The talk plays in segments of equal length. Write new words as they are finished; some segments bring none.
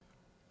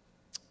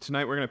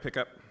Tonight we're going to pick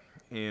up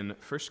in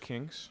 1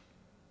 Kings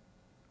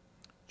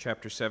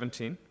chapter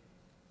 17.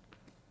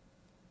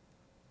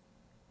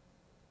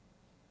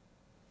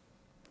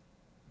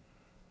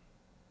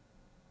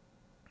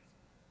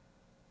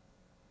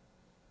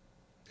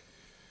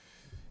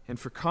 And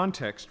for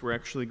context, we're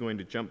actually going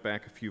to jump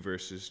back a few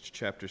verses to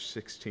chapter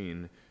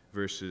 16,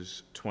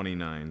 verses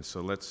 29. So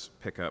let's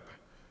pick up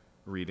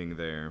reading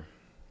there.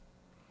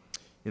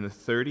 In the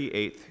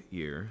 38th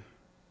year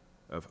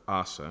of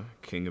Asa,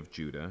 king of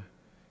Judah,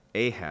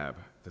 Ahab,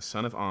 the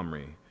son of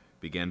Omri,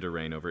 began to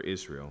reign over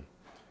Israel.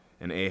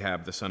 And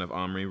Ahab, the son of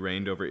Omri,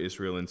 reigned over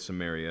Israel in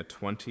Samaria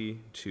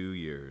 22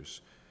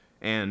 years.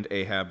 And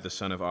Ahab, the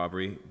son of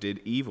Omri,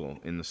 did evil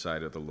in the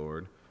sight of the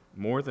Lord,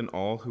 more than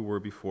all who were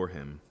before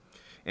him.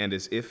 And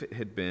as if it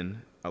had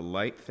been a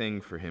light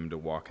thing for him to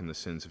walk in the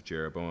sins of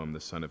Jeroboam,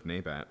 the son of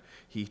Nebat,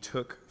 he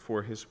took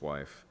for his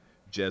wife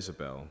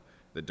Jezebel,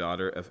 the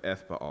daughter of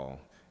Ethbaal,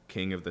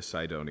 king of the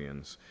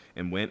Sidonians,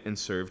 and went and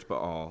served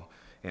Baal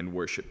and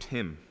worshipped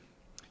him.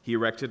 He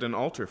erected an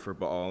altar for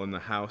Baal in the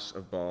house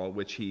of Baal,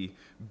 which he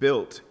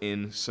built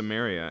in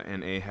Samaria,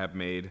 and Ahab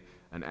made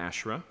an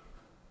Asherah.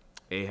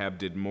 Ahab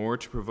did more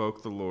to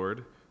provoke the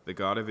Lord, the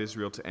God of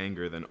Israel, to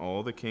anger than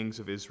all the kings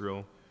of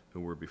Israel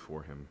who were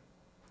before him.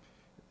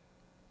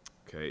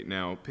 Okay,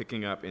 now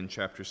picking up in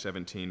chapter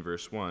 17,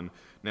 verse 1.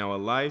 Now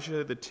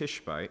Elijah the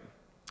Tishbite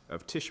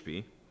of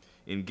Tishbe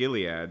in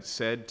Gilead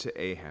said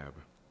to Ahab.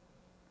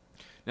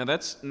 Now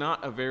that's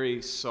not a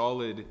very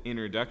solid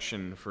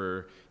introduction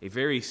for a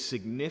very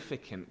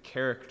significant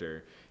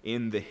character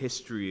in the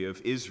history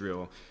of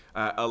Israel.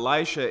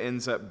 Elisha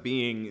ends up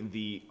being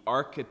the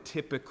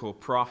archetypical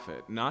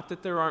prophet. Not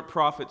that there aren't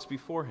prophets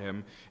before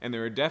him, and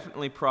there are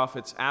definitely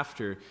prophets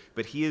after,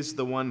 but he is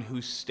the one who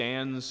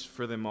stands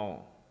for them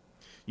all.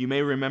 You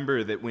may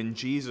remember that when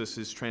Jesus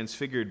is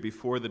transfigured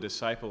before the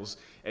disciples,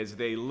 as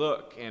they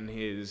look and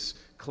his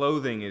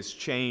clothing is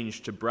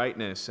changed to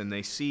brightness and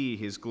they see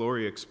his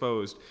glory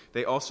exposed,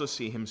 they also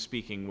see him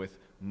speaking with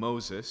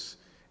Moses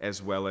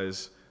as well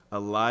as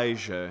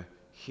Elijah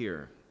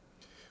here,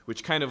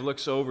 which kind of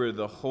looks over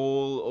the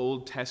whole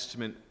Old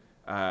Testament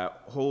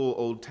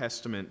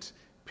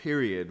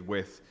period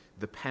with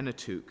the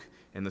Pentateuch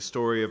and the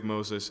story of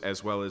Moses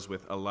as well as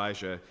with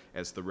Elijah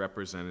as the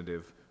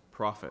representative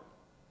prophet.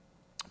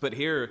 But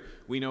here,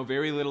 we know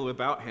very little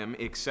about him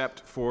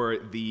except for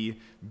the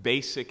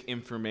basic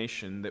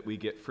information that we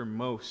get from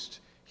most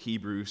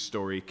Hebrew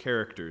story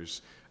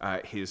characters.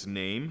 His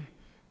name,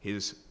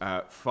 his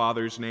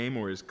father's name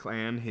or his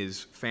clan,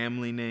 his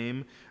family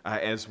name,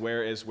 as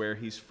well as where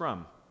he's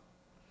from.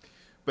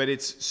 But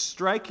it's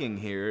striking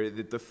here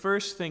that the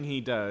first thing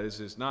he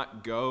does is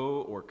not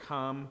go or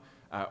come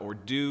or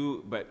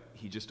do, but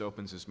he just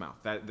opens his mouth.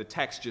 The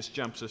text just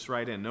jumps us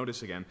right in.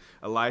 Notice again,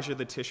 Elijah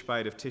the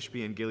Tishbite of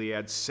Tishbe in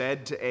Gilead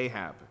said to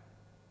Ahab.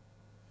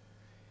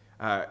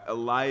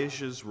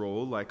 Elijah's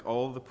role, like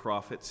all the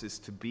prophets, is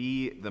to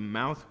be the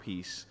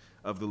mouthpiece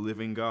of the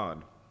living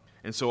God.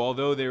 And so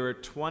although there are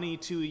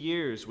 22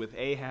 years with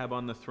Ahab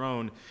on the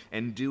throne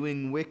and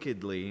doing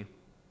wickedly,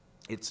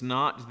 it's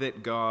not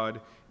that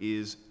God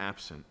is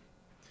absent.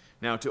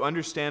 Now, to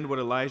understand what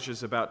Elijah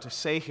is about to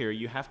say here,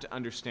 you have to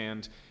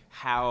understand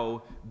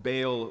how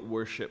Baal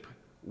worship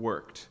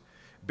worked.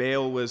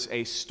 Baal was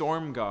a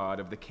storm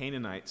god of the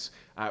Canaanites,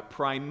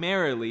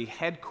 primarily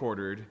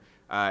headquartered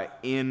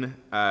in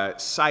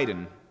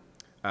Sidon,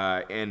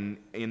 and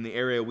in the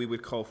area we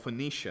would call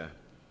Phoenicia,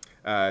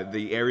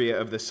 the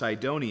area of the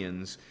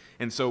Sidonians.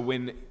 And so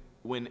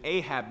when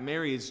Ahab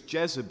marries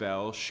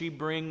Jezebel, she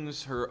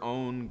brings her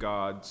own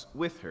gods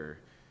with her,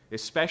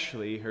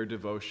 especially her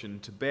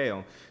devotion to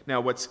Baal. Now,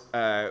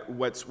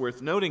 what's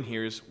worth noting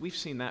here is we've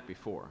seen that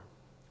before,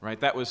 right?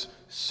 That was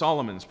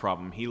Solomon's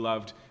problem. He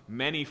loved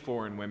many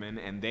foreign women,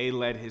 and they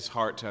led his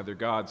heart to other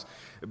gods.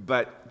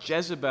 But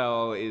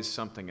Jezebel is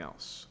something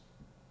else.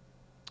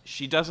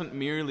 She doesn't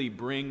merely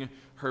bring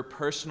her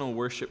personal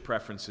worship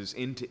preferences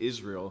into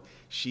Israel.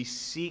 She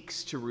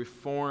seeks to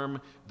reform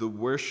the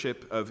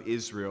worship of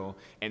Israel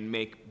and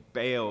make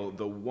Baal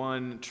the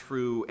one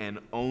true and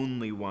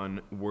only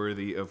one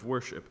worthy of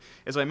worship.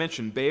 As I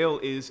mentioned, Baal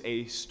is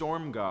a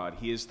storm god.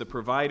 He is the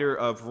provider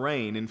of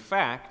rain. In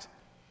fact,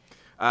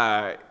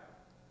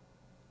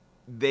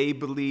 they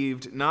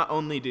believed not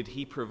only did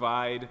he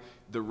provide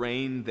the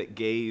rain that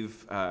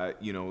gave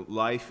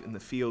life in the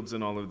fields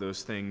and all of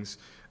those things,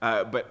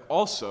 but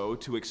also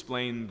to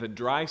explain the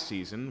dry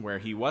season where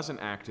he wasn't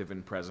active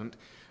and present.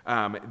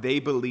 They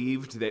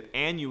believed that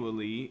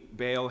annually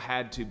Baal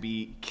had to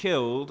be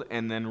killed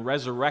and then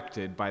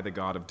resurrected by the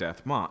god of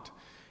death, Mot.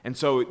 And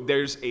so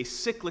there's a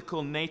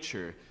cyclical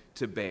nature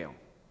to Baal.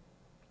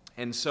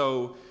 And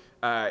so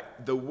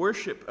the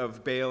worship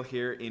of Baal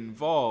here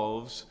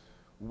involves,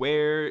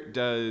 where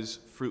does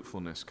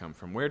fruitfulness come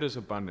from? Where does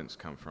abundance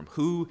come from?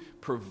 Who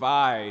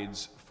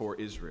provides for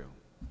Israel?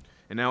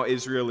 And now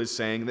Israel is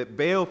saying that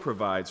Baal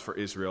provides for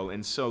Israel.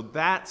 And so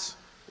that's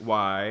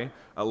why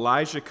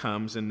Elijah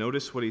comes, and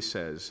notice what he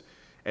says.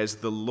 As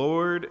the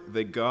Lord,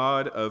 the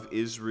God of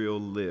Israel,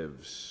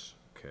 lives.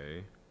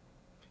 Okay.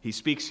 He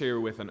speaks here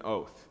with an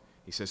oath.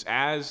 He says,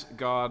 as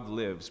God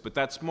lives. But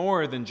that's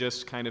more than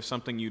just kind of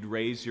something you'd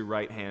raise your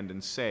right hand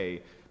and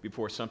say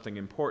before something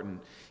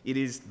important. It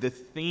is the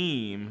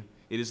theme,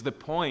 it is the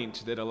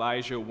point that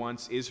Elijah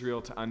wants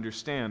Israel to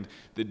understand,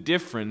 the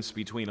difference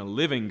between a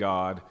living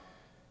God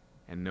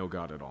and no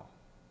God at all.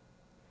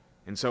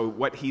 And so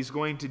what he's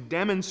going to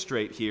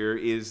demonstrate here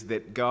is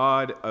that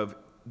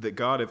the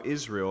God of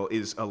Israel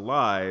is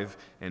alive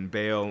and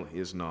Baal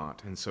is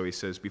not. And so he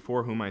says,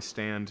 before whom I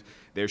stand,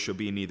 there shall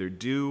be neither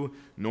dew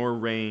nor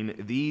rain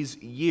these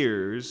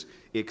years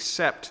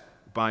except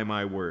by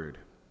my word.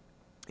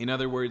 In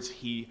other words,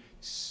 he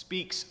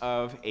speaks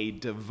of a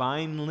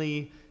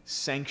divinely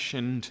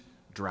sanctioned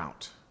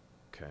drought.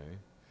 Okay?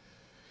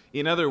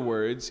 In other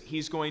words,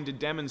 he's going to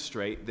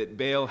demonstrate that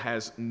Baal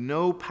has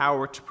no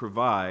power to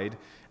provide,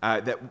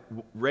 that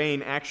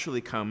rain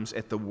actually comes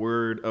at the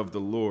word of the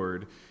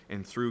Lord,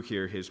 and through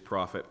here his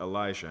prophet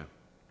Elijah.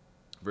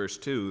 Verse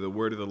 2, the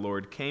word of the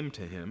Lord came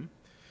to him,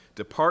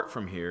 depart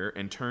from here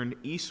and turn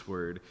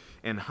eastward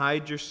and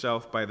hide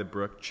yourself by the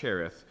brook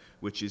Cherith,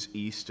 which is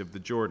east of the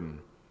Jordan.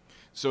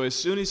 So as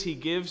soon as he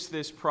gives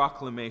this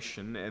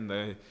proclamation and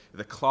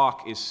the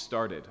clock is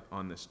started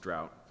on this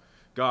drought,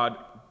 God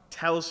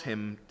tells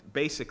him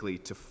basically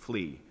to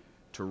flee,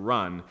 to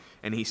run,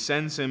 and he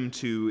sends him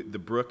to the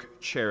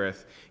brook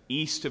Cherith,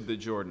 east of the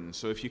Jordan.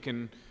 So if you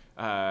can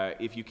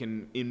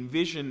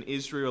envision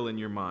Israel in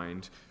your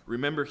mind,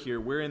 remember here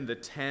we're in the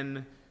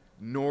 10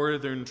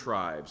 northern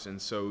tribes,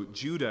 and so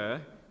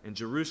Judah and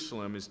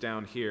Jerusalem is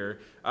down here.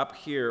 Up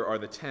here are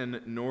the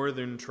 10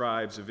 northern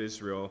tribes of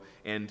Israel,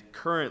 and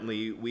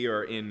currently we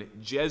are in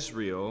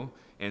Jezreel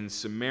and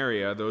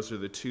Samaria. Those are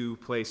the two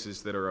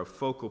places that are of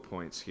focal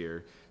points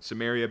here.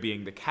 Samaria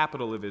being the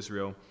capital of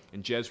Israel,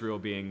 and Jezreel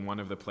being one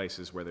of the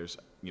places where there's,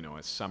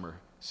 a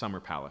summer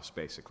palace,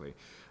 basically.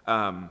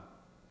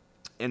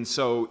 And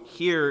so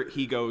here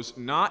he goes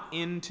not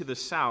into the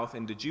south,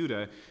 into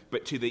Judah,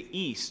 but to the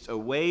east,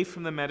 away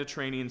from the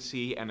Mediterranean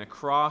Sea and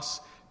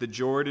across the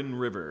Jordan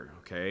River,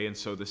 okay? And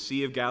so the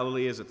Sea of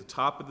Galilee is at the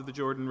top of the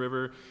Jordan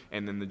River,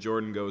 and then the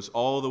Jordan goes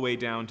all the way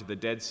down to the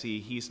Dead Sea.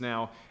 He's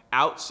now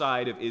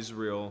outside of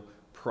Israel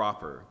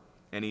proper,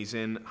 and he's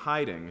in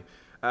hiding.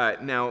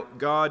 Now,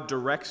 God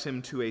directs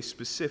him to a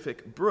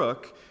specific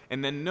brook,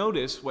 and then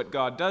notice what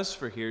God does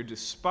for here.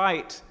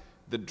 Despite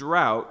the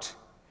drought,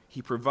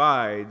 he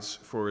provides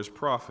for his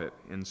prophet.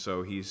 And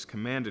so he's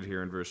commanded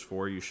here in verse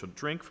 4, you shall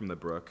drink from the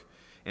brook,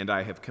 and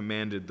I have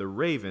commanded the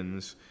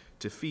ravens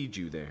to feed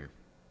you there.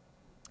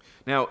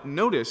 Now,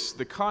 notice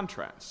the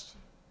contrast,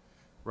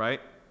 right?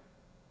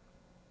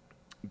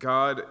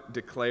 God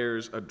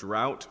declares a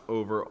drought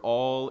over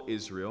all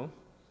Israel,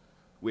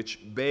 which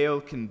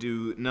Baal can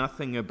do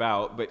nothing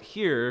about. But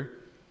here,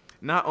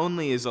 not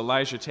only is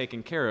Elijah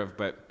taken care of,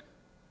 but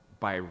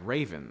by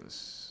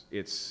ravens.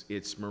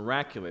 It's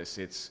miraculous.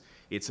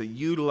 It's a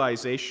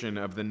utilization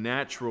of the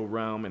natural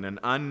realm in an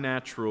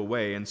unnatural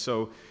way. And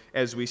so,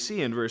 as we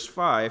see in verse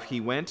 5,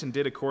 he went and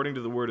did according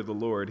to the word of the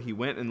Lord. He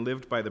went and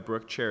lived by the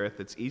brook Cherith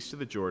that's east of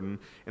the Jordan,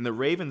 and the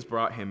ravens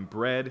brought him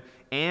bread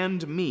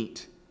and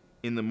meat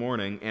in the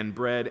morning, and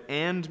bread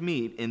and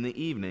meat in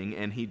the evening,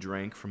 and he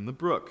drank from the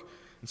brook.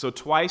 And so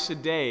twice a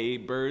day,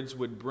 birds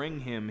would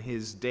bring him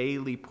his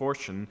daily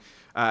portion,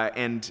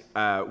 and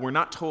we're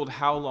not told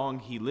how long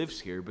he lives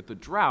here, but the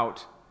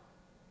drought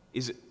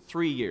is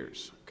 3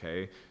 years,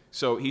 okay?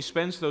 So he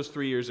spends those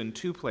 3 years in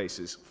two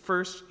places.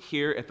 First,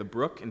 here at the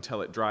brook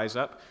until it dries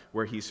up,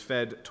 where he's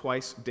fed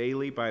twice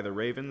daily by the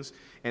ravens,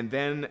 and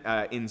then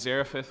in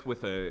Zarephath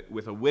with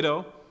a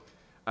widow.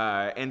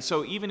 And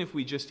so even if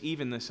we just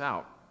even this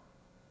out,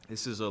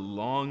 this is a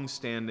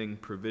long-standing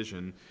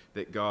provision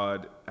that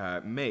God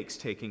makes,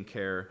 taking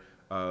care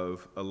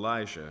of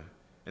Elijah.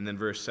 And then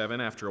verse 7,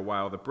 after a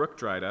while the brook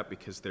dried up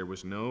because there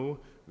was no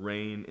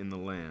rain in the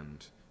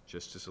land,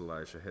 just as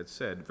Elijah had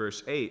said.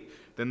 Verse 8,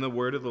 then the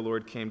word of the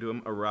Lord came to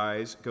him,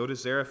 arise, go to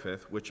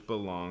Zarephath, which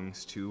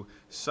belongs to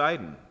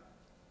Sidon.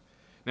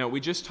 Now, we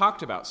just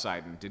talked about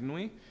Sidon, didn't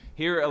we?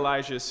 Here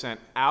Elijah is sent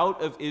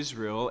out of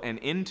Israel and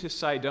into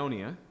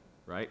Sidonia,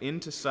 right,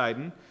 into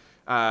Sidon.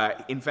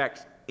 In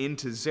fact,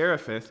 into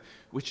Zarephath,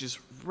 which is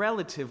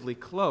relatively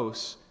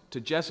close to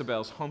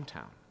Jezebel's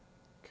hometown.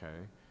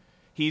 Okay?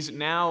 He's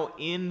now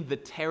in the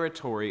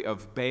territory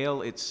of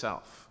Baal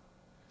itself.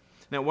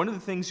 Now, one of the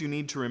things you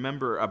need to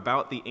remember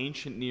about the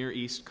ancient Near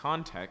East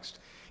context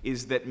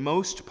is that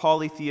most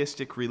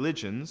polytheistic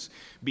religions,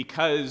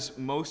 because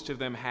most of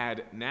them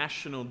had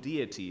national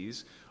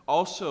deities,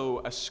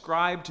 also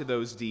ascribed to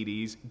those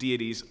deities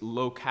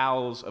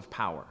locales of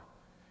power.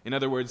 In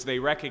other words, they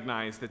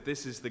recognized that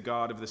this is the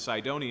god of the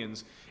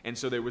Sidonians, and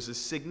so there was a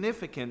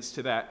significance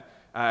to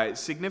that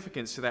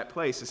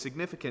place, a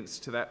significance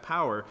to that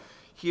power.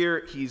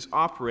 Here he's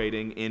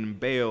operating in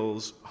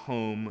Baal's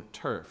home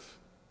turf.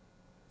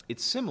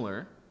 It's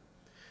similar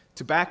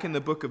to back in the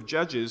book of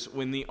Judges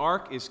when the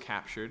ark is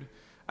captured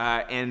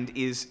and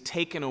is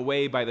taken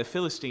away by the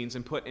Philistines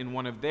and put in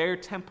one of their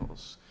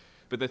temples.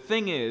 But the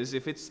thing is,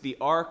 if it's the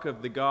ark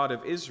of the God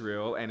of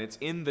Israel and it's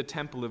in the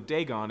temple of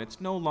Dagon, it's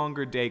no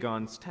longer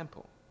Dagon's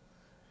temple.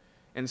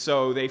 And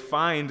so they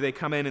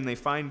come in and they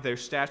find their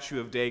statue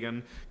of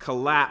Dagon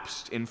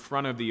collapsed in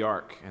front of the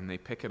ark, and they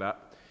pick it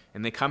up.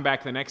 And they come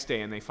back the next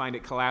day and they find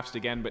it collapsed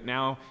again, but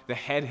now the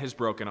head has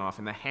broken off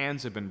and the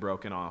hands have been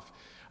broken off.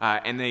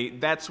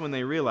 That's when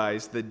they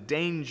realize the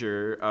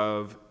danger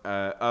of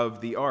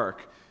the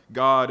ark.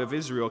 God of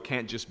Israel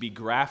can't just be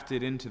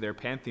grafted into their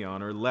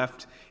pantheon or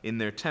left in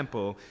their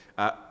temple.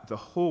 The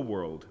whole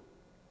world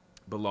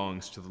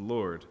belongs to the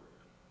Lord.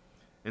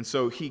 And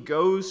so he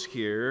goes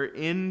here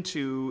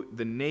into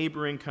the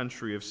neighboring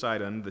country of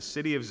Sidon, the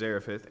city of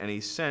Zarephath, and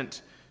he's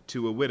sent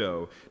to a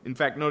widow. In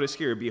fact, notice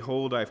here,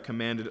 behold, I've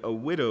commanded a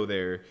widow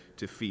there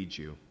to feed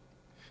you.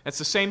 That's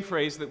the same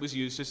phrase that was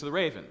used as the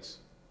ravens.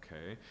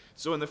 Okay.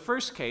 So in the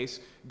first case,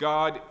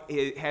 God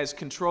has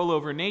control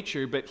over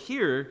nature, but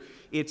here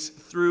it's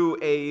through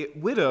a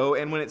widow,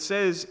 and when it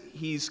says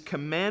he's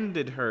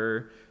commanded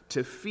her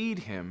to feed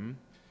him,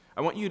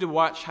 I want you to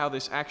watch how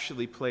this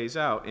actually plays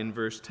out in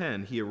verse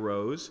 10. He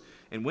arose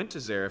and went to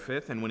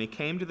Zarephath, and when he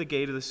came to the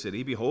gate of the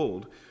city,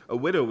 behold, a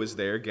widow was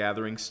there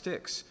gathering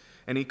sticks.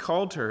 And he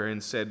called to her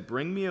and said,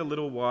 bring me a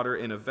little water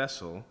in a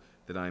vessel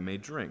that I may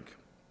drink.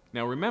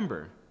 Now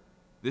remember,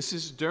 this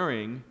is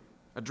during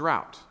a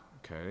drought.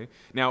 Okay.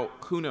 Now,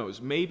 who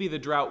knows? Maybe the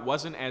drought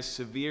wasn't as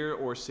severe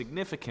or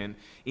significant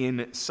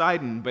in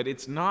Sidon, but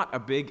it's not a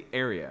big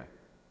area,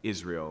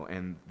 Israel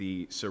and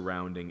the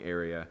surrounding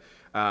area.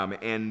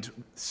 And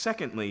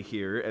secondly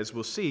here, as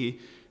we'll see,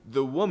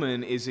 the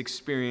woman is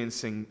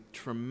experiencing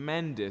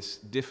tremendous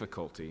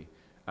difficulty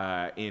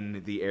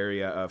in the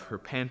area of her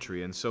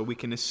pantry. And so we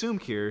can assume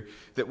here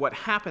that what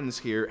happens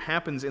here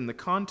happens in the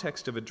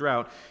context of a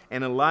drought,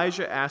 and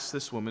Elijah asks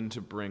this woman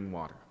to bring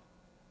water.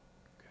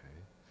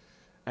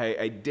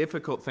 A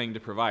difficult thing to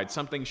provide,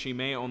 something she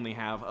may only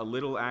have a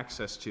little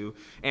access to,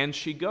 and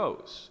she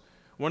goes.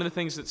 One of the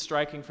things that's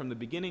striking from the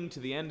beginning to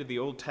the end of the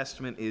Old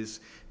Testament is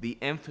the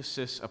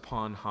emphasis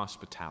upon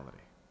hospitality.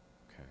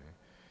 Okay.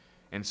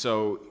 And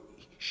so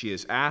she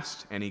is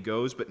asked, and he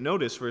goes, but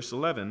notice verse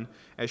 11,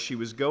 as she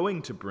was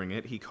going to bring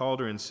it, he called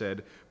her and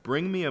said,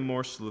 bring me a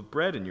morsel of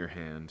bread in your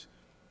hand.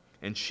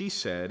 And she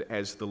said,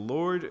 as the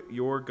Lord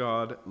your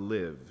God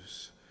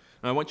lives.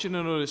 Now I want you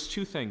to notice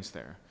two things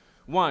there.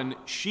 One,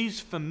 she's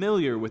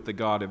familiar with the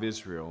God of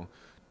Israel.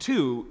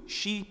 Two,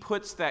 she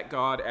puts that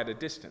God at a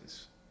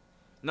distance.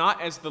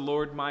 Not as the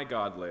Lord my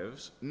God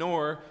lives,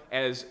 nor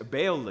as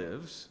Baal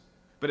lives,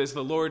 but as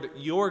the Lord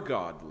your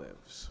God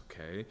lives.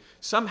 Okay?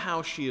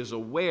 Somehow she is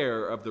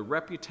aware of the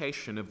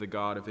reputation of the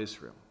God of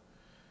Israel.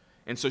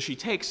 And so she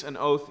takes an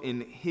oath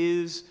in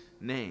his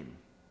name.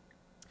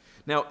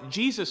 Now,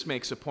 Jesus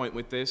makes a point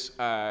with this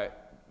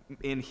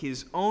in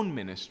his own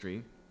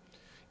ministry,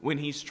 when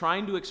he's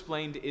trying to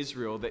explain to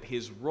Israel that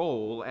his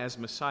role as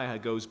Messiah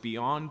goes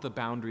beyond the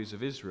boundaries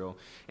of Israel.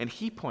 And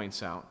he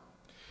points out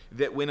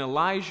that when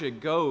Elijah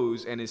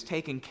goes and is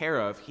taken care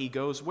of, he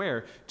goes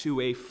where? To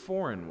a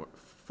foreign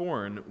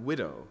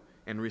widow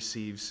and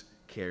receives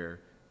care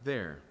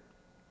there.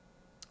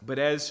 But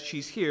as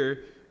she's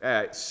here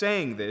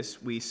saying this,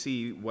 we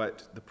see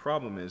what the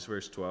problem is.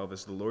 Verse 12,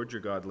 as the Lord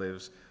your God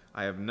lives,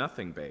 I have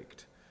nothing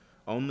baked,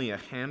 only a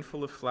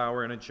handful of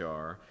flour in a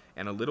jar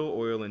and a little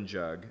oil in a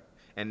jug.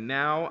 And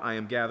now I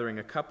am gathering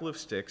a couple of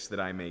sticks that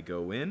I may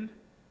go in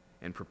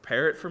and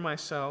prepare it for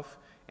myself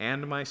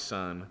and my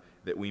son,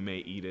 that we may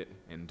eat it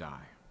and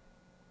die.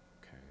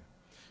 Okay.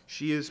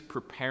 She is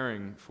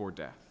preparing for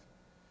death.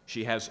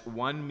 She has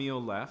one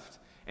meal left,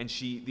 and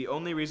the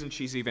only reason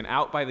she's even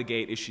out by the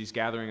gate is she's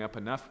gathering up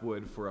enough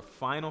wood for a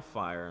final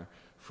fire,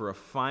 for a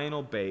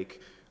final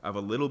bake of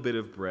a little bit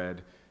of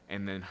bread,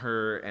 and then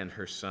her and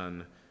her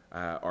son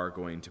are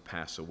going to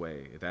pass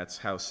away. That's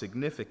how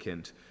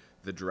significant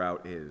the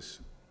drought is.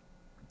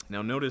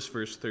 Now notice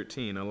verse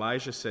 13.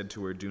 Elijah said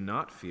to her, do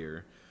not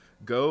fear.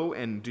 Go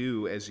and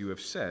do as you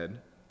have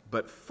said,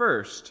 but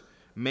first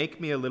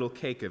make me a little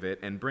cake of it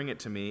and bring it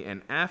to me,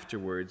 and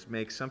afterwards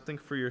make something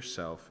for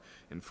yourself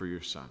and for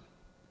your son.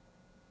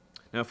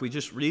 Now if we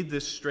just read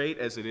this straight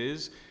as it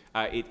is,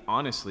 it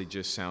honestly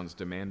just sounds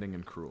demanding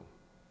and cruel.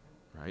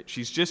 Right?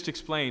 She's just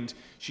explained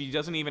she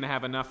doesn't even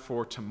have enough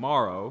for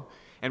tomorrow,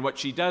 and what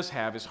she does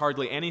have is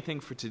hardly anything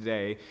for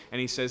today.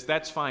 And he says,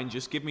 that's fine,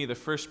 just give me the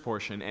first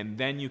portion, and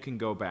then you can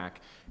go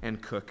back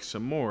and cook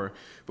some more.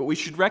 But we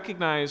should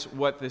recognize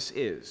what this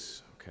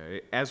is.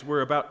 Okay? As we're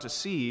about to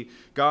see,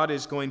 God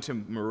is going to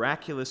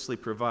miraculously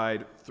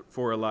provide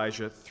for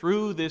Elijah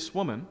through this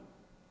woman,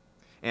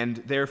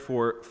 and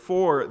therefore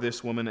for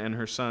this woman and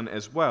her son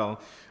as well.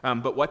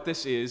 But what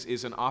this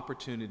is an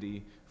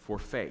opportunity for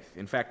faith.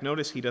 In fact,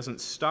 notice he doesn't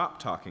stop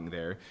talking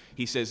there.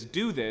 He says,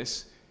 do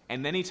this,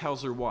 and then he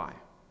tells her why.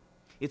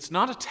 It's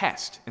not a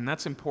test, and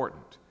that's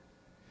important.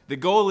 The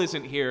goal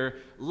isn't here,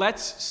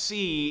 let's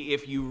see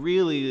if you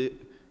really,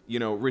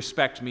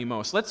 respect me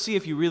most. Let's see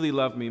if you really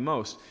love me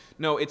most.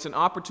 No, it's an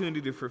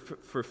opportunity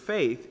for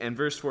faith, and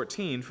verse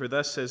 14, for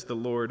thus says the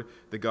Lord,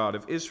 the God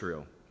of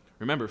Israel.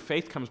 Remember,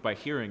 faith comes by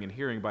hearing, and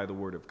hearing by the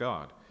word of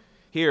God.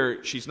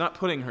 Here, she's not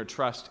putting her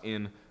trust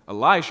in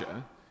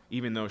Elijah.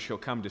 even though she'll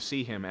come to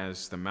see him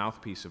as the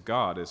mouthpiece of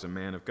God, as a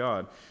man of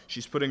God.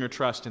 She's putting her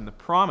trust in the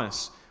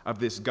promise of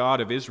this God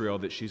of Israel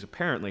that she's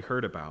apparently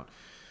heard about.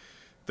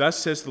 Thus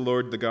says the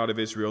Lord, the God of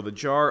Israel, the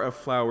jar of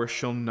flour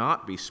shall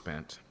not be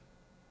spent,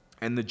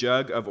 and the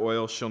jug of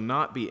oil shall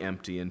not be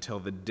empty until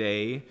the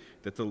day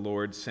that the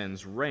Lord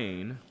sends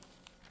rain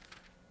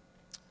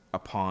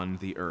upon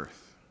the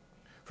earth.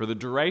 For the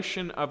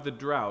duration of the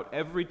drought,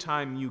 every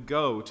time you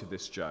go to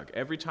this jug,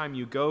 every time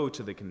you go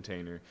to the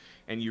container,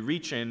 and you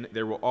reach in,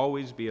 there will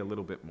always be a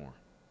little bit more.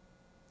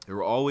 There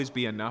will always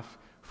be enough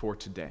for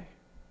today.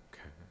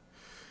 Okay.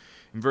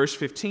 In verse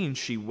 15,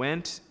 she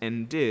went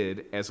and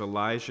did as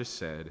Elijah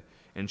said,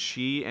 and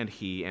she and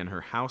he and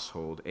her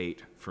household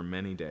ate for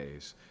many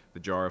days. The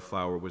jar of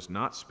flour was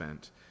not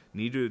spent,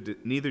 neither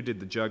did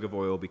the jug of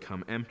oil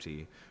become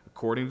empty,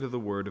 according to the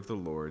word of the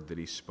Lord that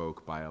he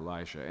spoke by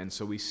Elijah. And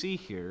so we see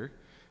here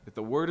that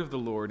the word of the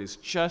Lord is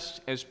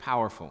just as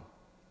powerful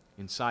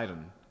in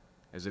Sidon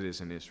as it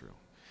is in Israel.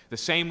 The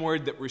same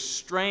word that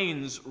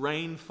restrains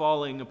rain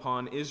falling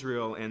upon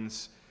Israel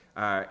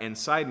and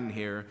Sidon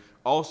here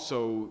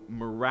also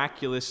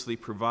miraculously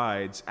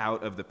provides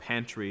out of the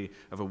pantry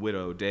of a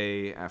widow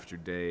day after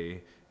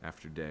day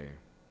after day.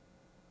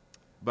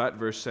 But,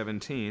 verse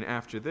 17,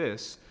 after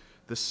this,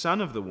 the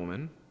son of the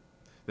woman,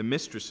 the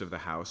mistress of the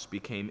house,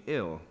 became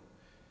ill,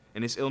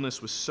 and his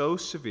illness was so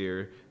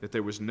severe that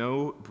there was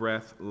no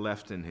breath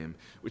left in him,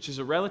 which is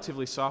a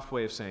relatively soft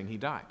way of saying he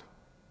died.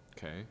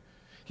 Okay?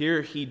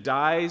 Here he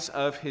dies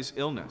of his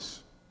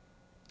illness.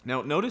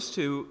 Now notice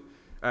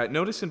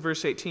in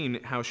verse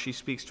 18 how she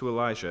speaks to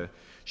Elijah.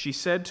 She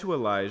said to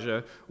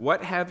Elijah,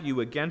 "What have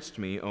you against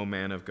me, O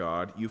man of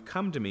God? You've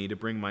come to me to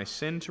bring my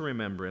sin to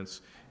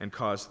remembrance and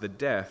cause the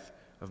death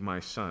of my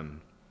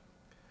son."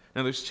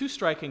 Now there's two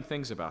striking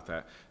things about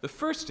that. The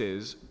first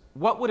is,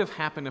 what would have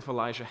happened if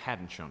Elijah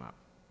hadn't shown up?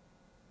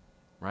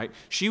 Right?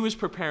 She was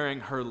preparing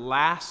her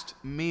last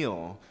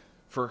meal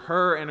for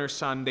her and her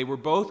son. They were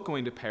both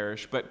going to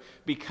perish, but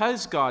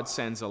because God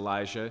sends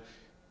Elijah,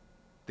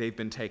 they've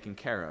been taken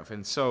care of.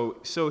 And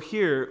so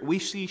here we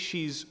see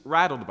she's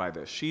rattled by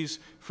this. She's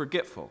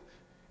forgetful.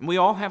 And we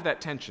all have that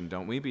tension,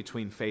 don't we,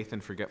 between faith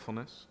and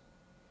forgetfulness,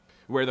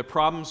 where the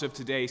problems of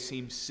today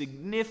seem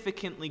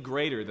significantly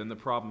greater than the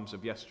problems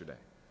of yesterday,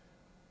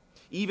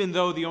 even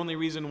though the only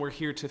reason we're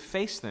here to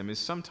face them is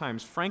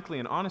sometimes, frankly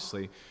and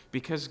honestly,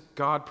 because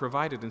God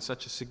provided in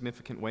such a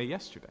significant way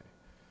yesterday.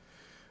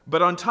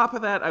 But on top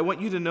of that, I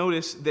want you to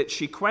notice that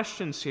she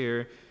questions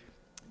here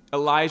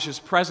Elijah's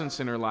presence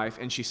in her life,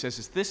 and she says,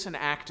 "Is this an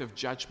act of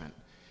judgment?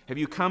 Have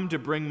you come to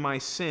bring my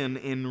sin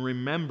in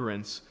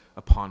remembrance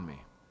upon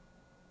me?"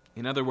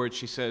 In other words,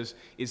 she says,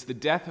 is the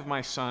death of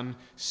my son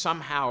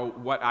somehow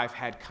what I've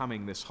had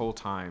coming this whole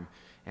time?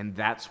 And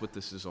that's what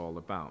this is all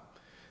about.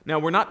 Now,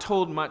 we're not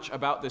told much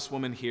about this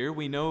woman here.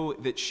 We know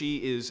that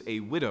she is a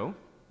widow,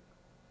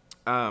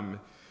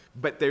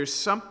 but there's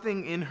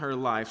something in her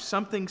life,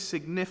 something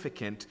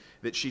significant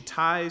that she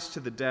ties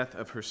to the death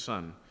of her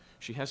son.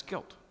 She has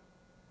guilt.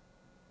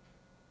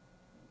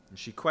 And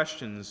she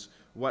questions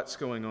what's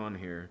going on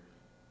here.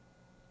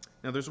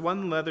 Now, there's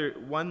one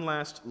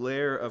last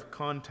layer of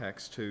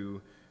context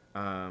to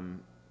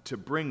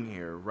bring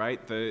here,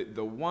 right?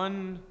 The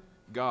one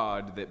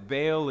god that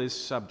Baal is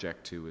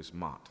subject to is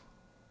Mot.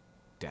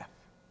 Death.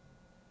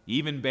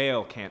 Even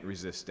Baal can't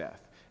resist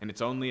death, and it's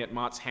only at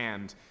Mot's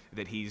hand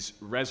that he's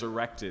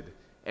resurrected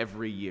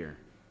every year.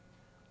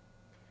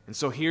 And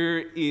so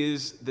here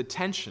is the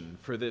tension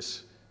for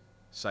this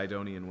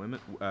Sidonian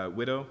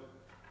widow.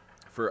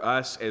 For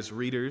us as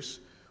readers,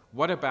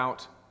 what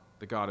about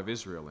the God of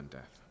Israel in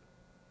death?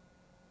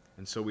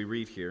 And so we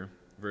read here,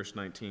 verse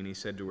 19, he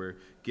said to her,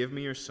 "Give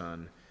me your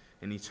son."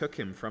 And he took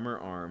him from her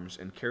arms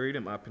and carried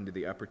him up into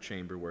the upper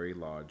chamber where he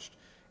lodged.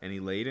 And he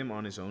laid him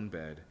on his own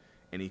bed.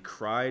 And he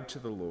cried to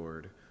the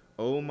Lord,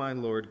 "O my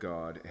Lord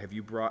God, have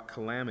you brought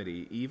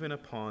calamity even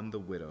upon the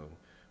widow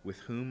with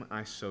whom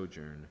I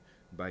sojourn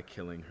by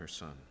killing her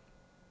son?"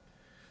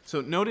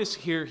 So notice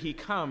here he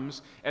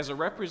comes as a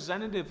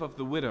representative of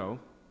the widow,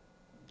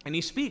 and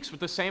he speaks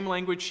with the same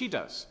language she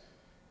does.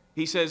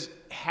 He says,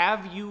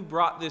 "Have you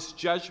brought this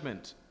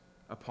judgment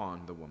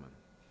upon the woman?"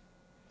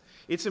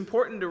 It's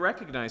important to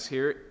recognize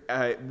here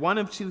one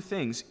of two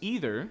things.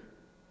 Either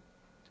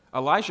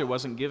Elijah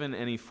wasn't given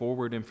any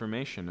forward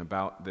information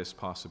about this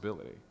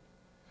possibility.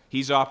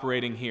 He's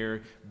operating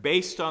here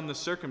based on the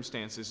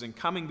circumstances and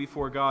coming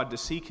before God to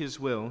seek his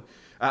will,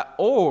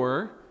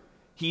 or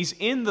he's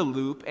in the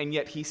loop and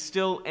yet he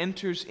still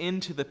enters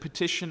into the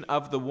petition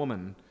of the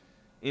woman,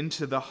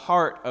 into the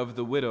heart of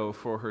the widow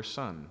for her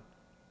son.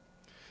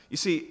 You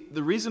see,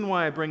 the reason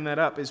why I bring that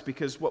up is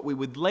because what we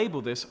would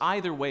label this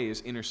either way is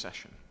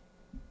intercession.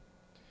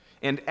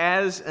 And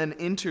as an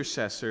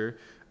intercessor,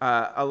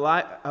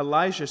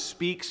 Elijah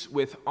speaks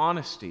with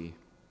honesty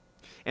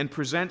and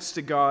presents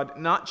to God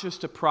not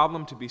just a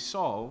problem to be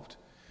solved,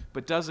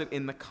 but does it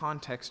in the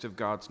context of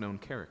God's known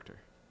character.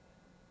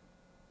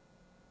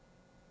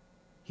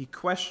 He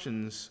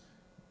questions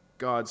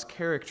God's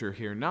character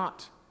here,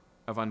 not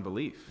of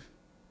unbelief,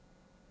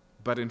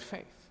 but in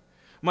faith.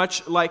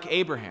 Much like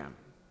Abraham,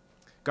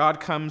 God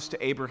comes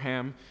to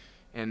Abraham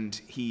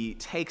and he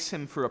takes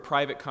him for a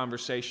private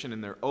conversation,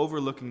 and they're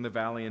overlooking the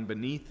valley, and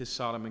beneath is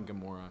Sodom and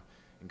Gomorrah,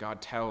 and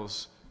God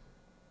tells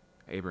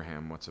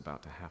Abraham what's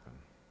about to happen.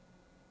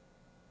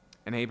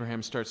 And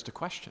Abraham starts to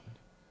question.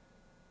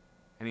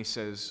 And he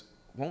says,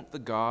 won't the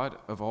God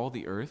of all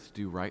the earth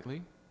do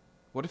rightly?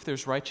 What if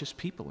there's righteous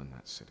people in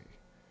that city?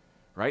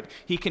 Right?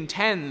 He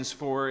contends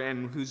for,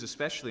 and who's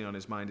especially on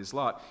his mind is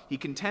Lot, he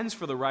contends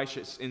for the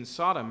righteous in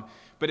Sodom,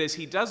 but as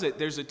he does it,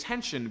 there's a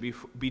tension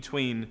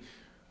between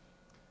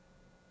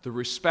the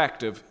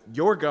respect of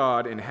your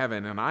God in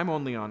heaven and I'm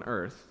only on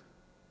earth.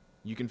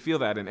 You can feel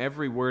that in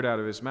every word out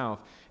of his mouth.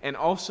 And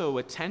also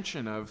a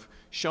tension of,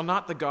 shall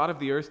not the God of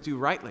the earth do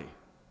rightly?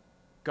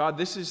 God,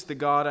 this is the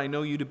God I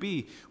know you to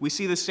be. We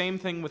see the same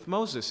thing with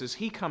Moses as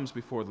he comes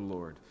before the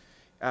Lord.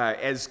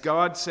 As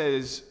God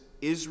says,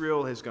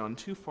 Israel has gone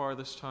too far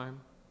this time.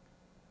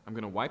 I'm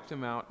going to wipe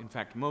them out. In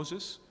fact,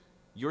 Moses,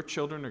 your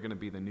children are going to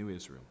be the new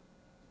Israel.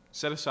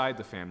 Set aside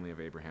the family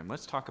of Abraham.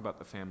 Let's talk about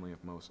the family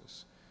of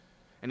Moses.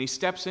 And he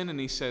steps in and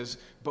he says,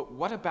 but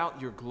what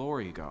about your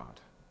glory, God?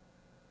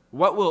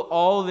 What will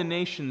all the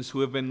nations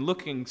who have been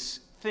looking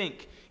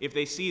think if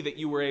they see that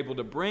you were able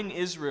to bring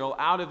Israel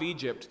out of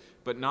Egypt,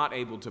 but not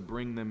able to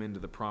bring them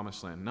into the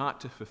promised land, not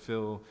to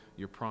fulfill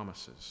your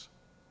promises?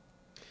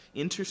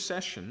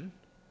 Intercession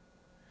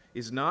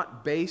is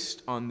not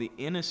based on the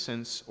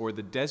innocence or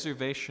the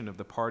deservation of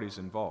the parties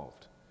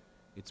involved.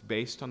 It's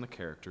based on the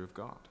character of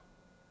God.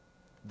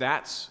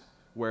 That's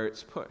where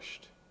it's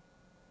pushed.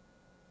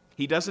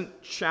 He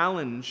doesn't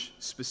challenge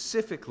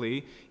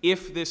specifically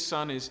if this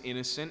son is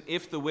innocent,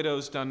 if the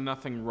widow's done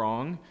nothing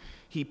wrong.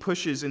 He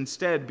pushes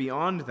instead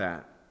beyond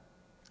that.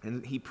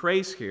 And he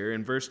prays here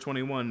in verse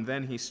 21,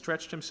 then he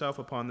stretched himself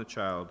upon the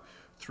child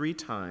 3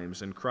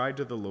 times and cried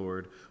to the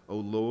Lord, O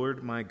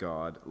Lord my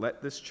God,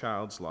 let this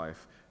child's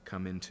life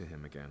come into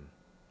him again.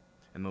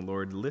 And the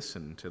Lord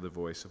listened to the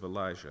voice of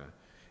Elijah,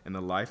 and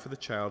the life of the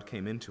child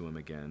came into him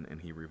again,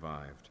 and he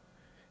revived.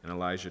 And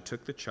Elijah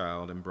took the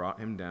child and brought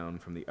him down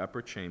from the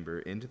upper chamber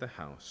into the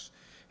house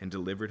and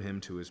delivered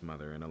him to his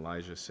mother. And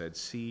Elijah said,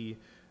 see,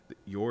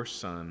 your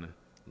son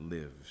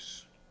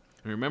lives.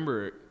 And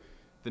remember,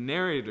 the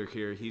narrator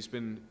here, he's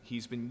been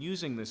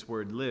using this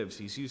word lives.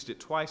 He's used it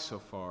twice so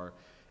far.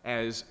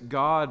 As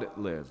God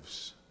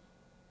lives,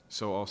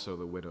 so also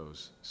the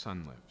widow's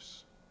son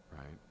lives,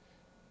 right?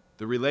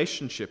 The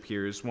relationship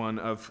here is one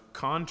of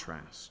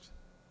contrast.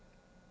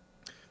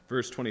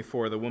 Verse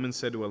 24, the woman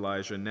said to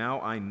Elijah, now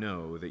I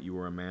know that you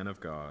are a man of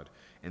God,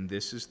 and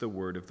this is the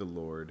word of the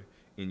Lord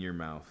in your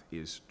mouth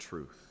is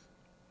truth.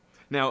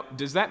 Now,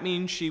 does that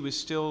mean she was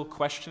still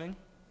questioning?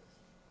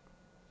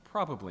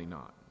 Probably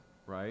not,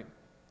 right?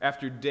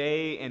 After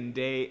day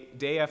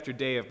after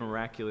day of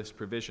miraculous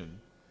provision,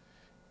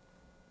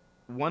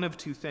 one of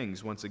two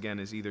things, once again,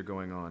 is either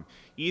going on.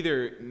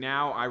 Either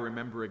now I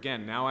remember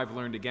again, now I've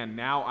learned again,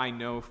 now I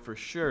know for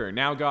sure,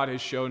 now God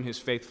has shown his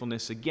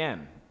faithfulness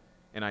again,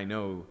 and I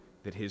know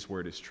that his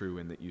word is true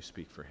and that you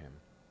speak for him.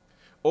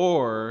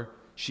 Or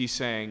she's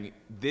saying,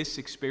 this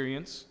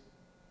experience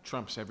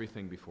trumps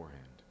everything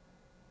beforehand.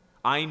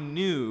 I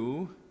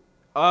knew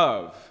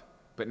of,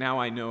 but now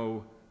I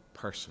know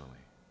personally.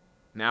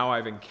 Now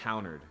I've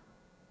encountered.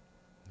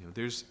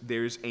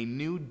 There's a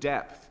new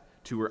depth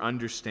to her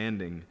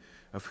understanding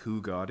of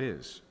who God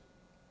is.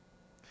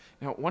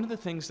 Now, one of the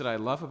things that I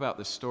love about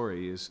this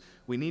story is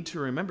we need to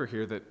remember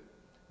here that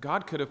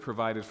God could have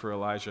provided for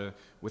Elijah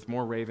with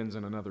more ravens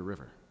and another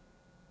river.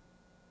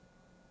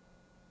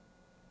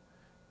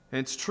 And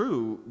it's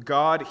true,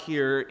 God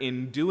here,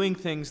 in doing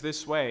things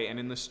this way, and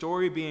in the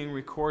story being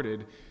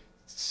recorded,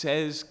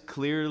 says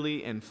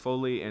clearly and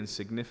fully and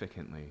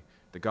significantly,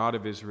 the God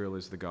of Israel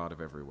is the God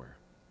of everywhere.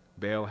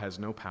 Baal has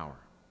no power.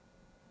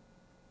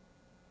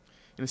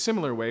 In a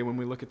similar way, when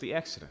we look at the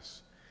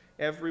Exodus,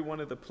 every one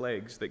of the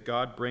plagues that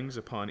God brings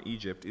upon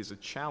Egypt is a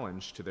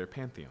challenge to their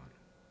pantheon.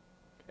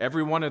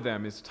 Every one of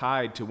them is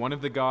tied to one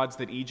of the gods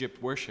that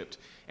Egypt worshipped,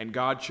 and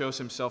God shows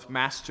himself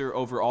master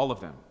over all of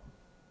them.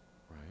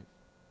 Right?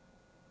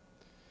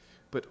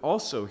 But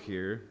also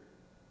here,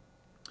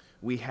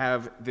 we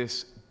have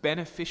this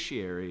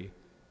beneficiary,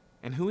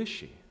 and who is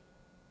she?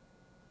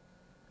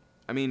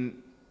 I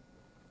mean,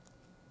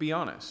 be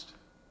honest.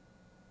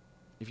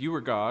 If you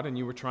were God and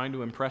you were trying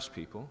to impress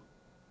people,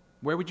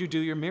 where would you do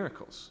your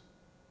miracles?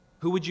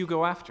 Who would you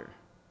go after?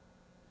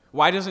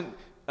 Why doesn't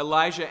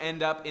Elijah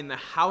end up in the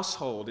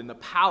household, in the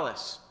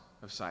palace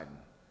of Sidon?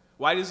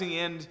 Why does he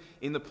end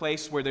in the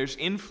place where there's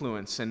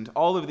influence and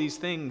all of these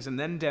things and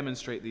then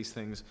demonstrate these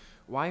things?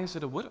 Why is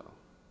it a widow?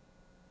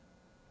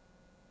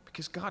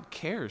 Because God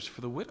cares for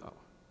the widow.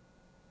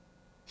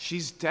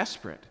 She's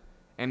desperate,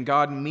 and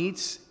God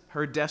meets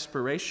her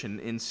desperation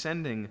in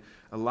sending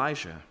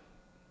Elijah.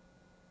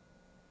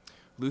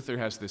 Luther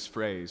has this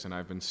phrase, and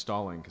I've been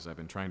stalling because I've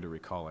been trying to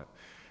recall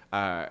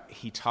it.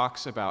 He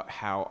talks about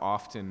how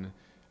often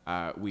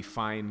we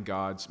find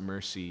God's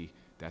mercy,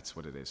 that's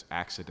what it is,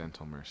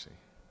 accidental mercy.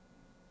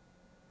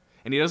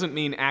 And he doesn't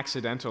mean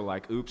accidental,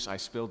 like, oops, I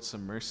spilled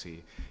some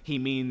mercy. He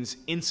means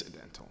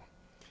incidental.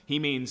 He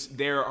means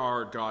there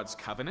are God's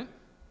covenant,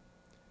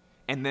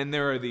 and then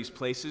there are these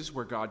places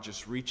where God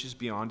just reaches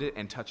beyond it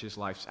and touches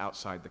lives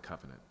outside the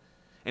covenant.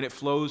 And it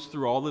flows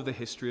through all of the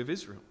history of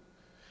Israel.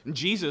 And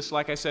Jesus,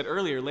 like I said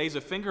earlier, lays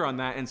a finger on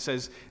that and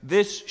says,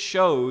 this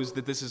shows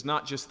that this is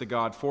not just the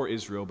God for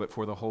Israel, but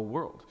for the whole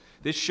world.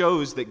 This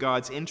shows that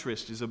God's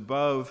interest is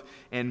above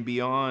and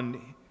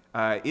beyond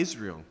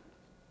Israel.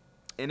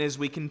 And as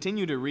we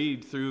continue to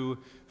read through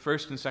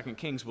 1st and 2nd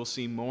Kings, we'll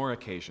see more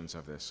occasions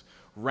of this.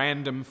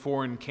 Random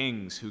foreign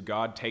kings who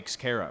God takes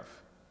care of.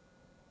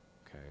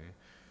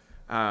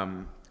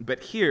 Okay, but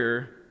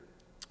here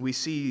we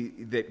see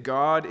that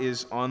God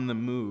is on the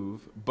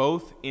move,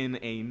 both in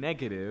a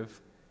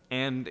negative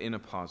and in a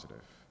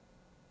positive.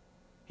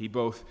 He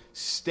both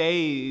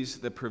stays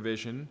the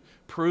provision,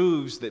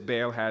 proves that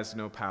Baal has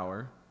no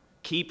power,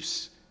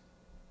 keeps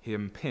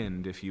him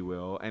pinned, if you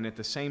will, and at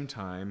the same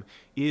time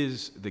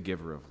is the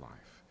giver of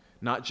life.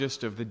 Not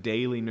just of the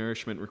daily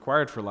nourishment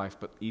required for life,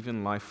 but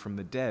even life from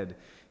the dead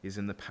is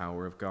in the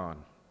power of God.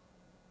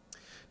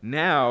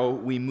 Now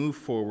we move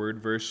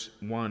forward, verse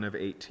 1 of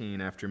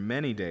 18. After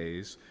many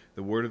days,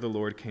 the word of the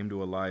Lord came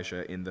to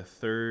Elijah in the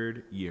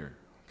 3rd year.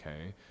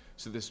 Okay?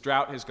 So this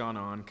drought has gone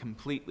on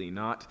completely,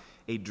 not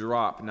a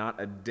drop, not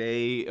a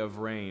day of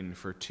rain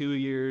for 2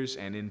 years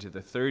and into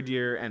the 3rd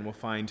year, and we'll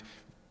find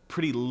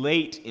pretty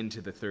late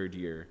into the 3rd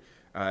year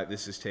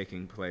this is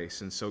taking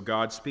place. And so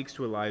God speaks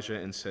to Elijah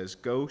and says,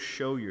 "Go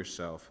show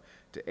yourself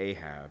to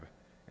Ahab,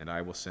 and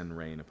I will send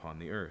rain upon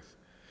the earth."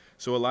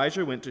 So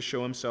Elijah went to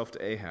show himself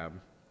to Ahab.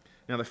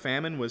 Now the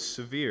famine was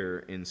severe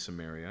in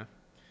Samaria,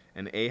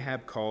 and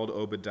Ahab called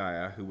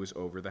Obadiah, who was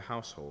over the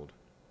household.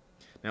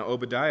 Now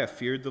Obadiah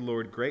feared the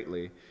Lord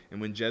greatly,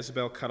 and when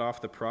Jezebel cut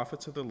off the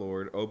prophets of the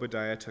Lord,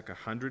 Obadiah took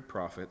 100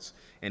 prophets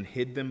and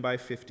hid them by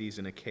 50s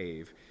in a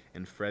cave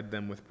and fed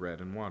them with bread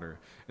and water.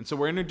 And so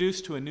we're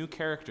introduced to a new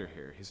character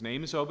here. His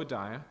name is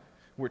Obadiah.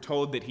 We're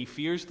told that he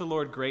fears the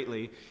Lord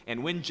greatly,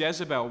 and when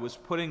Jezebel was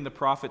putting the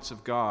prophets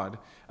of God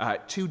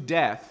to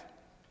death,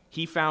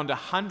 he found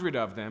 100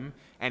 of them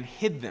and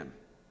hid them.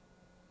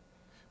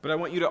 But I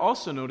want you to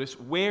also notice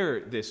where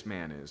this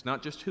man is,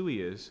 not just who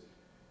he is.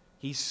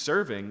 He's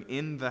serving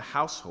in the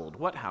household.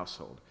 What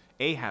household?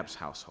 Ahab's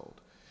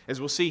household. As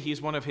we'll see, he's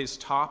one of his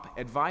top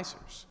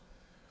advisors.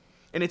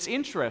 And it's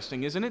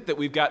interesting, isn't it, that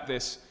we've got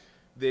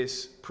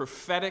this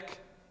prophetic,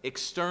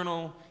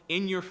 external,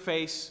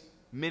 in-your-face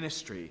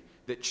ministry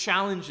that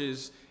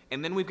challenges,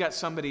 and then we've got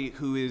somebody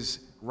who is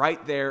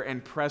right there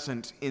and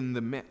present in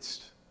the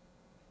midst.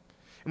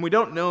 And we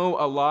don't know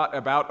a lot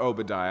about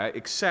Obadiah,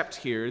 except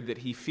here that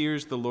he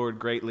fears the Lord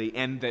greatly,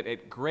 and that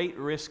at great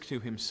risk to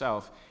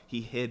himself, he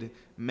hid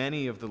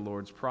many of the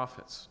Lord's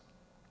prophets.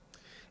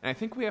 And I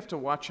think we have to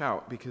watch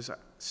out, because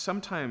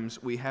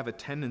sometimes we have a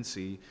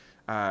tendency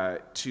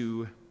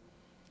to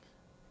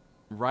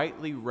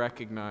rightly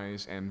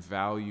recognize and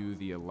value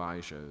the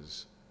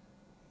Elijahs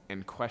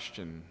and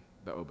question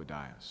the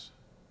Obadiahs.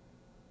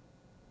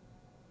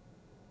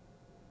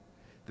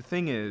 The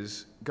thing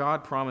is,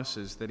 God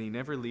promises that he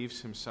never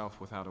leaves himself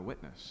without a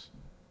witness.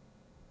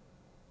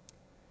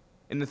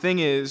 And the thing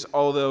is,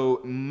 although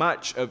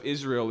much of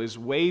Israel is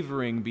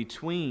wavering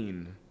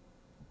between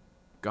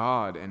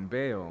God and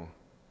Baal,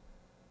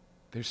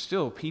 there's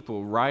still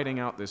people riding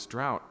out this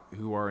drought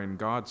who are in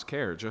God's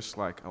care, just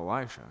like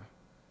Elijah.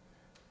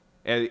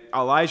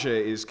 Elijah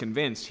is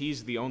convinced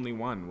he's the only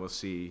one, we'll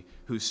see,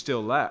 who's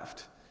still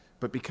left.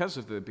 But because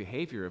of the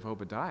behavior of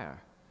Obadiah,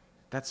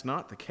 that's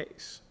not the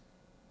case.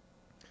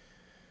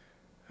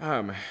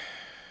 And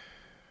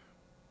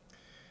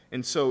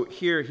so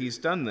here he's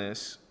done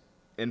this.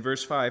 In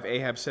verse 5,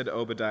 Ahab said to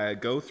Obadiah,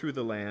 "Go through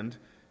the land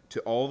to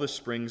all the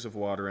springs of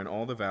water and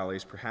all the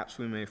valleys. Perhaps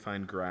we may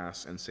find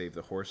grass and save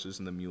the horses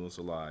and the mules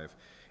alive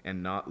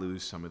and not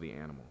lose some of the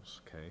animals."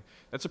 Okay,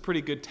 that's a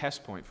pretty good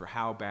test point for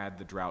how bad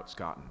the drought's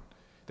gotten.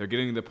 They're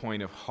getting to the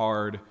point of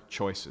hard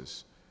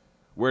choices.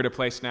 We're at a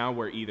place now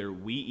where either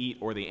we eat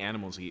or the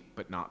animals eat,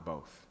 but not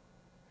both.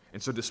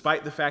 And so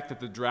despite the fact that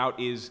the drought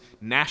is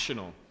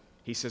national,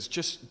 he says,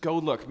 just go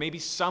look. Maybe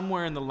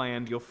somewhere in the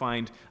land you'll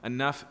find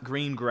enough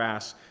green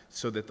grass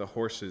so that the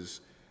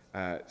horses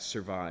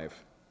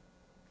survive.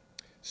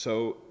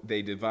 So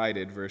they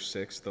divided, verse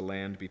 6, the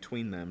land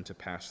between them to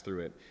pass through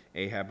it.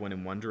 Ahab went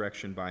in one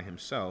direction by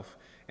himself,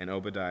 and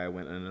Obadiah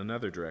went in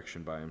another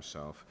direction by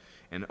himself.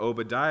 And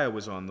Obadiah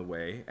was on the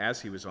way.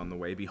 As he was on the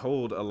way,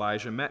 behold,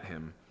 Elijah met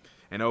him.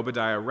 And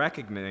Obadiah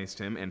recognized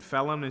him and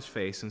fell on his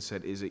face and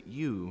said, "Is it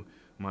you,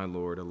 my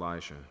lord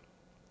Elijah?"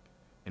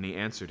 And he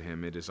answered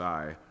him, "It is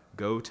I.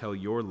 Go tell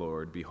your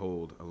lord,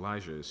 behold,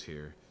 Elijah is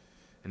here."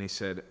 And he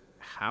said,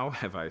 "How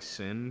have I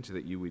sinned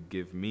that you would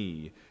give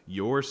me,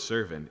 your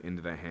servant,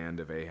 into the hand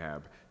of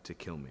Ahab to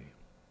kill me?"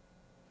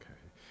 Okay.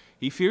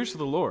 He fears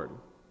the Lord,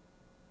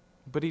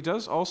 but he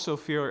does also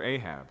fear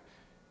Ahab.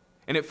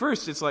 And at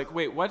first it's like,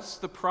 wait, what's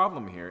the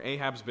problem here?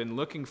 Ahab's been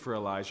looking for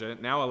Elijah.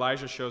 Now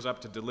Elijah shows up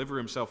to deliver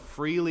himself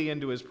freely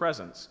into his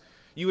presence.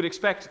 You would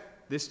expect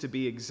this to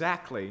be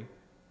exactly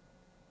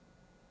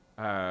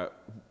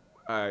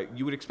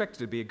you would expect it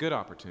to be a good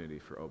opportunity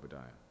for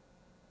Obadiah.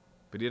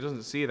 But he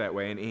doesn't see it that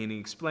way, and he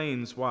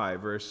explains why.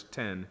 Verse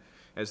 10,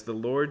 as the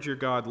Lord your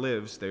God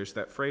lives, there's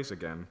that phrase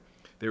again,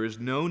 there is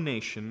no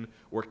nation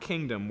or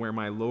kingdom where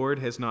my Lord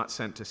has not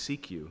sent to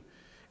seek you.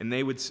 And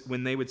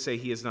when they would say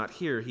he is not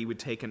here, he would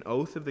take an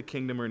oath of the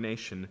kingdom or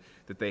nation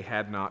that they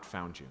had not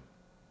found you.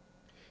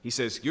 He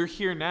says, you're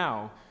here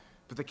now,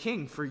 but the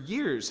king for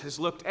years has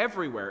looked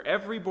everywhere,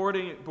 every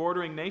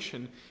bordering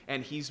nation,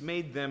 and he's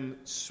made them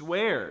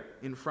swear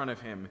in front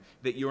of him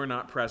that you're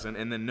not present.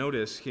 And then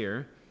notice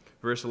here,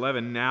 verse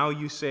 11, now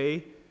you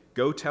say,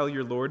 go tell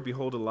your Lord,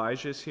 behold,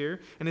 Elijah is here.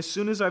 And as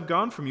soon as I've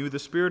gone from you, the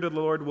Spirit of the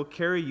Lord will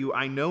carry you,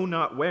 I know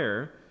not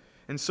where.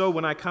 And so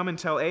when I come and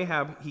tell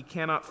Ahab he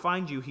cannot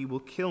find you, he will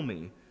kill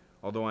me,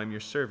 although I'm your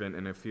servant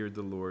and have feared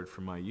the Lord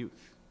from my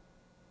youth.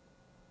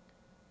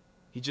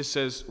 He just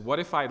says, what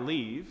if I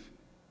leave,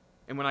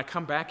 and when I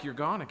come back, you're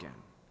gone again?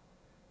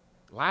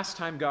 Last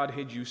time God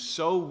hid you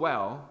so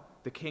well,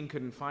 the king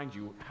couldn't find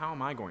you. How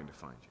am I going to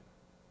find you?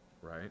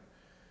 Right?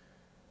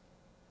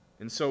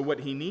 And so what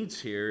he needs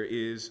here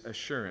is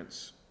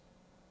assurance.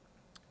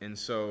 And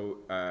so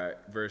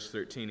verse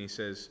 13, he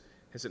says,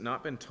 has it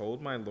not been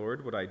told, my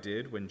Lord, what I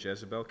did when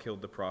Jezebel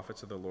killed the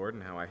prophets of the Lord,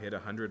 and how I hid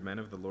 100 men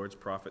of the Lord's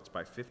prophets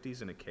by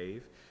 50s in a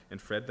cave, and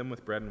fed them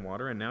with bread and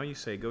water? And now you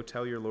say, go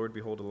tell your Lord,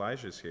 behold,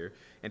 Elijah is here,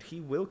 and he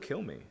will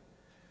kill me.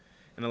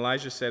 And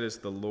Elijah said, as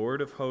the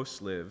Lord of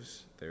hosts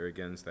lives, there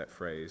again is that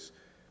phrase,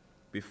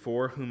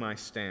 before whom I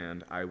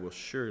stand, I will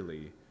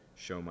surely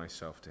show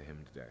myself to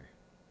him today.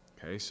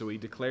 Okay, so he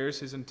declares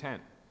his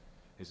intent.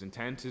 His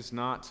intent is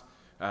not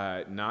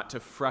to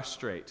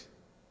frustrate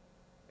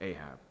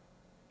Ahab.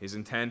 His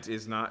intent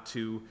is not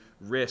to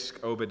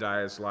risk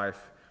Obadiah's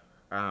life,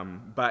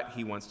 but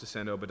he wants to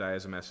send Obadiah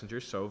as a messenger.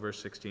 So,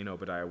 verse 16,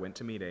 Obadiah went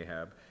to meet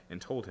Ahab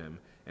and told him,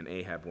 and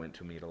Ahab went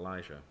to meet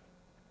Elijah.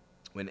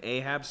 When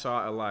Ahab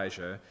saw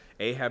Elijah,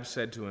 Ahab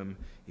said to him,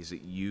 is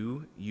it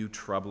you, you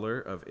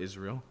troubler of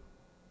Israel?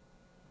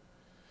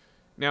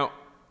 Now,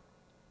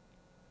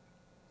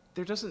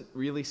 there doesn't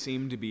really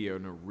seem to be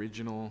an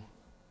original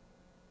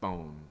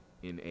bone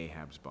in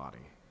Ahab's body.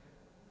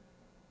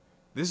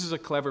 This is a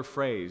clever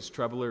phrase,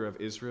 troubler of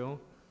Israel.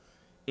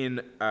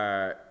 In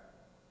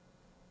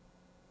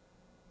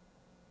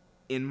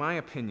my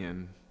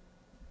opinion,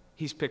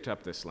 he's picked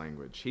up this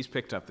language. He's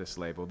picked up this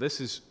label. This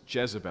is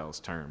Jezebel's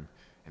term,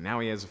 and now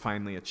he has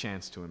finally a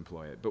chance to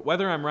employ it. But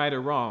whether I'm right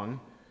or wrong,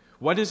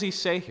 what does he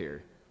say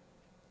here?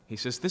 He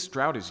says, this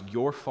drought is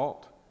your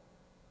fault.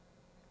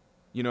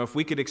 You know, if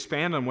we could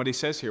expand on what he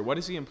says here, what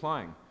is he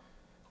implying?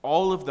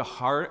 All of the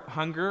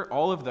hunger,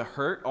 all of the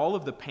hurt, all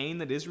of the pain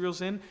that Israel's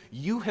in,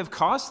 you have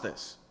caused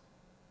this.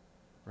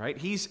 Right?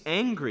 He's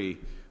angry,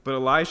 but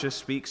Elijah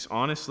speaks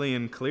honestly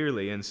and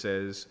clearly and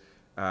says,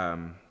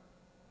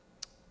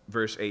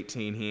 verse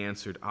 18, he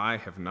answered, I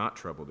have not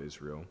troubled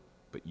Israel,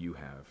 but you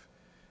have,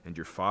 and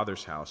your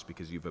father's house,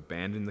 because you've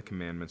abandoned the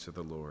commandments of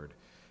the Lord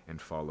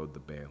and followed the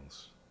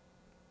Baals.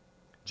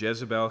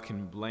 Jezebel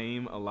can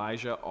blame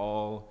Elijah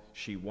all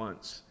she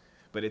wants,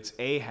 but it's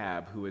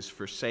Ahab who has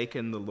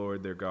forsaken the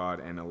Lord their God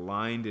and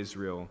aligned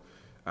Israel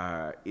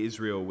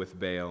with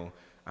Baal,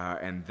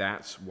 and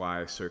that's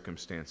why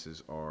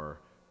circumstances are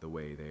the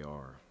way they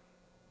are.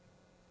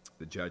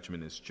 The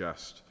judgment is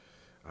just,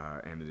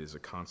 and it is a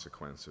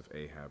consequence of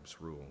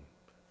Ahab's rule.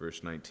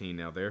 Verse 19,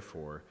 now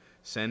therefore,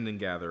 send and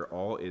gather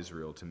all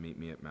Israel to meet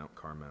me at Mount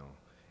Carmel,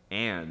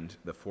 and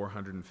the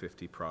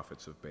 450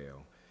 prophets of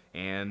Baal,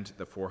 and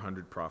the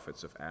 400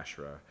 prophets of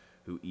Asherah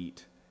who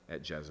eat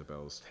at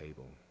Jezebel's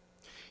table.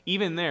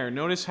 Even there,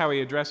 notice how he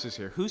addresses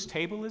here. Whose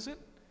table is it?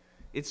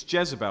 It's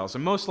Jezebel's.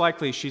 And most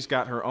likely she's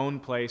got her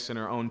own place and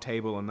her own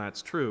table, and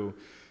that's true.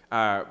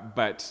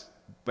 But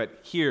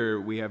here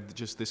we have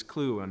just this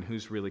clue on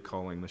who's really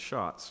calling the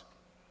shots.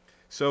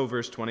 So,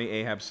 verse 20,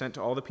 Ahab sent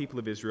to all the people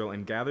of Israel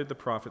and gathered the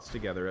prophets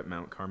together at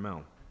Mount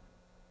Carmel.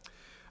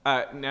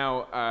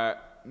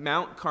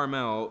 Mount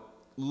Carmel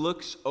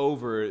looks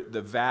over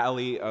the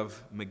valley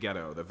of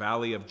Megiddo, the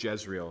valley of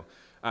Jezreel,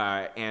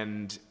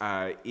 and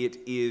it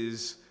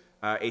is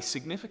a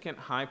significant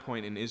high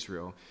point in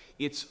Israel.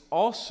 It's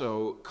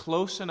also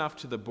close enough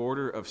to the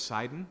border of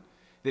Sidon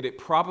that it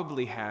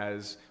probably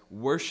has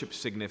worship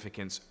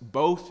significance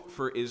both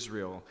for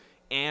Israel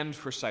and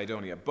for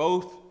Sidonia,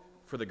 both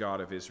for the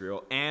God of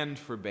Israel and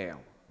for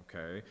Baal.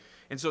 Okay?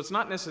 And so it's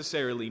not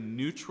necessarily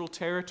neutral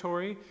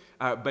territory,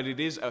 but it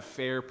is a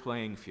fair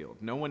playing field.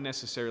 No one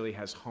necessarily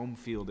has home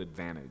field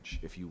advantage,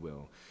 if you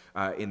will,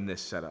 in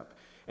this setup.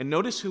 And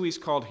notice who he's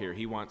called here.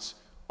 He wants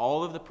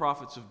all of the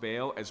prophets of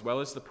Baal as well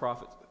as the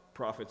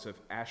prophets of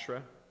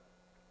Asherah.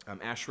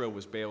 Asherah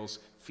was Baal's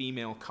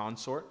female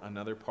consort,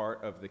 another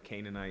part of the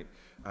Canaanite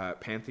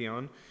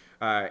pantheon,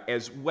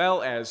 as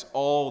well as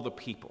all the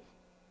people.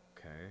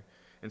 Okay?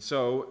 And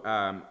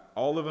so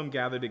all of them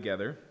gathered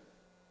together.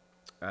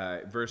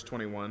 Verse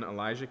 21,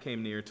 Elijah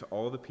came near to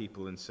all the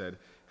people and said,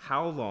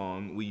 how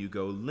long will you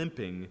go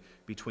limping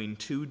between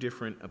two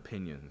different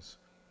opinions?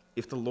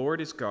 If the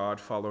Lord is God,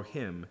 follow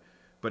him,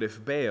 but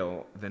if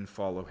Baal, then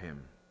follow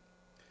him.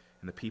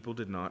 And the people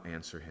did not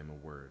answer him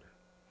a word.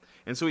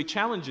 And so he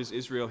challenges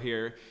Israel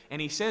here,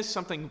 and he says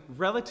something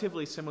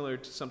relatively similar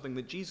to something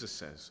that Jesus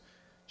says.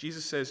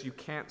 Jesus says you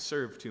can't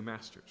serve two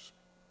masters.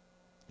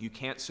 You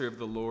can't serve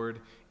the Lord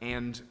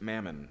and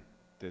Mammon,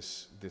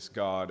 this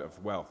god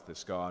of wealth,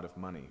 this god of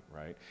money,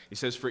 right? He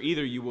says, for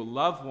either you will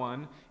love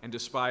one and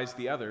despise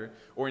the other,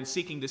 or in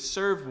seeking to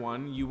serve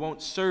one, you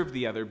won't serve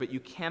the other, but you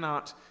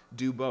cannot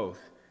do both.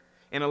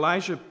 And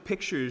Elijah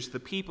pictures the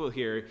people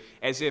here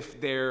as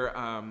if they're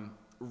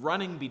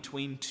running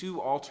between two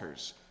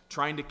altars,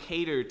 trying to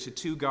cater to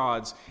two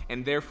gods,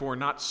 and therefore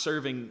not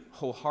serving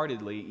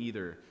wholeheartedly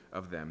either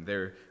of them.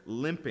 They're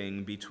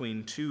limping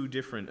between two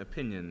different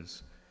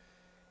opinions.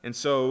 And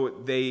so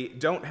they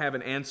don't have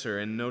an answer.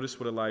 And notice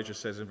what Elijah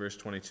says in verse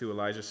 22.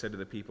 Elijah said to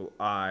the people,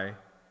 I,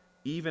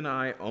 even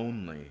I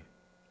only,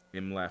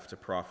 am left a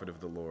prophet of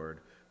the Lord,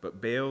 but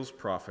Baal's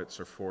prophets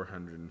are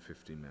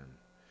 450 men.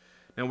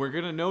 Now we're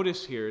going to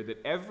notice here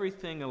that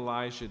everything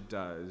Elijah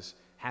does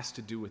has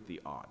to do with the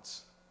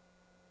odds.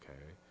 Okay?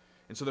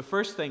 And so the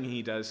first thing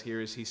he does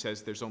here is he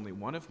says, there's only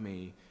one of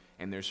me,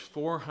 and there's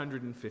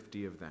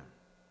 450 of them.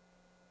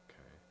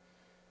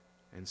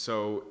 Okay? And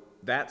so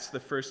that's the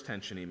first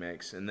tension he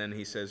makes. And then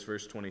he says,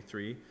 verse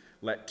 23,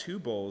 let 2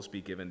 bowls be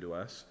given to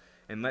us,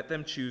 and let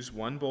them choose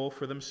 1 bowl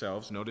for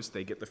themselves. Notice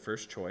they get the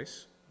first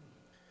choice.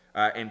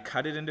 And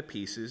cut it into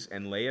pieces,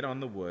 and lay it on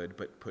the wood,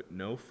 but put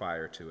no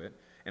fire to it.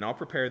 And I'll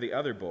prepare the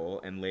other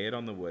bowl, and lay it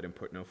on the wood, and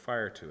put no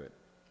fire to it.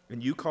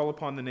 And you call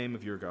upon the name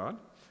of your God,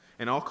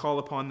 and I'll call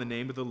upon the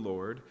name of the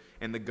Lord,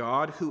 and the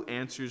God who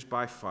answers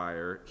by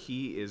fire,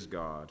 he is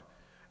God.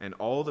 And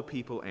all the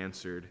people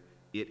answered,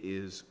 it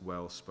is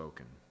well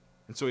spoken.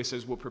 And so he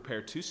says, we'll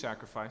prepare 2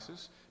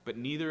 sacrifices, but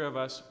neither of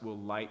us will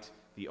light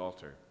the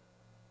altar.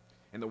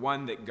 And the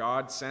one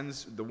God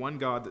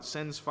that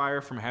sends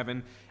fire from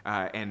heaven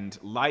and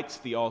lights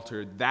the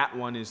altar, that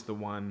one is the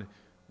one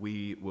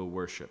we will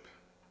worship.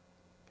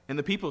 And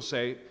the people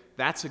say,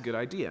 that's a good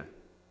idea.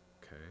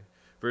 Okay.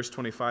 Verse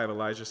 25,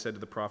 Elijah said to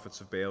the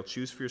prophets of Baal,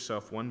 choose for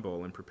yourself 1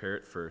 bowl and prepare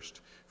it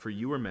first, for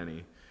you are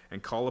many,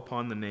 and call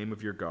upon the name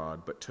of your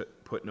God, but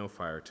put no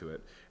fire to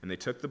it. And they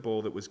took the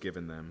bowl that was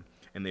given them,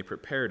 and they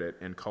prepared it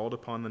and called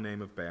upon the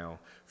name of Baal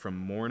from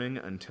morning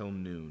until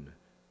noon.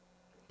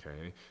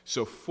 Okay,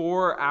 so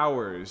 4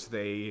 hours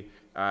they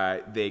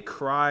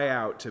cry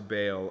out to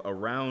Baal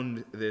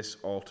around this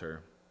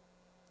altar,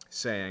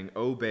 saying,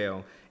 O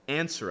Baal,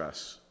 answer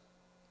us.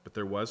 But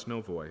there was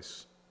no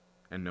voice,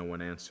 and no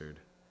one answered.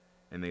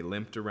 And they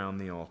limped around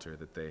the altar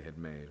that they had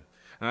made.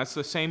 Now that's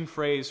the same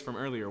phrase from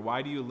earlier.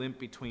 Why do you limp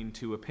between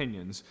 2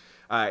 opinions?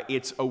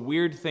 It's a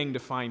weird thing to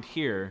find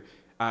here,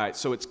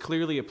 so it's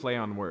clearly a play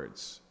on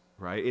words.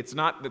 Right? It's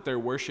not that their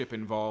worship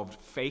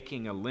involved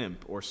faking a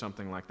limp or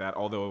something like that,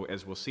 although,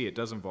 as we'll see, it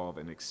does involve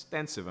an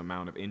extensive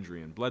amount of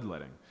injury and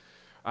bloodletting.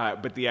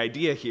 But the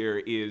idea here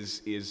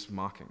is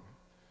mocking.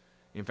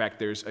 In fact,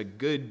 there's a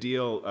good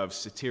deal of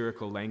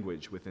satirical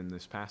language within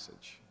this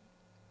passage.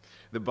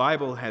 The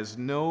Bible has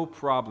no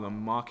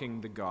problem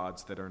mocking the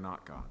gods that are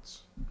not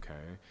gods.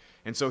 Okay?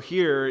 And so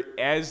here,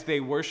 as they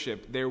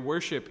worship, their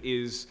worship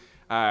is,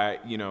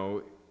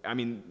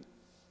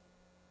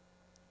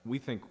 we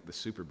think the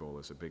Super Bowl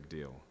is a big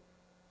deal.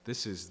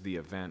 This is the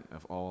event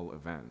of all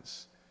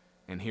events.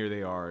 And here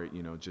they are,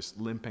 just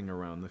limping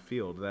around the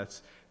field.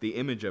 That's the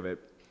image of it.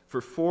 For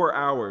 4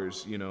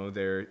 hours,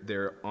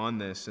 they're on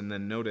this. And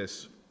then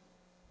notice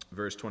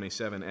verse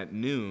 27. At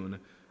noon,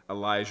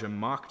 Elijah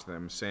mocked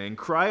them, saying,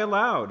 cry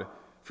aloud,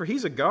 for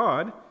he's a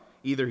god.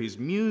 Either he's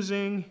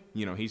musing,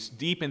 he's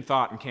deep in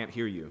thought and can't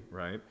hear you,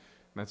 right?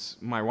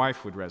 My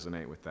wife would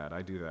resonate with that.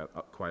 I do that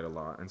quite a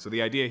lot. And so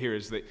the idea here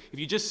is that if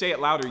you just say it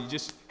louder, you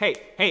just,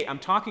 hey, I'm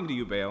talking to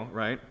you, Baal,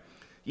 right?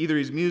 Either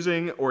he's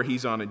musing or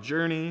he's on a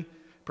journey.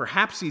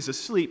 Perhaps he's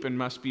asleep and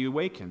must be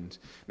awakened.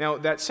 Now,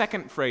 that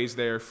second phrase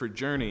there for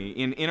journey,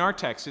 in our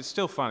text, it's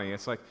still funny.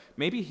 It's like,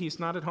 maybe he's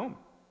not at home.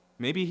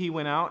 Maybe he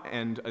went out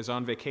and is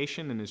on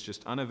vacation and is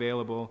just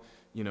unavailable.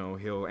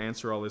 He'll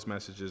answer all his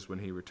messages when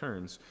he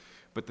returns.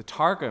 But the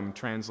Targum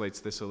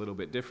translates this a little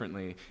bit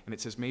differently, and it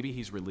says maybe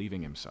he's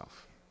relieving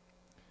himself.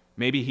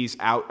 Maybe he's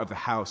out of the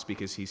house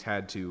because he's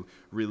had to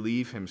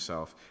relieve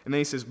himself. And then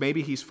he says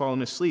maybe he's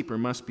fallen asleep or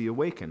must be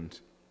awakened.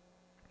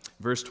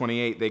 Verse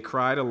 28, they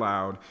cried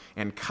aloud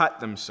and cut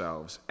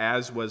themselves,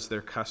 as was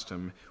their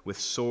custom, with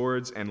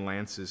swords and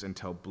lances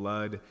until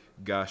blood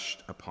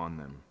gushed upon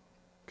them.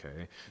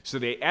 Okay, so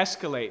they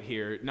escalate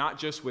here, not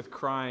just with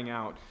crying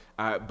out,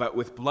 but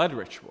with blood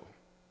ritual,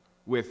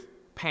 with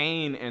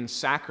pain and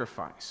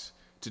sacrifice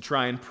to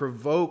try and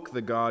provoke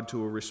the god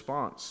to a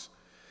response.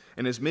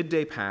 And as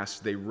midday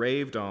passed, they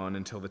raved on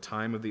until the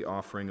time of the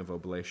offering of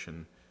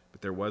oblation,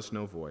 but there was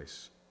no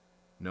voice.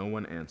 No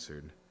one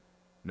answered.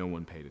 No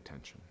one paid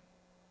attention.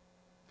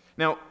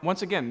 Now,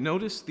 once again,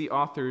 notice the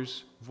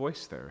author's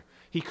voice there.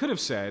 He could have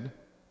said,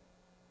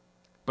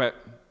 but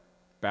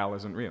Baal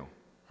isn't real,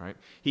 right?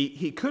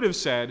 He could have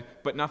said,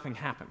 but nothing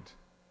happened.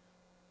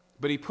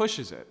 But he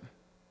pushes it.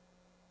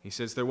 He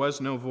says, there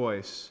was no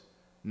voice.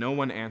 No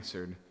one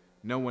answered,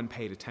 no one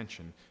paid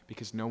attention,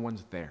 because no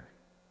one's there.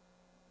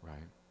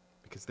 right?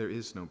 Because there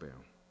is no Baal.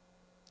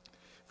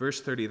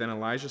 Verse 30, then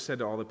Elijah said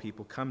to all the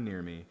people, come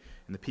near me.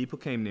 And the people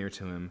came near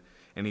to him,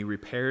 and he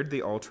repaired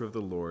the altar of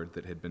the Lord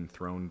that had been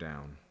thrown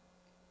down.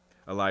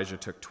 Elijah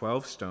took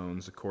 12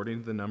 stones,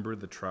 according to the number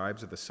of the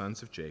tribes of the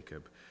sons of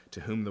Jacob,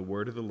 to whom the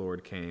word of the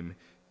Lord came,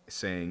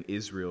 saying,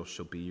 Israel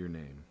shall be your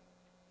name.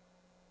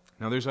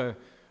 Now there's a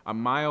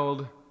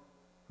mild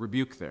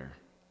rebuke there,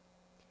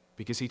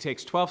 because he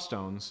takes 12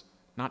 stones,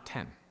 not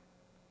 10,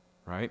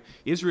 right?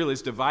 Israel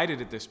is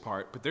divided at this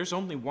part, but there's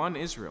only one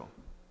Israel.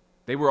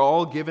 They were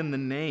all given the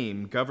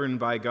name governed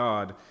by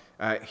God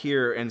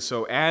here, and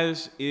so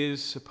as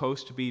is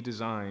supposed to be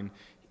designed,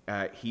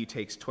 he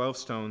takes 12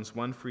 stones,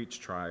 one for each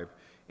tribe,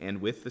 and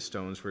with the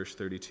stones, verse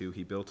 32,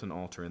 he built an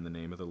altar in the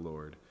name of the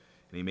Lord.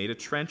 And he made a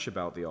trench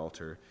about the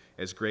altar,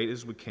 as great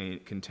as would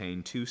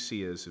contain 2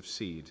 seahs of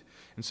seed.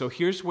 And so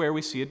here's where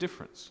we see a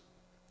difference.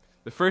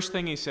 The first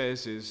thing he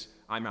says is,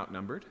 I'm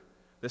outnumbered.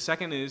 The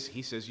second is,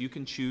 he says, you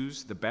can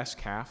choose the best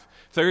calf.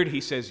 Third,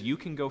 he says, you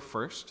can go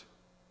first.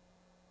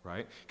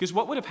 Right? Because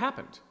what would have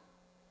happened?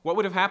 What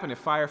would have happened if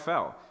fire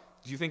fell?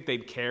 Do you think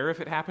they'd care if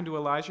it happened to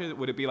Elijah?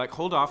 Would it be like,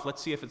 hold off,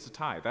 let's see if it's a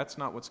tie? That's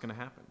not what's going to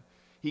happen.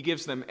 He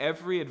gives them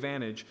every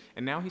advantage,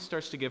 and now he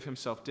starts to give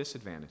himself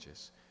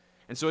disadvantages.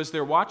 And so as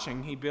they're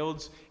watching, he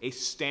builds a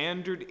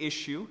standard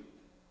issue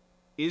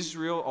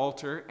Israel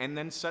altar, and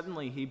then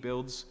suddenly he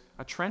builds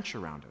a trench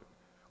around it.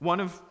 One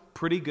of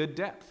pretty good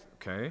depth,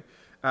 okay?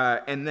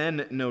 And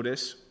then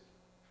notice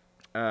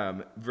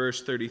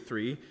verse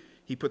 33,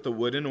 he put the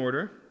wood in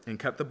order and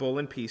cut the bull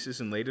in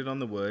pieces and laid it on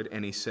the wood,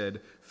 and he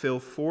said, fill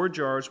 4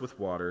 jars with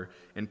water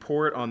and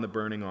pour it on the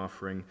burning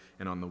offering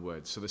and on the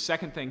wood. So the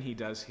second thing he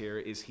does here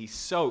is he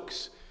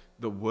soaks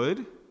the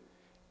wood,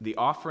 the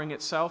offering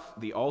itself,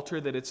 the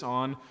altar that it's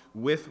on,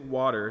 with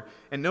water.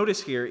 And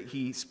notice here,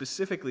 he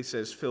specifically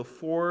says, fill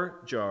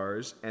 4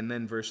 jars, and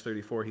then verse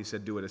 34, he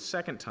said, do it a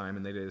second time,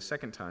 and they did it a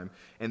second time,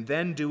 and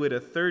then do it a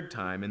third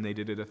time, and they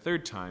did it a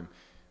third time.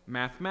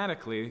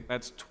 Mathematically,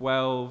 that's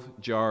 12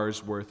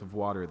 jars worth of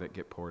water that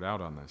get poured out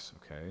on this,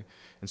 okay?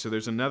 And so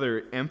there's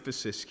another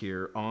emphasis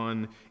here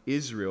on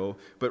Israel,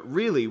 but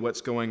really what's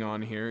going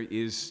on here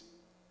is,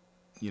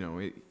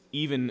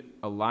 even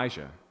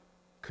Elijah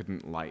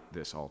couldn't light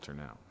this altar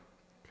now,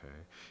 okay?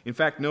 In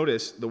fact,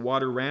 notice the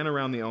water ran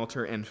around the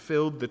altar and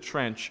filled the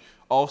trench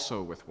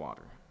also with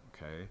water,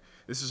 okay?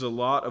 This is a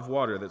lot of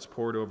water that's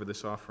poured over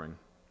this offering.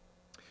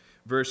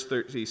 Verse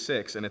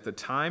 36, and at the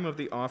time of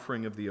the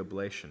offering of the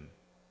oblation,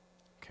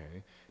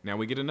 okay, now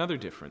we get another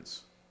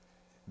difference.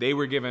 They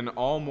were given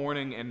all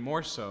morning and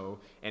more so,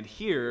 and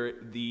here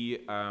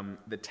the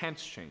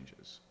tense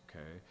changes,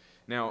 okay?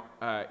 Now,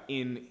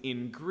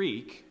 in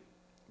Greek,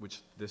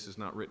 which this is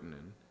not written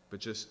in, but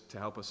just to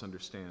help us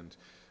understand,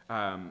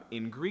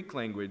 in Greek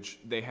language,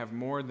 they have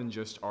more than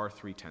just our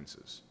 3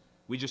 tenses.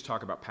 We just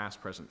talk about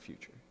past, present,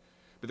 future.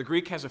 But the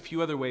Greek has a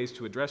few other ways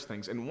to address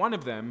things, and one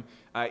of them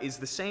is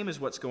the same as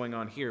what's going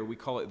on here. We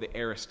call it the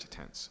aorist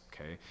tense,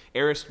 okay?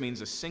 Aorist means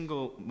a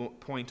single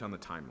point on the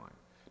timeline.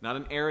 Not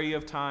an area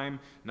of time,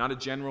 not a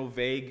general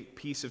vague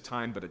piece of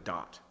time, but a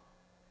dot.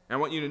 And I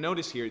want you to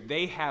notice here,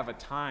 they have a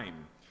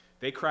time.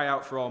 They cry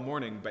out for all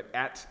morning, but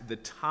at the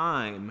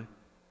time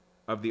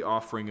of the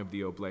offering of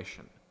the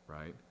oblation,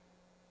 right?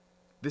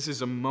 This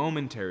is a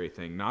momentary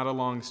thing, not a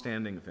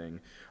long-standing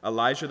thing.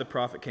 Elijah the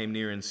prophet came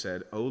near and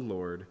said, O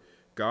Lord,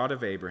 God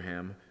of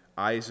Abraham,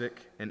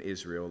 Isaac, and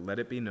Israel, let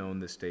it be known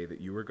this day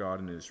that you are God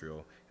in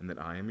Israel, and that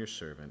I am your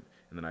servant,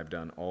 and that I've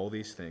done all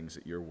these things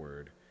at your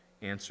word.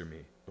 Answer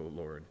me, O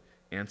Lord.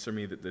 Answer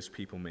me that this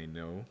people may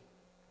know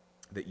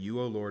that you,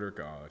 O Lord, are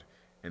God,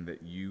 and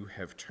that you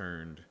have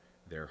turned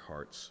their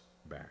hearts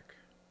back.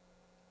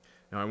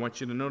 Now I want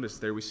you to notice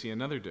there we see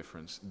another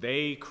difference.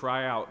 They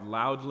cry out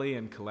loudly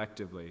and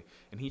collectively,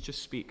 and he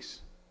just speaks.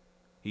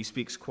 He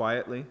speaks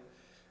quietly.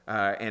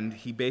 And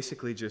he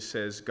basically just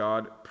says,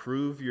 God,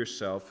 prove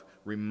yourself,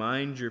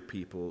 remind your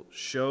people,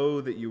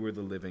 show that you are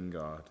the living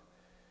God.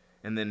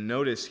 And then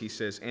notice he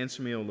says,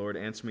 answer me, O Lord,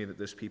 answer me that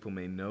this people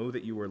may know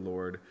that you are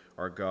Lord,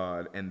 our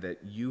God, and that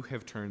you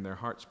have turned their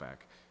hearts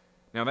back.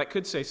 Now that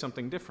could say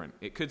something different.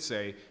 It could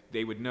say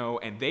they would know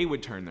and they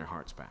would turn their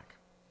hearts back.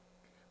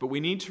 But we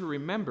need to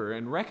remember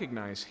and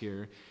recognize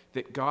here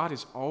that God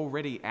is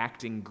already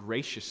acting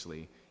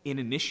graciously in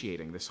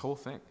initiating this whole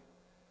thing.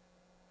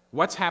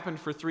 What's happened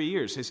for 3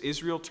 years? Has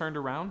Israel turned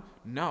around?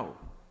 No.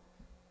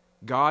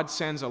 God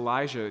sends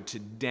Elijah to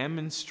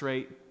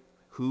demonstrate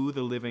who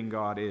the living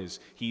God is.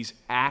 He's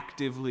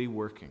actively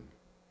working.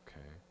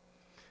 Okay?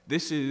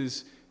 This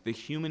is the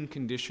human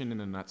condition in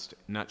a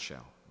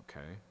nutshell.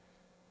 Okay?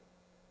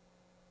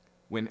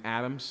 When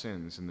Adam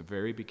sins in the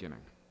very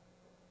beginning,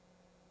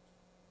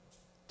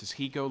 does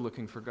he go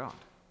looking for God?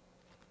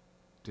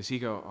 Does he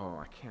go,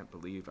 oh, I can't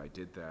believe I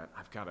did that.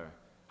 I've got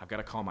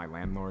to call my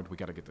landlord. We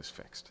got to get this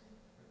fixed.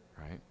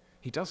 Right?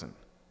 He doesn't.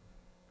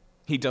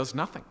 He does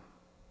nothing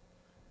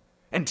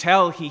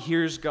until he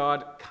hears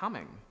God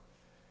coming.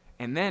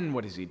 And then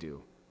what does he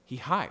do? He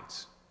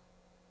hides.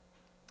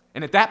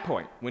 And at that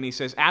point, when he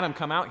says, Adam,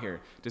 come out here,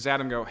 does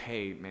Adam go,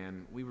 hey,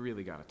 man, we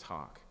really got to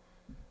talk?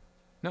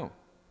 No.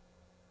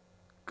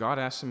 God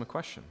asks him a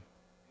question.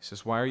 He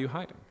says, why are you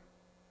hiding?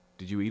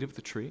 Did you eat of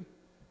the tree?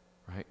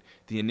 Right?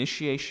 The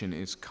initiation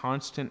is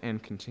constant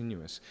and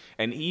continuous.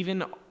 And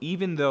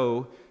even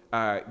though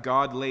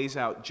God lays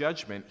out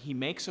judgment, he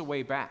makes a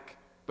way back.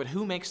 But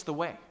who makes the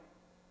way?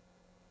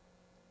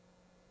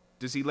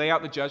 Does he lay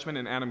out the judgment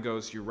and Adam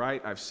goes, you're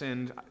right, I've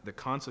sinned, the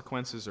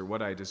consequences are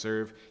what I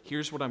deserve,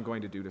 here's what I'm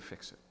going to do to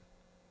fix it?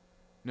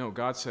 No,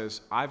 God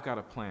says, I've got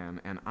a plan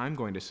and I'm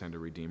going to send a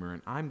Redeemer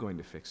and I'm going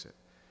to fix it.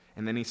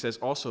 And then he says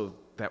also,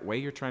 that way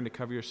you're trying to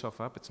cover yourself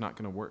up, it's not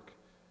going to work.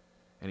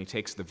 And he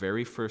takes the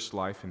very first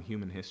life in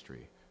human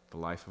history, the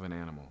life of an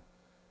animal,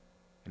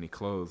 and he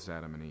clothes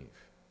Adam and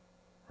Eve,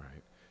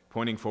 right?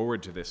 Pointing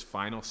forward to this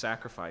final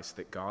sacrifice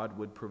that God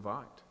would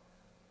provide.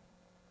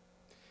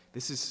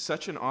 This is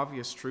such an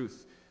obvious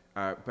truth,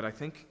 but I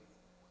think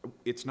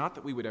it's not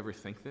that we would ever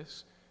think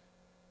this,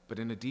 but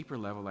in a deeper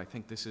level, I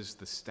think this is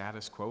the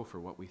status quo for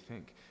what we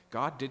think.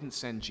 God didn't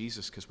send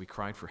Jesus because we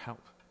cried for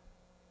help.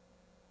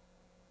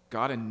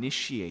 God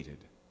initiated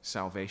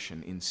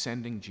salvation in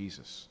sending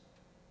Jesus.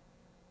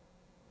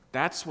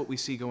 That's what we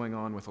see going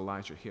on with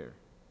Elijah here.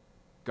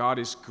 God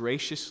is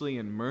graciously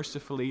and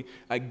mercifully,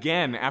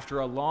 again, after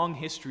a long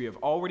history of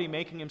already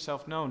making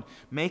himself known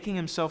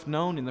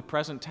in the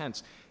present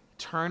tense,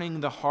 turning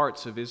the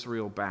hearts of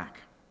Israel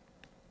back.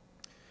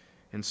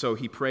 And so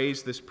he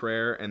prays this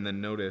prayer, and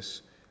then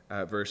notice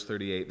verse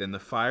 38, then the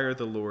fire of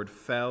the Lord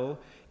fell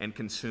and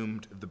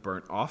consumed the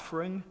burnt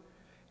offering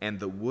and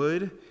the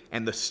wood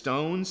and the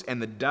stones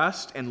and the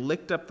dust and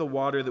licked up the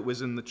water that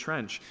was in the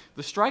trench.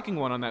 The striking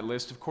one on that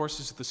list, of course,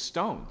 is the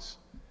stones.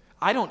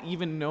 I don't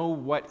even know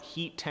what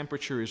heat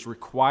temperature is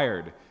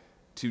required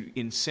to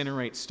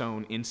incinerate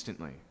stone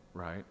instantly,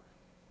 right?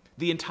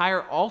 The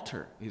entire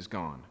altar is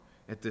gone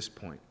at this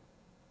point.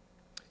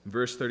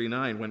 Verse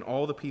 39, when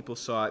all the people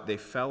saw it, they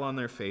fell on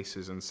their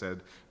faces and said,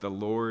 the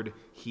Lord,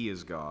 he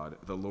is God.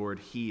 The Lord,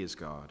 he is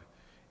God.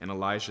 And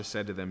Elijah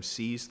said to them,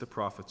 seize the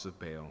prophets of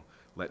Baal.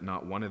 Let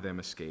not one of them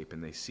escape.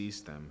 And they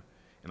seized them.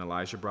 And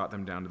Elijah brought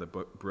them down to the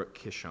brook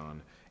Kishon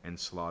and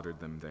slaughtered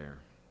them there.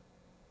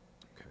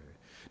 Okay.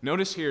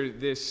 Notice here,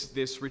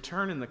 this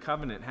return in the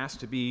covenant has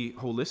to be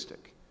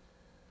holistic.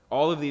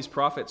 All of these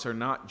prophets are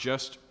not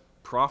just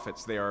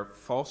prophets. They are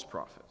false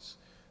prophets.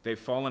 They've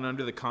fallen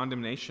under the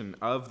condemnation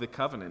of the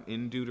covenant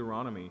in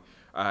Deuteronomy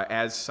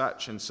as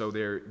such, and so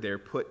they're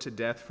put to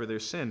death for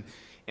their sin.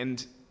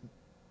 And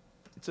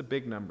it's a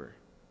big number.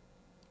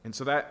 And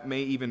so that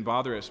may even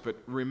bother us, but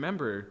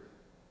remember,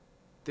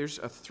 there's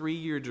a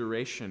 3-year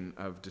duration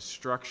of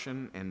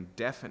destruction and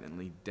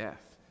definitely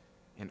death,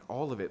 and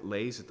all of it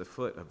lays at the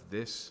foot of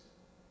this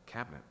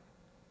cabinet,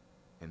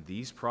 and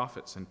these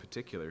prophets in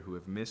particular who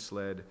have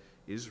misled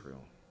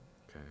Israel.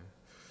 Okay.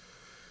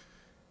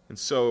 And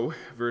so,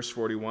 verse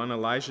 41,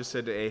 Elijah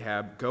said to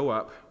Ahab, go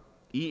up,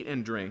 eat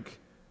and drink,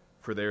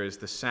 for there is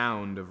the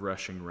sound of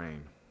rushing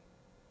rain.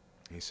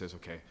 And he says,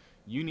 okay,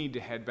 you need to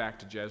head back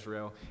to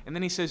Jezreel. And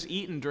then he says,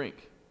 eat and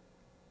drink.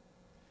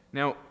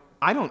 Now,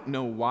 I don't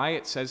know why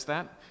it says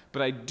that,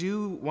 but I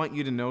do want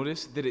you to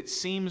notice that it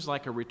seems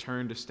like a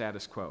return to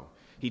status quo.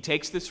 He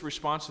takes this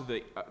response of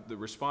the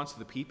response of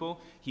the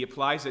people, he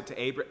applies it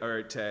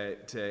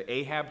to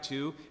Ahab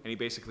too, and he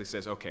basically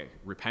says, okay,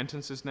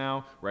 repentance is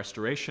now,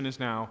 restoration is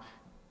now,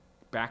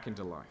 back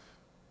into life.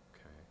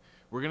 Okay,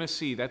 we're going to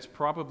see that's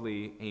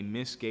probably a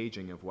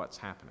misgauging of what's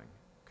happening.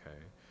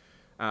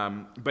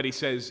 Okay, but he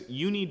says,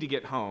 you need to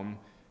get home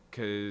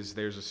because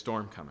there's a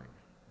storm coming.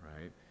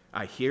 Right?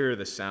 I hear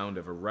the sound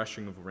of a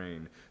rushing of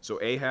rain.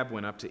 So Ahab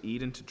went up to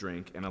eat and to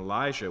drink, and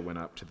Elijah went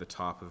up to the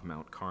top of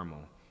Mount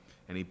Carmel.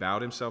 And he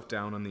bowed himself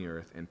down on the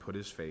earth and put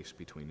his face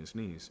between his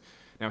knees.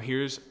 Now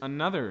here's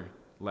another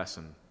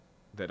lesson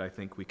that I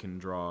think we can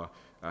draw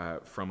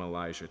from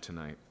Elijah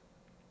tonight.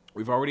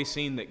 We've already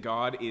seen that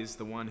God is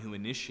the one who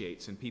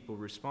initiates and people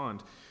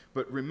respond.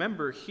 But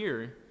remember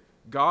here,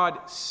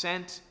 God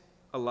sent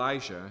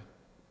Elijah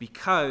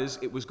because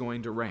it was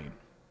going to rain.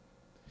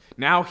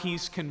 Now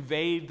he's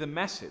conveyed the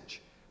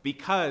message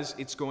because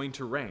it's going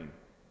to rain.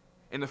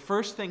 And the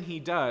first thing he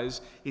does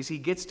is he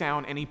gets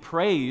down and he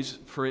prays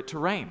for it to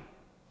rain.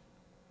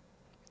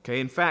 Okay,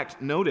 in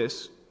fact,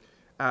 notice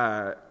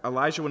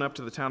Elijah went up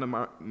to the town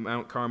of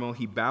Mount Carmel.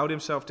 He bowed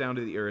himself down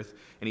to the earth,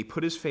 and he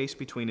put his face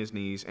between his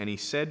knees, and he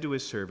said to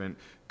his servant,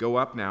 go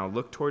up now,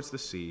 look towards the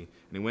sea.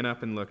 And he went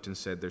up and looked and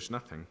said, there's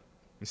nothing.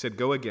 He said,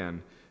 go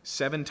again.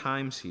 7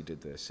 times he did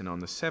this, and on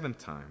the 7th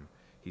time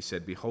he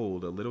said,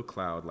 behold, a little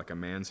cloud like a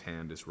man's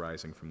hand is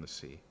rising from the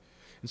sea.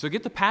 And so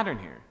get the pattern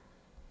here.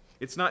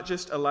 It's not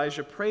just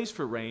Elijah prays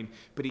for rain,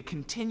 but he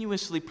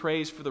continuously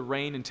prays for the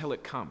rain until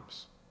it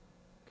comes.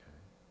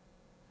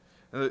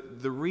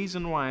 The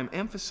reason why I'm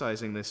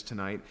emphasizing this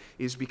tonight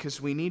is because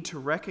we need to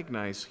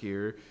recognize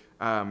here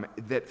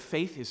that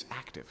faith is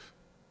active.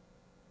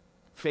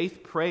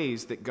 Faith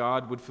prays that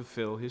God would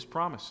fulfill his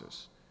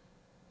promises.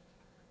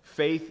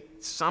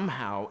 Faith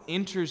somehow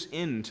enters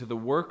into the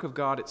work of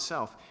God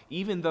itself,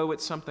 even though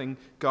it's something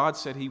God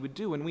said he would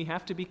do. And we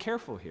have to be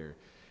careful here,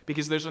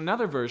 because there's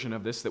another version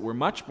of this that we're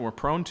much more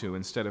prone to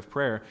instead of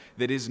prayer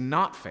that is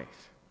not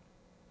faith.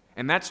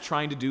 And that's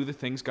trying to do the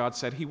things God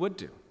said he would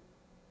do.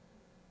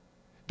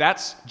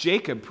 That's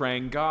Jacob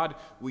praying, God,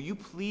 will you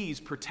please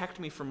protect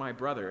me from my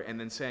brother? And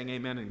then saying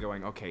amen and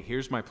going, okay,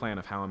 here's my plan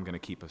of how I'm going to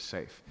keep us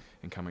safe,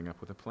 and coming up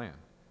with a plan.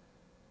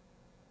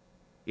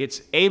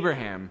 It's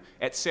Abraham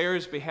at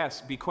Sarah's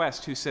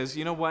bequest who says,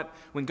 you know what?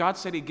 When God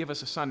said he'd give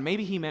us a son,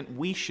 maybe he meant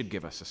we should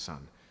give us a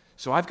son.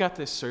 So I've got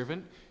this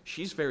servant.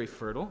 She's very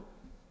fertile.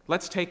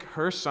 Let's take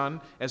her son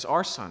as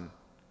our son,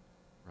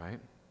 right?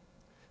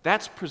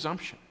 That's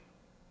presumption.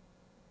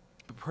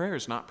 But prayer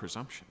is not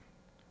presumption.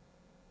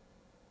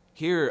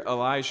 Here,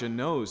 Elijah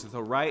knows that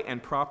the right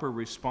and proper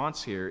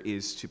response here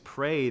is to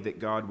pray that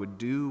God would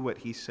do what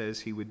he says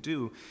he would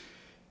do.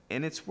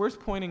 And it's worth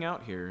pointing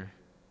out here,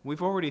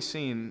 we've already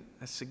seen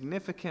a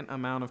significant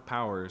amount of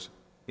powers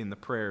in the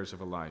prayers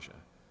of Elijah.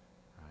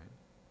 Right?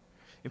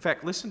 In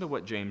fact, listen to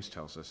what James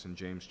tells us in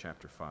James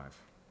chapter 5.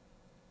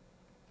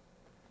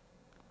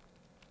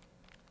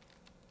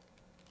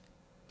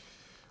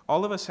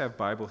 All of us have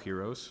Bible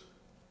heroes.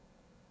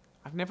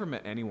 I've never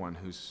met anyone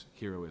whose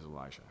hero is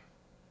Elijah.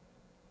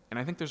 And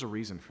I think there's a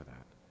reason for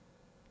that.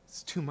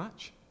 It's too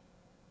much.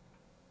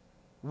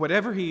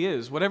 Whatever he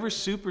is, whatever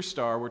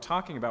superstar we're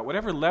talking about,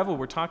 whatever level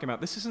we're talking about,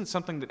 this isn't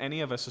something that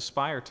any of us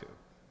aspire to.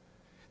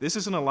 This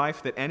isn't a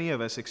life that any of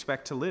us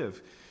expect to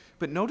live.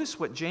 But notice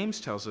what James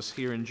tells us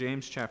here in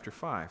James chapter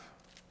 5.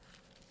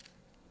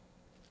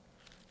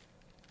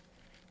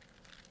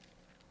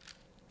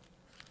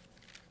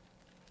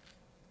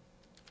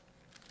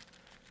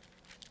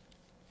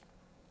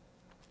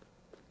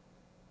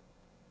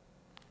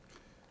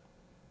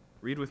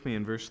 Read with me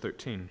in verse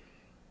 13.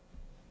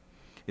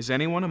 Is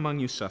anyone among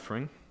you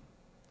suffering?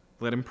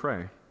 Let him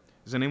pray.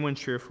 Is anyone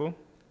cheerful?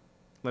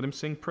 Let him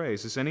sing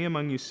praise. Is any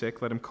among you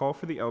sick? Let him call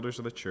for the elders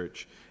of the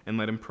church, and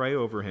let him pray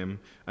over him,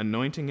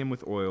 anointing him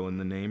with oil in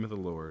the name of the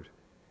Lord.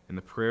 And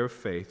the prayer of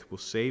faith will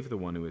save the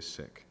one who is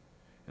sick,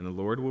 and the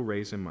Lord will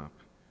raise him up.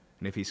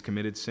 And if he's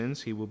committed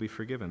sins, he will be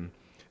forgiven.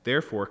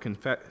 Therefore,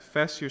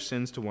 confess your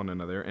sins to one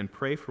another, and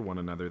pray for one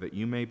another that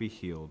you may be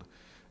healed.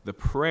 The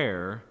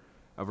prayer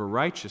of a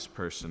righteous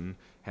person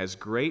has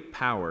great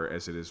power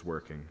as it is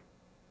working.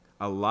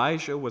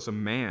 Elijah was a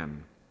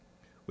man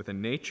with a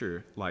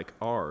nature like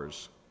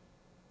ours,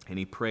 and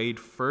he prayed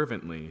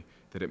fervently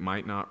that it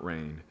might not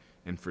rain,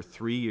 and for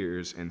 3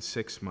 years and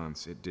 6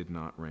 months it did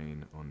not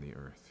rain on the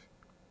earth.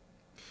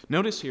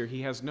 Notice here,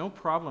 he has no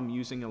problem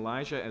using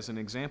Elijah as an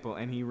example,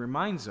 and he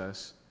reminds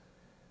us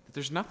that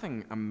there's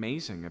nothing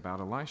amazing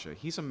about Elijah.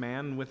 He's a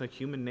man with a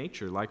human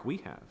nature like we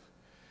have.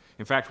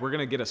 In fact, we're going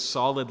to get a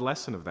solid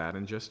lesson of that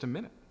in just a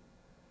minute.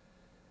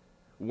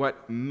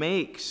 What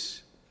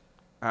makes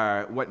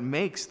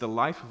the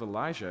life of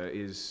Elijah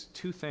is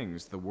two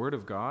things: the Word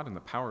of God and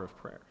the power of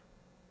prayer.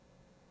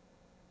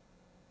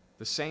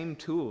 The same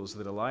tools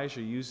that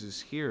Elijah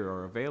uses here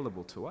are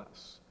available to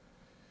us.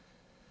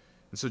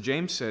 And so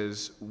James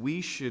says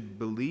we should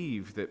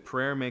believe that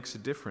prayer makes a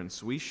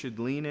difference. We should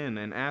lean in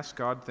and ask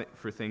God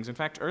for things. In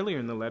fact, earlier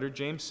in the letter,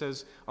 James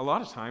says a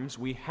lot of times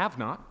we have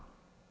not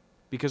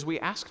because we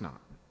ask not.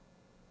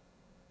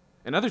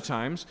 And other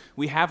times,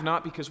 we have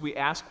not because we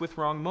ask with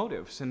wrong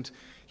motives. And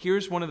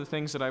here's one of the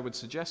things that I would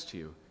suggest to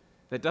you.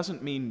 That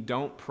doesn't mean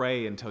don't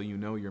pray until you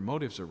know your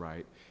motives are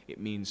right. It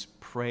means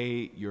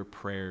pray your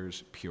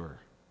prayers pure.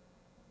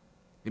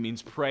 It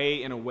means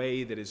pray in a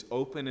way that is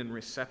open and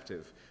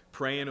receptive.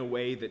 Pray in a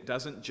way that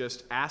doesn't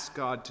just ask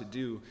God to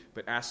do,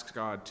 but asks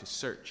God to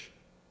search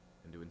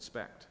and to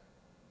inspect.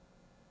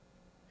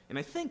 And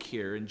I think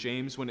here in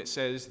James, when it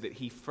says that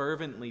he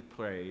fervently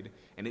prayed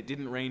and it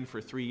didn't rain for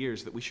 3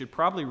 years, that we should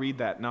probably read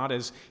that not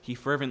as he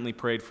fervently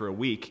prayed for a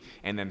week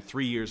and then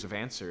 3 years of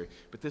answer,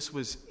 but this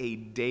was a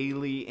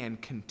daily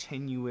and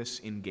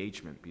continuous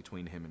engagement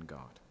between him and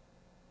God.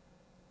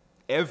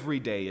 Every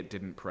day it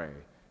didn't pray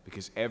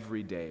because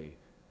every day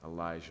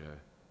Elijah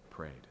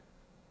prayed.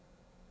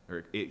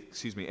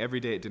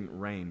 Every day it didn't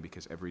rain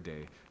because every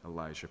day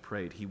Elijah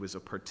prayed. He was a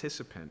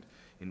participant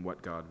in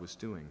what God was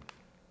doing.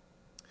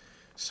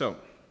 So,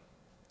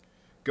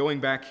 going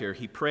back here,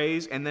 he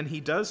prays and then he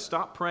does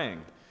stop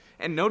praying.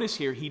 And notice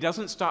here, he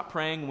doesn't stop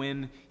praying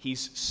when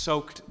he's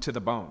soaked to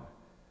the bone.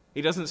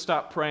 He doesn't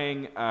stop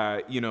praying,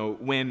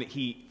 when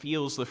he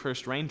feels the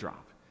first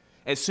raindrop.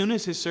 As soon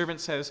as his servant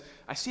says,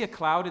 I see a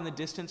cloud in the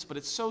distance, but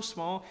it's so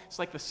small, it's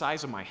like the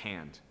size of my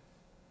hand.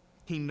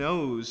 He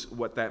knows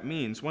what that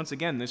means. Once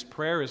again, this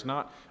prayer is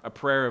not a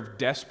prayer of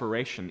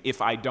desperation.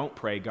 If I don't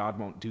pray, God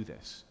won't do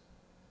this.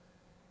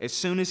 As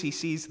soon as he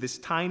sees this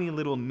tiny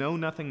little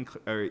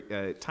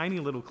tiny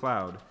little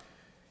cloud,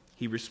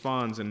 he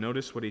responds, and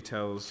notice what he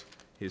tells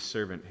his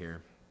servant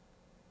here.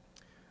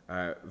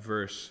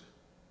 Verse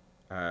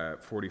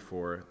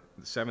 44,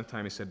 the seventh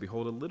time he said,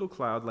 Behold, a little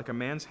cloud like a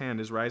man's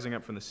hand is rising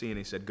up from the sea. And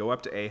he said, Go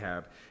up to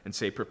Ahab and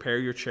say, Prepare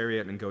your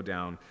chariot and go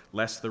down,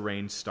 lest the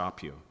rain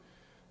stop you.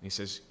 And he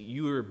says,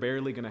 You are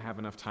barely going to have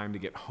enough time to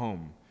get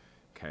home.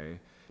 Okay.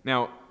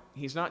 Now,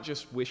 he's not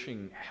just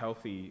wishing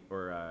healthy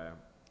or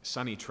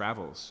sunny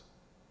travels.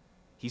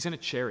 He's in a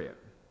chariot.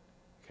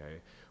 Okay.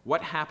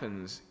 What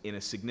happens in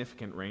a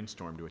significant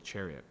rainstorm to a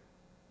chariot?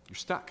 You're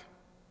stuck.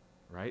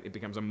 right? It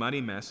becomes a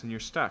muddy mess and you're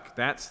stuck.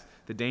 That's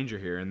the danger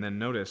here. And then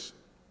notice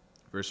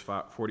verse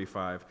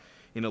 45,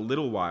 in a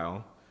little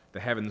while the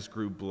heavens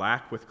grew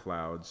black with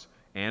clouds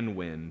and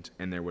wind,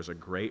 and there was a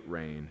great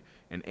rain,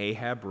 and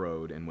Ahab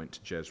rode and went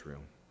to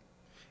Jezreel.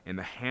 And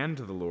the hand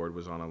of the Lord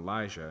was on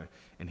Elijah,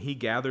 and he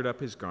gathered up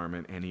his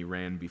garment, and he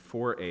ran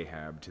before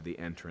Ahab to the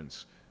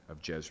entrance of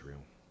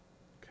Jezreel.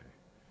 Okay.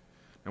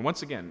 Now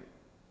once again,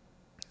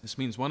 this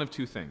means one of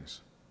two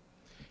things.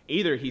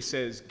 Either he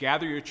says,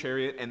 gather your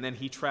chariot, and then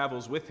he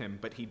travels with him,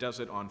 but he does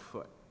it on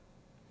foot.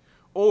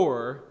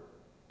 Or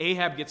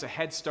Ahab gets a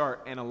head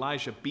start and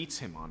Elijah beats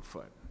him on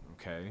foot.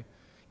 Okay?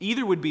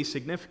 Either would be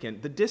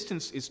significant. The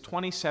distance is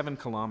 27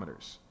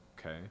 kilometers.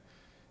 Okay?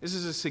 This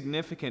is a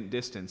significant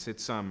distance.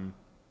 It's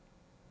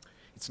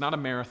not a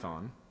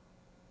marathon,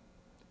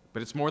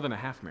 but it's more than a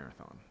half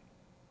marathon.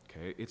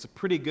 Okay? It's a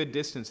pretty good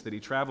distance that he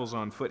travels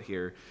on foot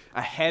here,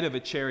 ahead of a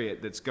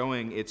chariot that's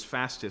going its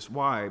fastest.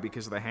 Why?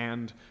 Because the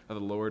hand of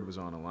the Lord was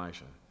on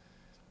Elijah.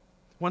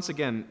 Once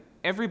again,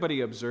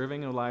 everybody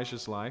observing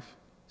Elijah's life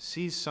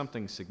sees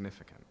something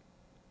significant.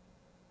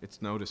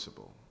 It's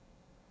noticeable.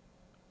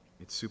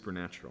 It's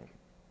supernatural.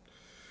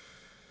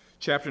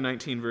 Chapter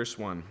 19, verse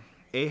 1.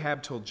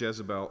 Ahab told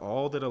Jezebel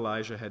all that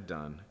Elijah had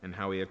done and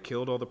how he had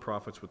killed all the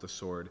prophets with the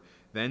sword.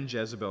 Then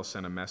Jezebel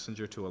sent a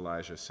messenger to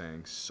Elijah,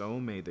 saying, so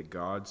may the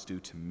gods do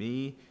to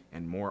me,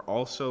 and more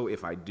also,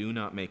 if I do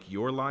not make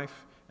your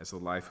life as the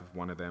life of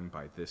one of them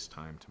by this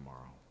time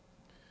tomorrow.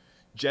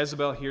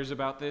 Jezebel hears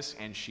about this,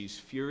 and she's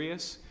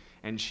furious,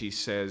 and she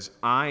says,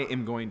 I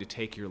am going to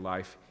take your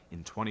life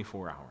in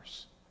 24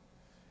 hours.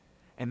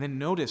 And then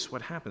notice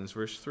what happens,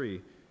 verse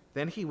 3.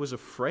 Then he was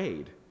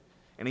afraid,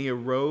 and he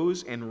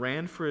arose and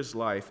ran for his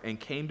life and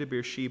came to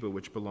Beersheba,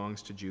 which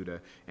belongs to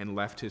Judah, and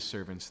left his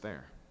servants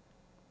there.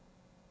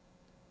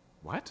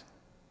 What?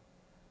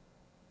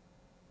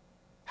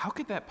 How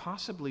could that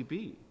possibly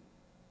be?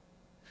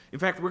 In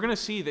fact, we're going to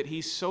see that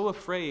he's so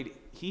afraid,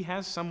 he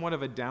has somewhat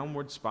of a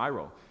downward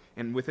spiral.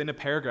 And within a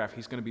paragraph,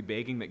 he's going to be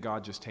begging that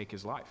God just take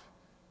his life.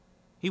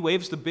 He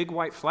waves the big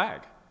white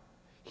flag.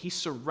 He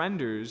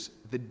surrenders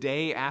the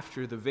day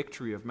after the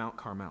victory of Mount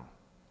Carmel.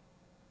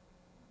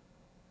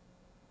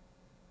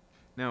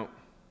 Now,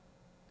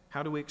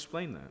 how do we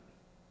explain that?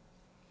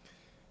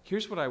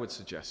 Here's what I would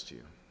suggest to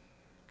you.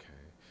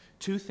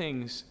 Two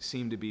things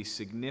seem to be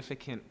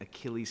significant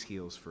Achilles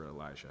heels for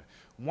Elijah.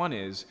 One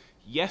is,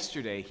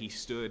 yesterday he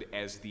stood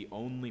as the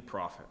only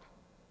prophet.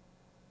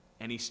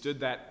 And he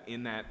stood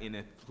in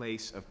a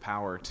place of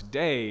power.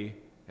 Today,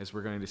 as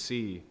we're going to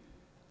see,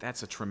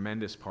 that's a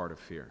tremendous part of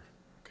fear.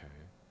 Okay.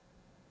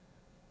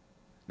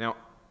 Now,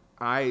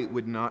 I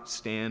would not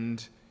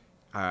stand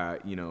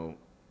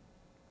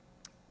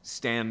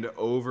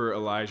over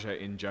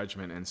Elijah in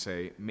judgment and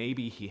say,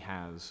 maybe he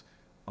has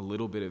a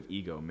little bit of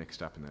ego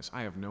mixed up in this.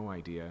 I have no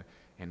idea,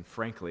 and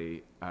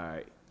frankly,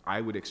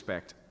 I would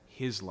expect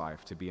his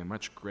life to be a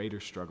much greater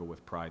struggle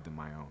with pride than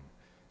my own.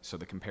 So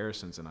the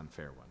comparison's an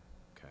unfair one.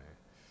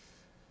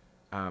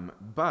 Okay.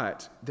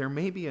 But there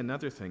may be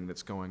another thing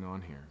that's going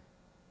on here.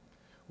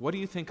 What do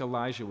you think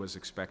Elijah was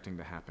expecting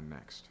to happen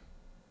next?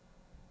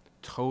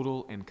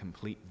 Total and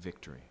complete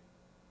victory.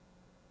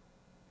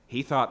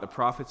 He thought the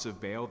prophets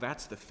of Baal,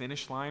 that's the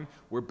finish line.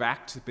 We're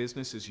back to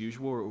business as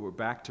usual, or we're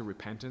back to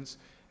repentance.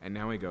 And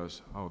now he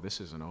goes, oh,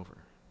 this isn't over.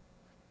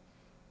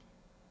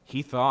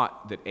 He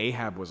thought that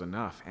Ahab was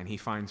enough, and he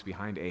finds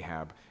behind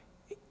Ahab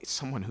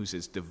someone who's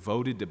as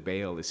devoted to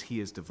Baal as he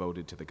is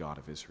devoted to the God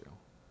of Israel.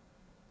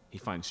 He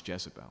finds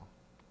Jezebel.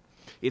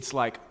 It's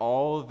like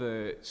all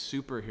the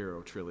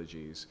superhero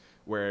trilogies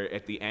where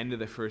at the end of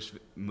the first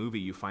movie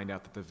you find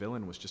out that the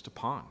villain was just a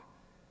pawn.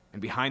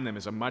 And behind them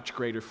is a much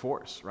greater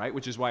force, right?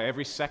 Which is why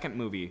every second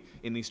movie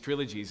in these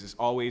trilogies is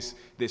always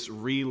this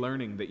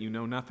relearning that you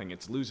know nothing.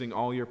 It's losing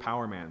all your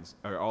Power-Mans,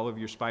 or all of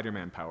your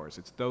Spider-Man powers.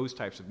 It's those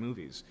types of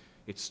movies.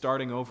 It's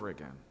starting over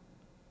again.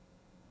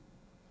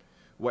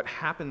 What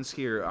happens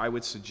here, I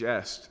would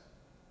suggest,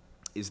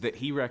 is that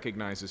he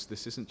recognizes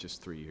this isn't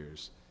just 3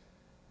 years.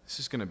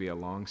 This is going to be a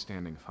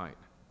long-standing fight.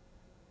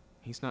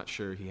 He's not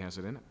sure he has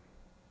it in him.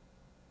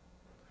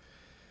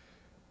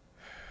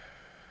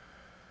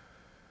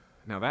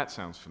 Now that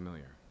sounds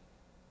familiar.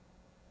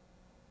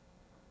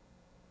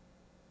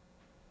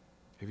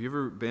 Have you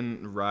ever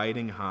been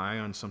riding high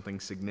on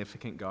something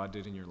significant God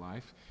did in your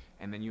life,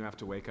 and then you have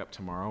to wake up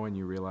tomorrow and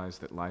you realize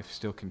that life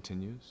still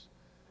continues,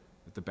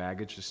 that the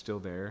baggage is still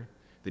there,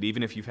 that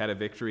even if you've had a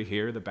victory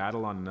here, the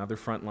battle on another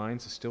front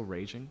lines is still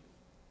raging?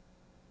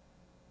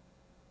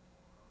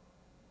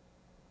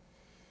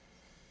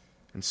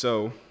 And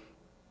so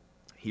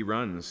he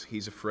runs,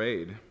 he's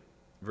afraid.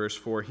 Verse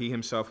 4, he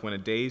himself went a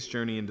day's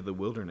journey into the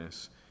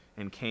wilderness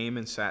and came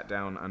and sat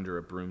down under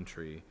a broom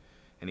tree.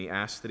 And he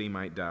asked that he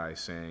might die,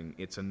 saying,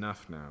 it's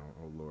enough now,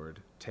 O Lord,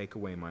 take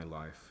away my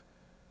life,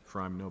 for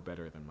I'm no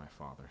better than my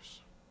fathers.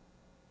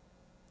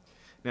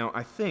 Now,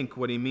 I think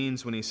what he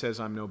means when he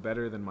says I'm no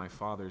better than my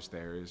fathers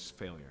there is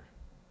failure.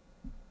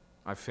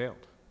 I've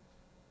failed.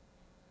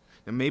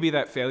 Now, maybe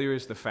that failure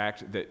is the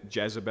fact that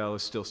Jezebel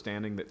is still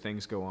standing, that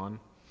things go on.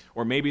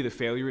 Or maybe the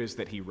failure is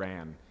that he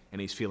ran and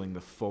he's feeling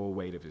the full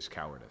weight of his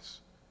cowardice.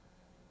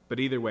 But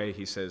either way,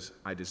 he says,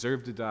 I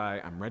deserve to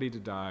die, I'm ready to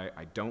die,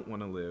 I don't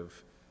want to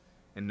live.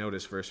 And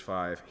notice verse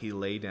 5, he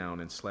lay down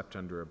and slept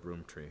under a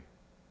broom tree.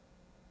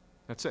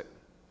 That's it.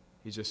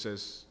 He just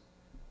says,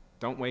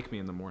 don't wake me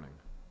in the morning.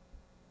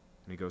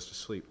 And he goes to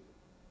sleep.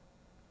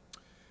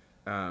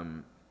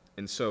 And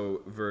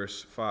so,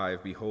 verse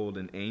 5, behold,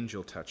 an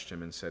angel touched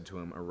him and said to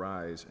him,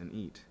 arise and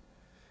eat.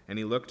 And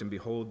he looked, and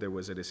behold, there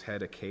was at his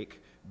head a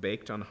cake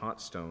baked on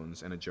hot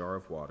stones and a jar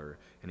of water.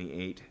 And he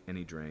ate and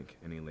he drank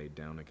and he laid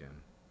down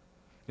again.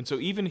 And so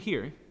even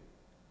here,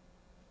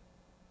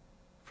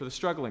 for the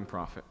struggling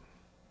prophet,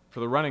 for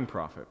the running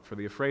prophet, for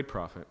the afraid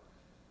prophet,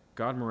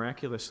 God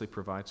miraculously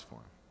provides for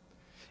him.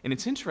 And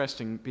it's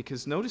interesting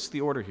because notice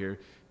the order here.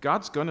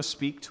 God's going to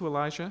speak to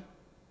Elijah,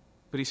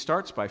 but he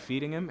starts by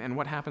feeding him, and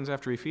what happens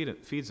after he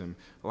feeds him?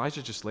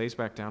 Elijah just lays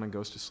back down and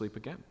goes to sleep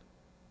again.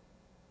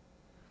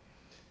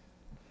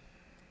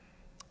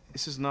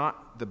 This is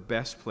not the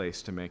best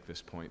place to make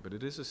this point, but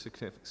it is a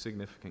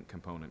significant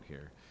component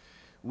here.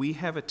 We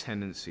have a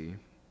tendency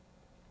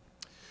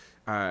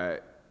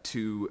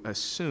to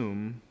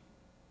assume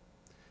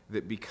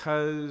that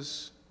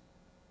because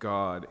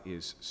God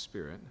is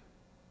spirit,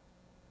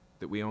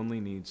 that we only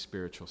need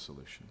spiritual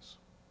solutions.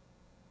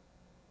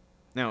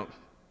 Now,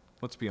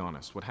 let's be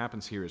honest. What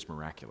happens here is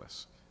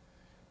miraculous,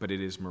 but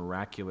it is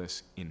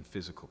miraculous in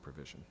physical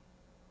provision.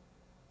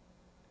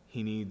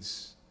 He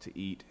needs to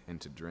eat and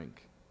to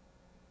drink.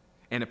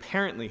 And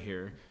apparently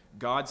here,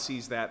 God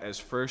sees that as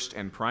first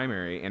and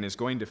primary and is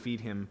going to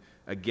feed him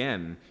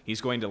again.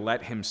 He's going to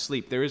let him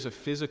sleep. There is a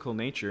physical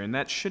nature, and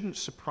that shouldn't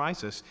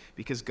surprise us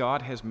because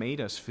God has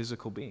made us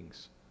physical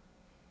beings.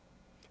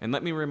 And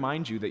let me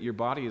remind you that your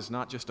body is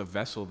not just a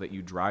vessel that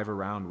you drive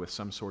around with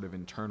some sort of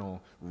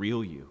internal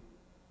real you.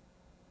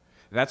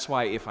 That's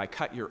why if I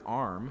cut your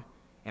arm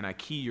and I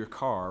key your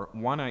car,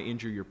 one, I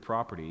injure your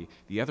property,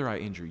 the other, I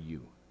injure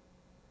you.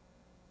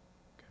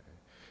 Okay.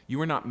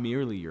 You are not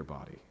merely your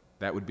body.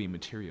 That would be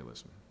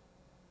materialism.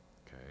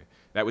 Okay.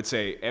 That would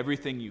say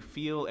everything you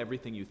feel,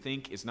 everything you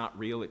think is not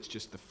real. It's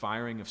just the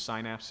firing of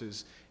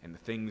synapses and the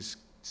things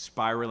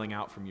spiraling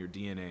out from your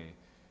DNA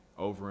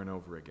over and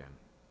over again.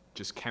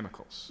 Just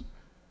chemicals.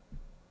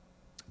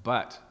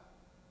 But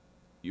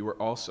you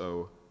are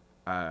also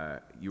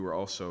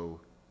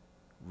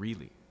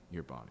really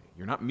your body.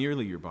 You're not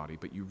merely your body,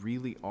 but you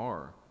really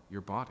are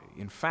your body.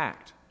 In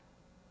fact,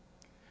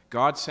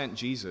 God sent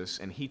Jesus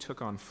and he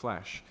took on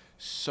flesh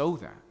so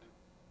that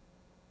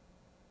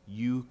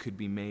you could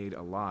be made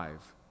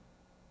alive,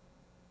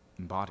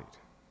 embodied.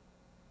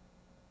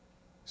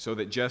 So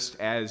that just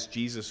as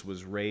Jesus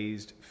was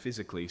raised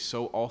physically,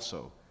 so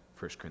also,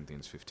 1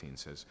 Corinthians 15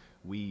 says,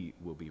 we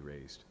will be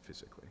raised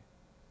physically.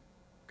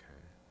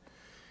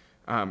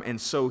 Okay.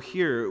 And so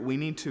here we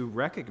need to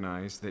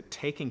recognize that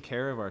taking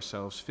care of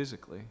ourselves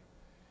physically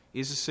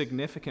is a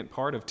significant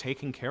part of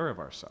taking care of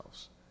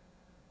ourselves.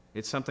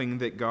 It's something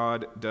that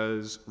God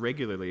does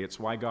regularly. It's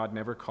why God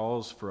never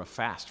calls for a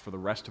fast for the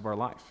rest of our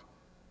life.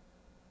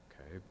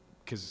 Okay?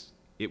 Because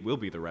it will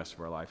be the rest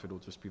of our life. It'll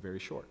just be very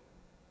short.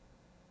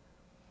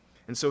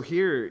 And so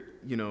here,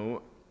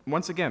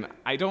 once again,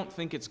 I don't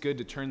think it's good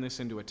to turn this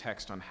into a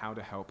text on how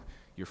to help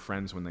your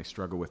friends when they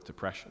struggle with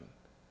depression.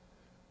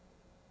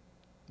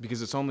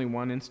 Because it's only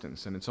one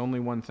instance, and it's only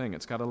one thing.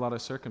 It's got a lot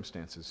of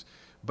circumstances.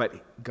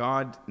 But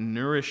God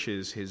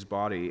nourishes his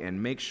body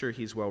and makes sure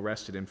he's well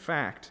rested. In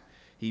fact,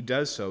 he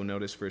does so.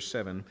 Notice verse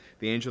 7.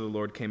 The angel of the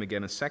Lord came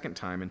again a second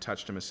time and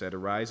touched him and said,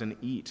 arise and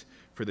eat,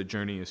 for the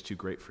journey is too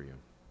great for you.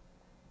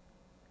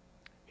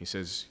 He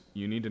says,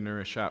 you need to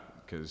nourish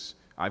up, because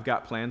I've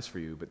got plans for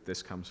you, but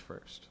this comes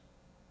first.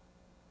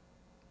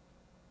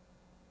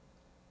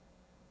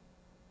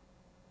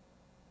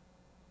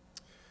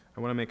 I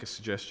want to make a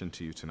suggestion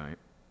to you tonight.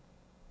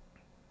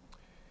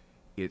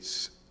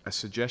 It's a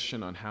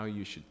suggestion on how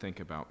you should think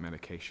about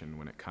medication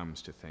when it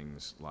comes to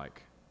things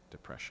like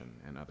depression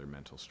and other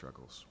mental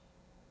struggles.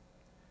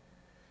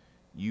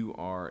 You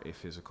are a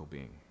physical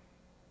being,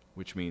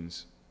 which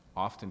means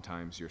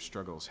oftentimes your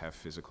struggles have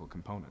physical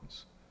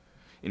components.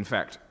 In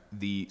fact,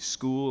 the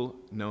school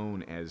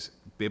known as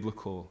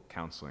biblical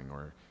counseling,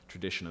 or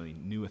traditionally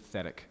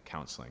nouthetic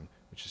counseling,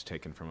 which is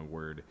taken from a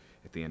word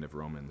at the end of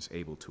Romans,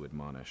 able to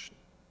admonish,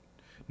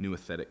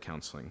 nouthetic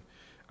counseling.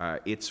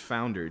 Its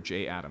founder,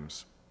 Jay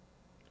Adams,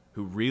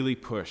 who really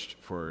pushed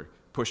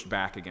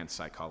back against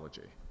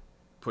psychology,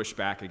 pushed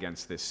back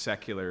against this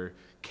secular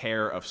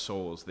care of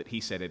souls that he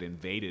said had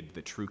invaded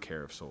the true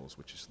care of souls,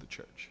 which is the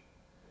church.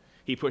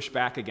 He pushed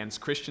back against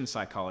Christian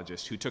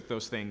psychologists who took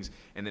those things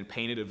and then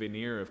painted a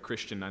veneer of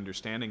Christian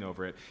understanding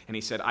over it. And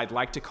he said, I'd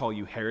like to call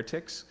you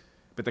heretics,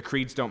 but the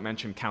creeds don't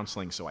mention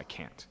counseling, so I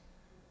can't.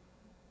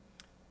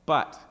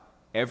 But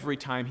every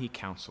time he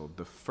counseled,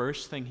 the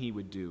first thing he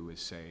would do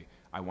is say,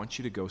 I want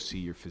you to go see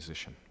your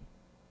physician.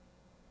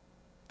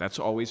 That's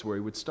always where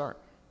he would start.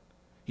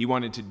 He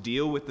wanted to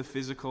deal with the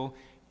physical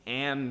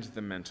and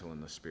the mental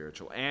and the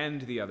spiritual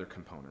and the other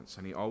components,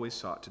 and he always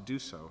sought to do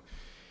so.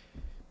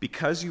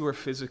 Because you are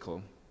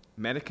physical,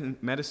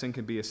 medicine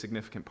can be a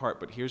significant part,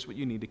 but here's what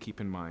you need to keep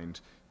in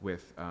mind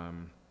with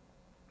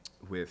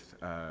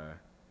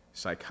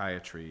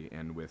psychiatry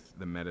and with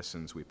the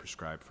medicines we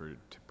prescribe for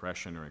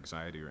depression or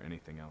anxiety or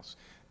anything else.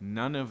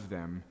 None of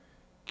them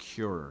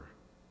cure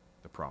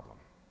the problem.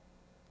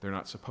 They're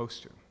not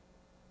supposed to.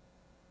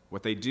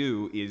 What they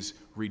do is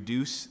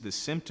reduce the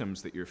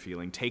symptoms that you're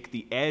feeling, take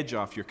the edge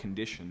off your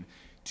condition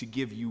to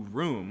give you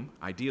room,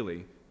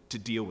 ideally, to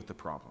deal with the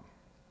problem.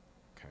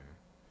 Okay?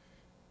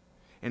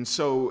 And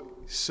so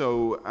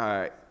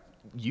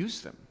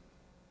use them.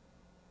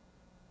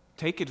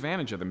 Take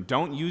advantage of them.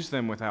 Don't use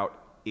them without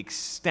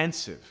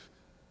extensive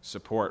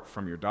support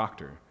from your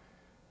doctor,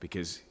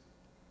 because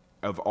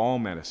of all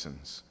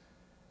medicines,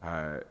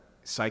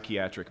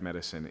 psychiatric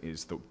medicine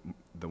is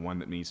the one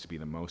that needs to be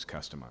the most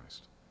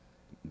customized,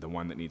 the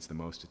one that needs the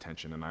most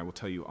attention. And I will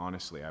tell you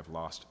honestly, I've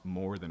lost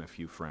more than a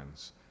few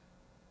friends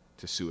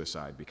to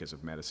suicide because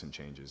of medicine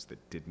changes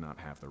that did not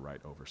have the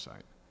right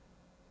oversight.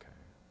 Okay.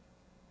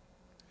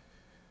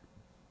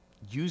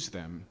 Use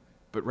them,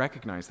 but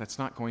recognize that's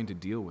not going to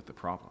deal with the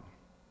problem.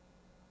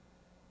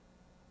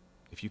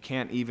 If you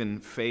can't even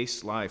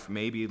face life,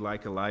 maybe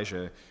like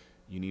Elijah,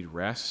 you need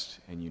rest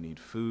and you need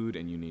food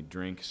and you need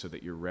drink so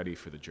that you're ready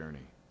for the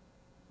journey.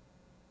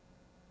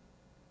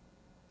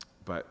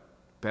 But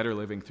better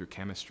living through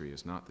chemistry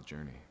is not the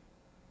journey.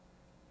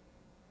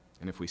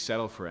 And if we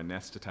settle for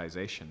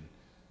anesthetization,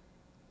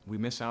 we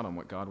miss out on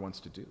what God wants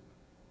to do.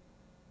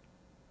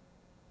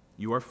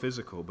 You are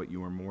physical, but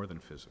you are more than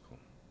physical.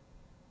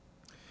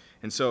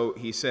 And so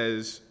he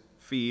says,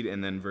 feed,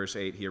 and then verse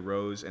 8, he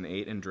arose and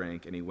ate and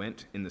drank, and he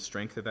went in the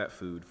strength of that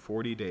food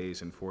 40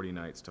 days and 40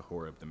 nights to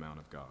Horeb, the Mount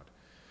of God.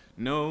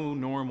 No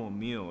normal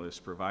meal is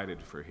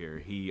provided for here.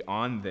 He,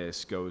 on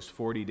this, goes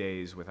 40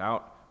 days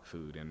without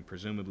food and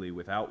presumably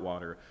without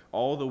water,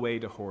 all the way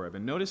to Horeb.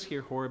 And notice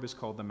here, Horeb is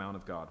called the Mount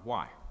of God.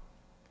 Why?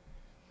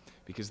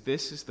 Because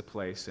this is the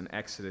place in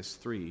Exodus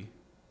 3,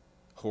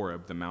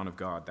 Horeb, the Mount of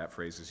God, that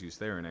phrase is used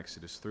there in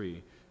Exodus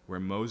 3, where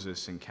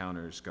Moses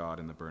encounters God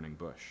in the burning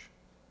bush.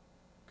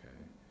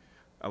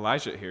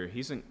 Elijah here, he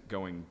isn't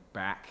going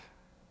back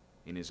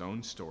in his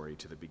own story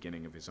to the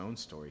beginning of his own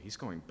story. He's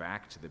going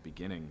back to the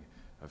beginning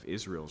of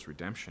Israel's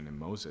redemption in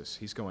Moses.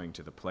 He's going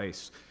to the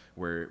place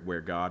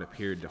where God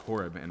appeared to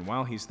Horeb. And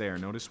while he's there,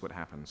 notice what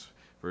happens.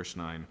 Verse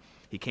 9,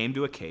 he came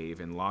to a cave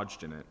and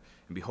lodged in it.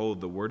 And behold,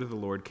 the word of the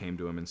Lord came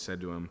to him and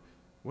said to him,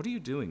 "What are you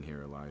doing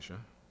here,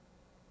 Elijah?"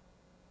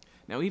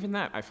 Now, even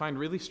that I find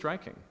really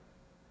striking,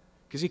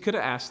 because he could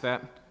have asked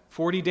that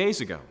 40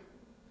 days ago,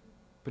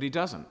 but he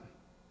doesn't.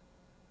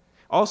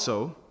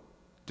 Also,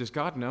 does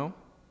God know?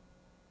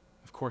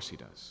 Of course he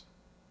does.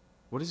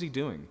 What is he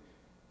doing?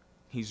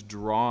 He's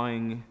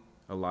drawing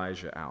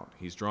Elijah out.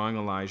 He's drawing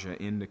Elijah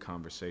into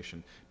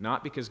conversation,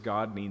 not because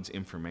God needs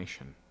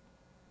information,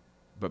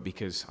 but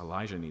because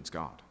Elijah needs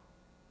God.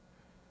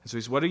 And so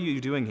he's, "What are you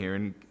doing here?"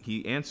 And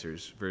he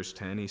answers, verse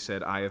 10, he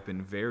said, "I have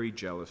been very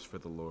jealous for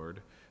the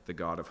Lord, the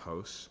God of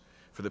hosts.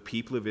 For the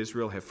people of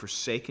Israel have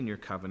forsaken your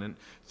covenant,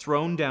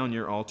 thrown down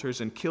your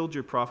altars, and killed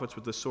your prophets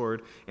with the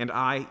sword, and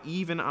I,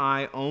 even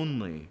I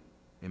only,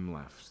 am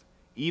left."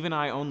 Even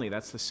I only,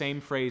 that's the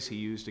same phrase he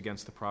used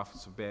against the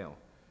prophets of Baal.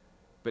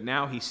 But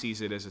now he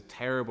sees it as a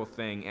terrible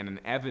thing and an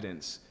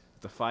evidence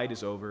that the fight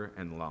is over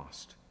and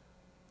lost.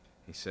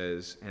 He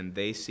says, "And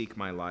they seek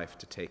my life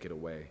to take it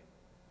away."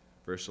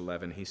 Verse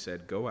 11, he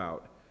said, "Go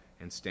out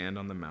and stand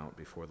on the mount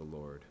before the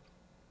Lord."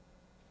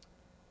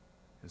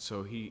 And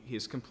so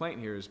his complaint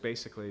here is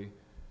basically,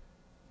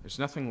 there's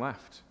nothing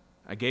left.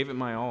 I gave it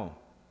my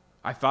all.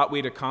 I thought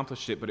we'd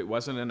accomplished it, but it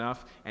wasn't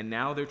enough, and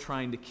now they're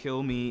trying to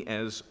kill me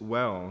as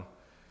well.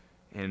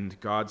 And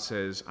God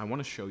says, "I want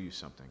to show you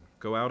something.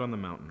 Go out on the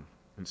mountain."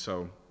 And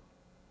so,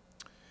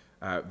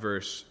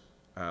 verse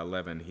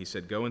 11, he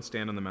said, "Go and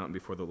stand on the mountain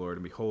before the Lord,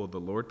 and behold, the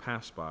Lord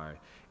passed by,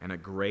 and a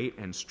great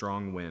and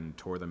strong wind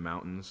tore the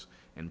mountains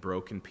and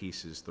broke in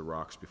pieces the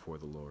rocks before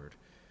the Lord."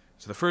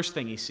 So the first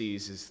thing he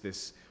sees is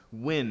this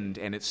wind,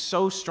 and it's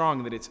so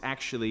strong that it's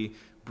actually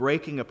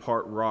breaking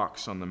apart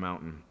rocks on the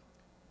mountain.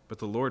 But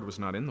the Lord was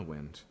not in the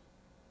wind.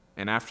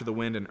 And after the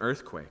wind, an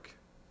earthquake.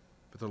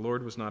 But the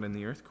Lord was not in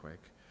the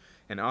earthquake.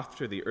 And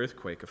after the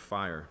earthquake, a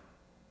fire.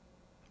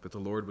 But the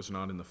Lord was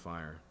not in the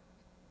fire.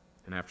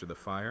 And after the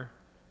fire,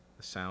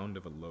 the sound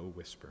of a low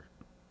whisper.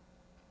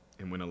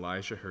 And when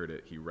Elijah heard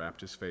it, he wrapped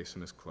his face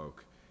in his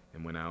cloak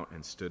and went out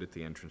and stood at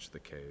the entrance of the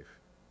cave.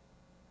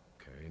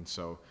 Okay, and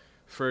so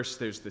first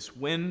there's this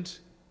wind,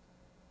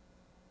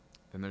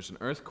 then there's an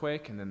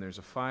earthquake, and then there's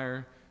a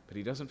fire, but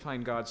he doesn't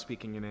find God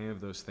speaking in any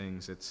of those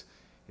things. It's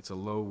a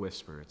low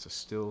whisper. It's a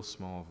still,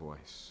 small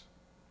voice.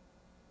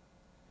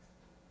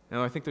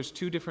 Now, I think there's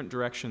two different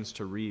directions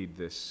to read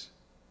this,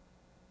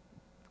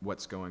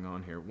 what's going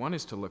on here. One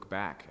is to look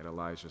back at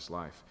Elijah's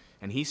life,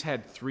 and he's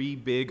had 3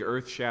 big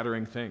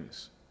earth-shattering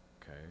things,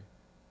 okay?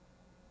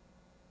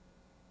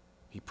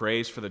 He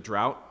prays for the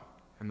drought,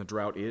 and the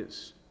drought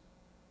is.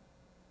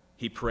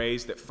 He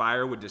prays that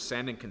fire would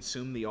descend and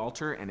consume the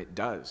altar, and it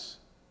does.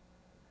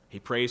 He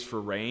prays for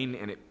rain,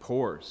 and it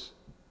pours.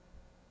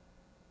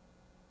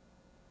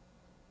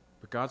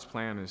 God's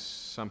plan is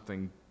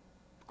something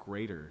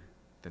greater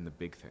than the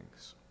big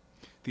things.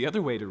 The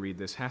other way to read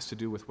this has to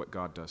do with what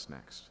God does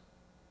next.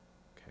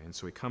 Okay, and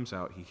so he comes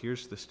out, he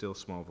hears the still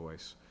small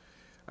voice.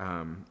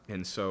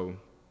 And so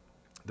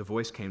the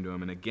voice came to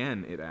him, and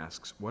again it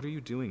asks, "What are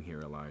you doing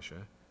here,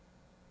 Elijah?"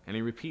 And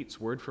he repeats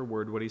word for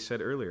word what he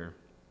said earlier.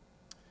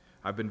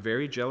 "I've been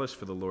very jealous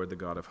for the Lord, the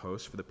God of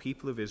hosts, for the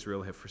people of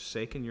Israel have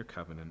forsaken your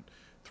covenant,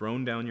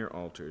 thrown down your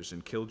altars,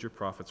 and killed your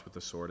prophets with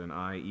the sword, and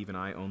I, even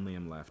I only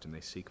am left, and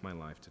they seek my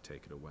life to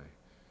take it away."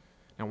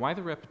 Now, why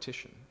the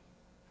repetition?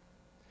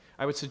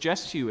 I would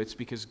suggest to you it's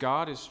because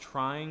God is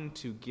trying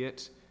to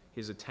get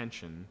his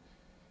attention,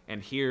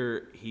 and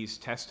here he's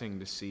testing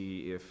to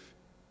see if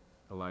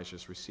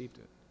Elijah's received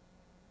it.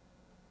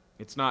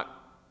 It's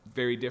not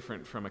very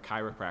different from a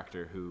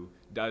chiropractor who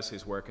does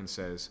his work and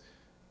says,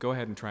 "Go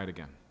ahead and try it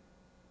again."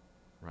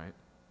 Right?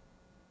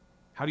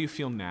 "How do you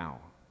feel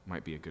now?"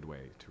 might be a good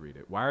way to read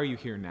it. "Why are you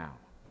here now?"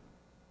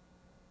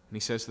 And he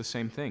says the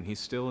same thing. He's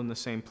still in the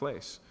same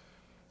place.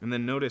 And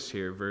then notice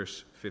here,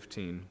 verse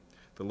 15,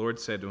 the Lord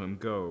said to him,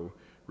 "Go,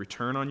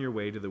 return on your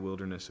way to the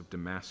wilderness of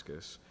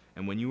Damascus,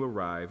 and when you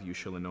arrive, you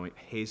shall anoint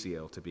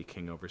Hazael to be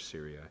king over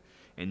Syria,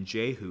 and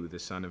Jehu the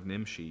son of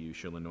Nimshi you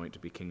shall anoint to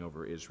be king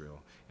over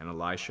Israel, and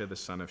Elisha the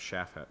son of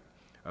Shaphat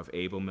of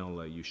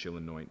Abel-Meholah you shall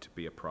anoint to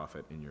be a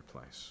prophet in your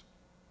place."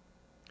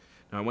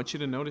 Now I want you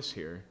to notice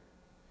here,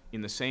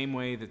 in the same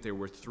way that there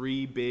were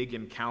 3 big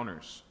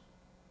encounters,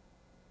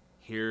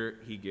 here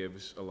he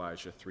gives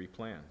Elijah 3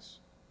 plans.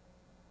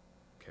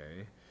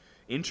 Okay?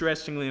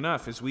 Interestingly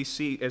enough, as we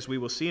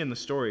will see in the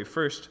story,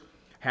 first,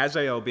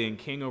 Hazael being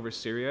king over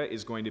Syria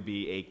is going to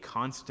be a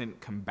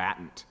constant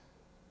combatant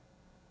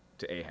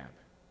to Ahab.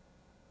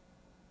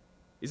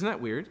 Isn't that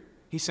weird?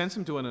 He sends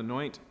him to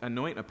anoint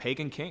a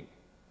pagan king.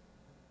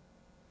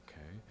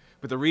 Okay?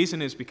 But the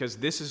reason is because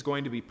this is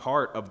going to be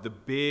part of the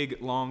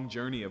big, long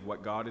journey of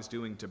what God is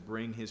doing to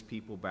bring his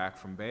people back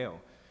from Baal.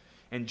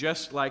 And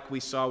just like we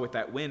saw with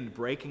that wind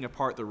breaking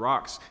apart the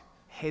rocks,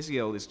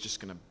 Hazael is just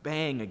going to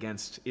bang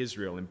against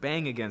Israel and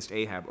bang against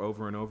Ahab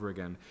over and over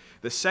again.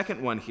 The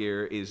second one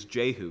here is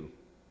Jehu.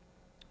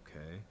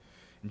 Okay?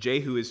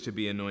 Jehu is to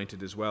be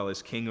anointed as well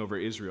as king over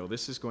Israel.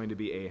 This is going to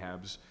be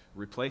Ahab's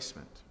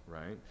replacement,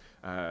 right?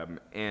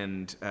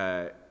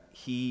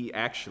 He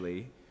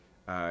actually,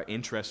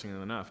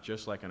 interestingly enough,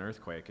 just like an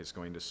earthquake, is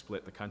going to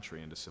split the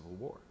country into civil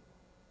war.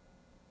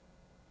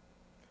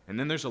 And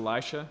then there's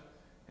Elisha,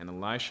 and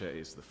Elisha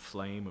is the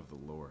flame of the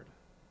Lord.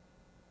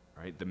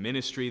 Right? The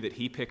ministry that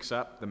he picks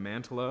up the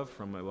mantle of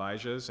from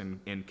Elijah's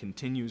and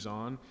continues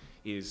on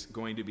is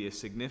going to be a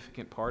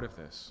significant part of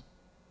this.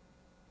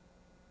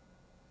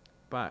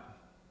 But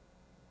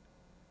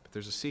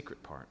there's a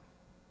secret part.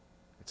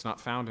 It's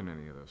not found in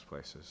any of those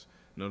places.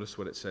 Notice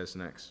what it says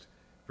next.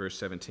 Verse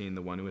 17,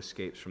 "The one who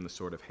escapes from the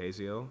sword of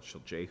Hazael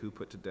shall Jehu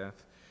put to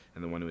death,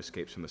 and the one who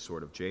escapes from the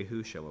sword of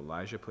Jehu shall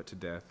Elijah put to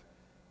death.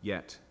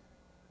 Yet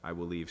I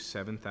will leave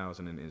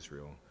 7,000 in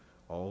Israel,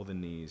 all the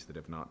knees that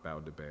have not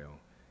bowed to Baal,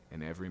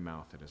 and every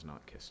mouth that has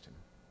not kissed him."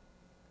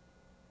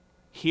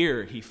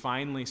 Here, he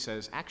finally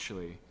says,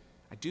 actually,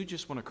 I do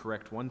just want to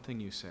correct one thing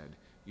you said.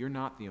 You're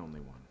not the only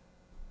one.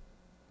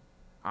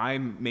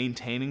 I'm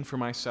maintaining for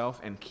myself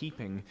and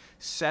keeping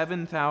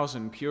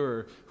 7,000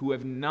 pure who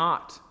have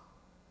not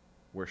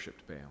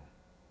worshipped Baal.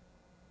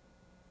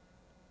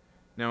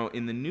 Now,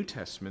 in the New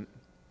Testament,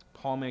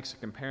 Paul makes a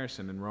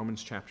comparison in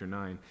Romans chapter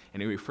 9,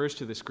 and he refers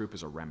to this group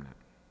as a remnant.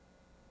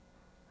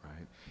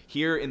 Right?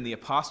 Here in the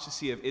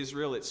apostasy of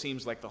Israel, it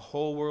seems like the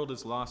whole world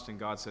is lost, and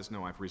God says,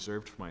 no, I've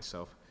reserved for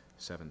myself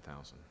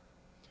 7,000.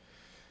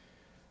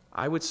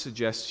 I would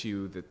suggest to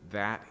you that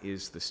that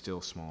is the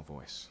still small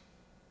voice.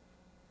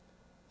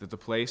 That the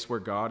place where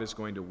God is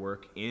going to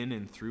work in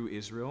and through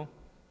Israel,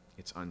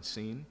 it's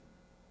unseen,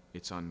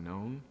 it's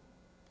unknown,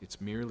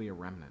 it's merely a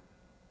remnant.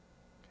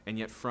 And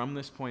yet from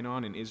this point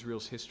on in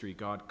Israel's history,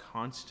 God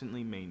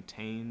constantly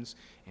maintains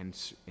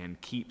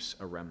and keeps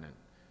a remnant.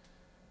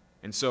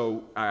 And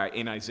so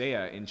in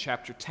Isaiah, in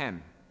chapter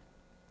 10,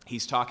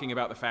 he's talking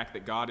about the fact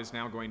that God is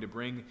now going to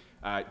bring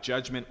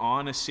judgment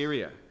on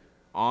Assyria,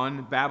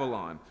 on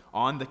Babylon,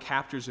 on the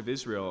captors of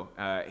Israel.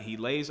 He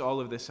lays all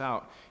of this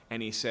out,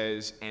 and he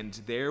says, and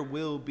there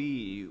will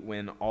be,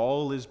 when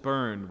all is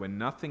burned, when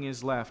nothing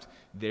is left,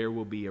 there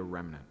will be a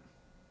remnant.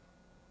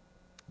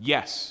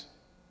 Yes,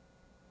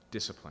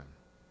 discipline.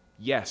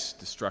 Yes,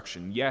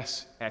 destruction.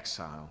 Yes,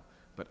 exile.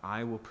 But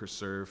I will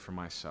preserve for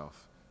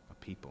myself a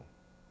people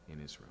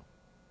in Israel.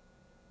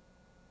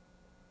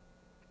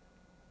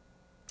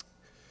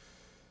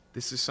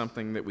 This is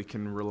something that we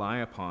can rely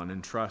upon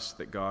and trust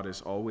that God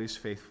is always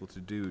faithful to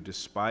do,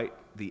 despite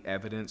the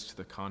evidence to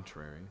the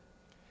contrary.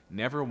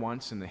 Never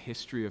once in the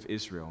history of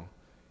Israel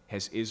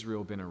has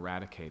Israel been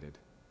eradicated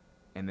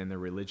and then their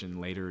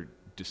religion later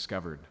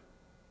discovered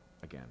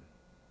again.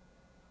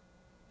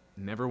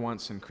 Never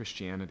once in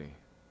Christianity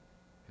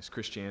has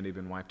Christianity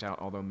been wiped out,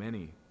 although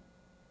many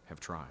have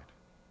tried.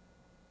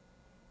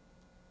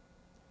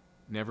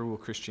 Never will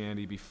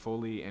Christianity be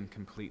fully and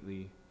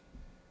completely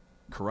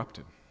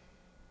corrupted.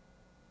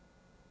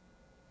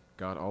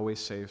 God always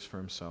saves for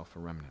himself a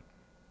remnant.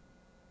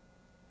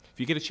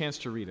 If you get a chance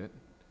to read it,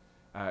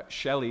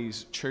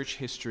 Shelley's Church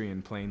History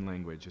in Plain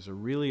Language is a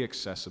really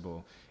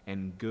accessible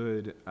and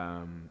good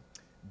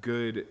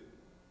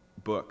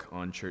book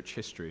on church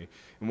history.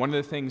 And one of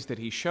the things that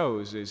he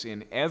shows is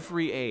in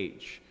every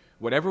age,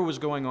 whatever was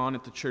going on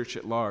at the church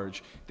at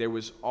large, there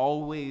was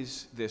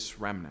always this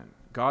remnant.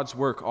 God's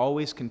work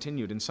always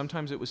continued, and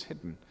sometimes it was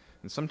hidden,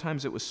 and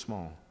sometimes it was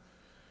small.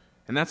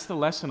 And that's the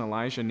lesson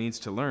Elijah needs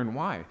to learn.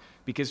 Why?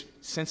 Because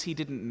since he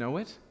didn't know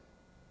it,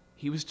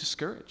 he was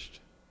discouraged.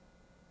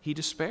 He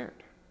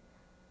despaired.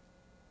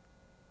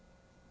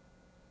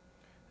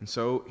 And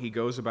so he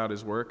goes about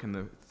his work, and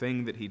the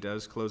thing that he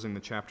does, closing the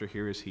chapter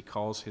here, is he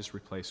calls his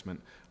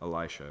replacement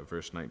Elisha.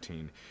 Verse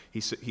 19.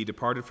 He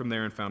departed from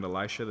there and found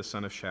Elisha, the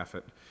son of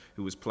Shaphat,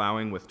 who was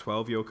plowing with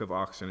 12 yoke of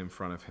oxen in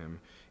front of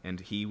him, and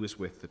he was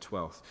with the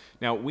 12th.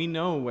 Now, we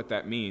know what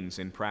that means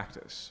in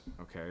practice,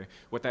 okay?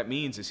 What that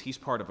means is he's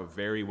part of a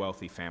very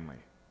wealthy family,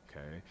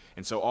 okay?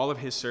 And so all of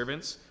his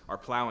servants are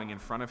plowing in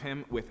front of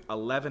him with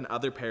 11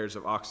 other pairs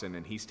of oxen,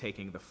 and he's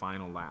taking the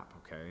final lap,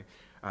 okay?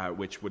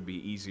 Which would be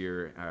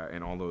easier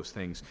and all those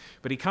things.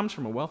 But he comes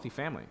from a wealthy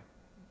family,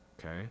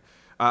 okay?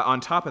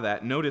 On top of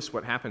that, notice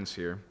what happens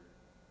here.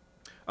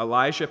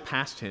 Elijah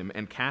passed him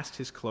and cast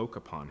his cloak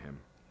upon him.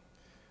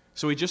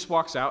 So he just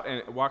walks up,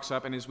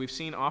 and as we've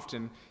seen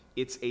often,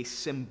 it's a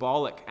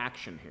symbolic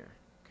action here,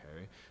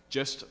 okay?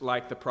 Just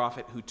like the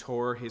prophet who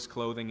tore his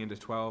clothing into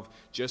 12,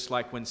 just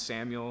like when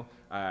Samuel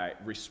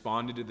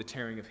responded to the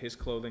tearing of his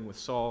clothing with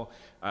Saul,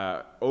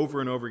 over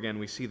and over again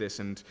we see this.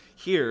 And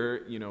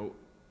here,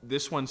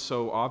 this one's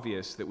so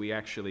obvious that we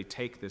actually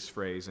take this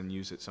phrase and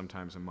use it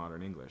sometimes in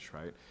modern English,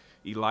 right?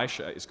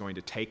 Elisha is going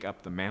to take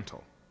up the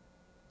mantle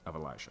of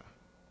Elijah,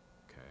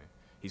 okay?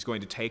 He's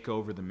going to take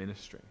over the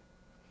ministry.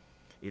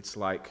 It's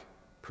like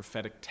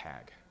prophetic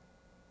tag.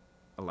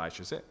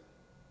 Elijah's it,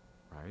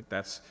 right?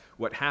 That's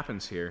what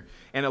happens here.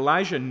 And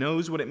Elijah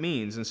knows what it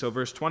means. And so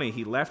verse 20,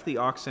 he left the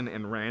oxen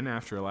and ran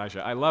after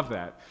Elijah. I love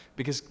that,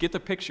 because get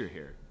the picture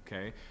here,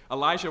 okay?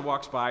 Elijah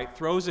walks by,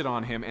 throws it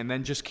on him, and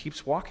then just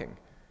keeps walking.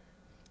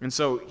 And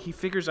so he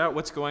figures out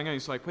what's going on.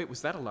 He's like, wait,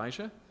 was that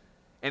Elijah?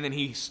 And then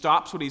he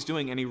stops what he's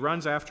doing, and he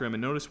runs after him. And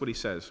notice what he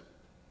says.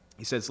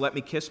 He says, let me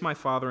kiss my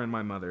father and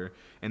my mother,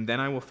 and then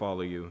I will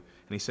follow you.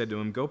 And he said to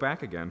him, go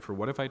back again, for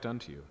what have I done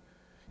to you?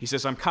 He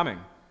says, I'm coming,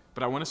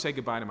 but I want to say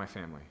goodbye to my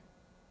family.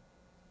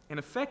 And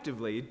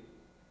effectively,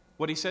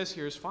 what he says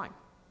here is fine.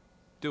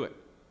 Do it.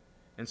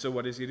 And so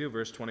what does he do?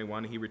 Verse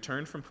 21, he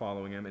returned from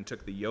following him and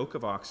took the yoke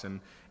of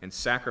oxen and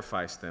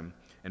sacrificed them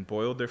and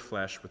boiled their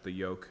flesh with the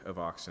yoke of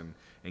oxen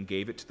and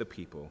gave it to the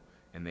people,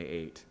 and they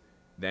ate.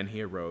 Then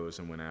he arose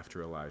and went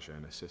after Elijah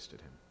and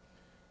assisted him.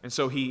 And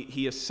so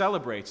he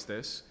celebrates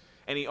this,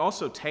 and he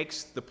also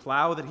takes the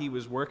plow that he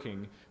was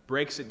working,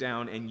 breaks it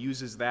down, and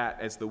uses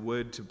that as the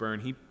wood to burn.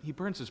 He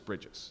burns his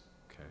bridges,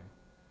 okay?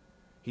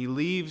 He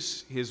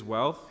leaves his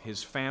wealth,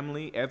 his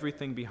family,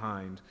 everything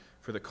behind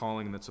for the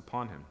calling that's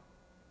upon him.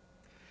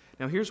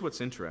 Now here's what's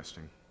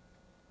interesting.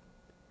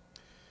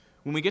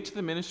 When we get to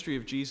the ministry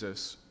of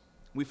Jesus,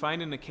 we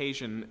find an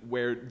occasion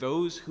where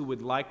those who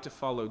would like to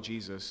follow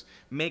Jesus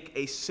make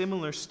a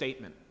similar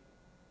statement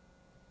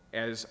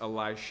as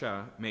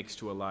Elisha makes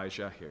to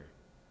Elijah here.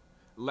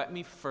 Let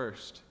me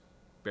first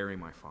bury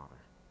my father.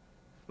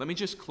 Let me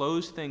just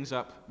close things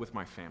up with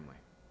my family.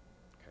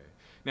 Okay.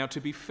 Now, to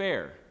be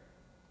fair,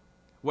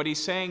 what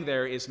he's saying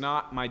there is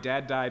not, my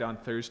dad died on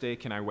Thursday,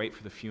 can I wait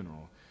for the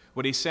funeral?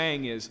 What he's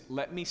saying is,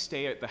 let me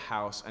stay at the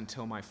house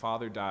until my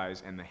father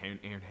dies and the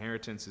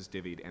inheritance is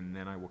divvied, and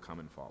then I will come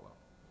and follow.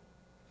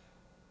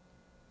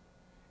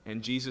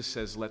 And Jesus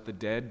says, let the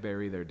dead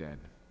bury their dead,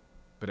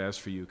 but as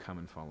for you, come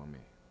and follow me.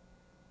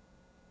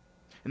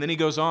 And then he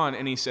goes on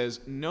and he says,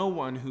 no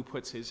one who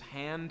puts his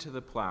hand to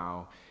the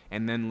plow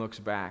and then looks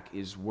back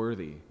is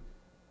worthy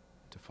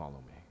to follow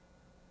me.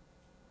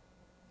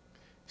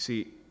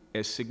 See,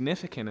 as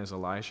significant as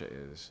Elijah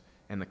is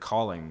and the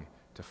calling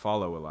to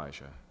follow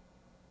Elijah,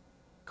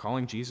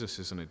 calling Jesus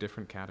is in a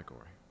different category.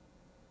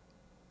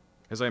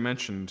 As I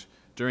mentioned,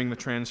 during the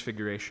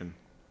Transfiguration,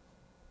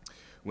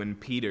 when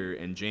Peter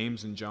and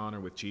James and John are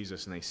with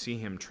Jesus and they see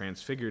him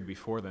transfigured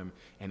before them,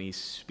 and he's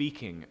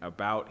speaking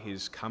about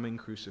his coming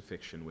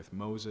crucifixion with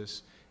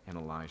Moses and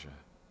Elijah,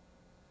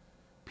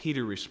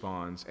 Peter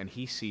responds, and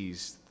he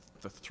sees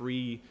the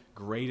three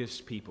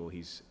greatest people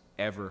he's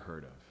ever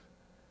heard of.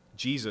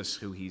 Jesus,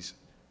 who he's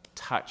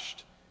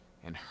touched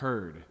and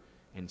heard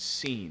and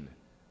seen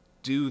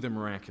do the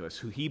miraculous,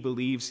 who he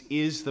believes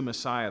is the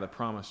Messiah, the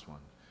promised one.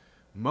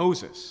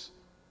 Moses,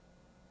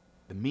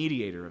 the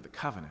mediator of the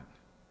covenant,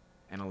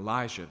 and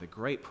Elijah, the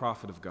great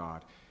prophet of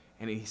God.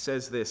 And he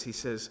says this, he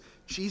says,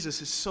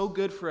 Jesus is so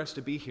good for us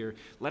to be here.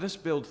 Let us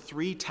build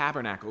 3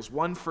 tabernacles,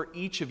 one for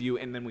each of you,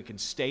 and then we can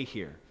stay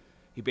here.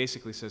 He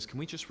basically says, can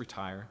we just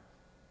retire?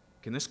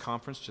 Can this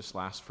conference just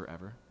last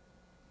forever?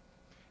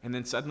 And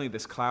then suddenly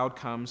this cloud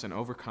comes and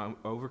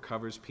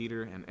overcovers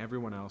Peter and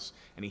everyone else,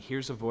 and he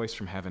hears a voice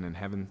from heaven,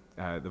 and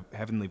the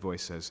heavenly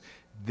voice says,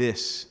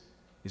 this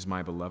is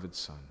my beloved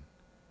Son.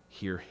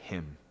 Hear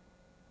him.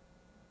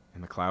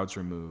 And the clouds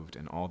removed,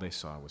 and all they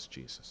saw was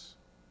Jesus.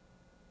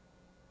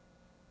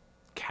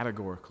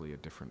 Categorically a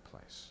different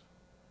place.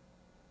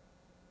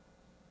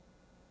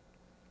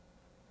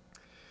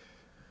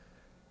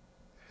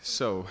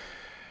 So,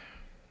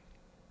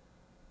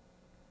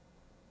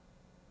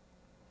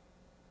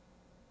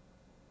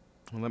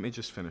 well, let me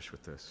just finish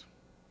with this.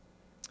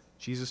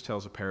 Jesus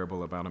tells a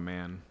parable about a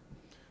man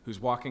who's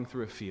walking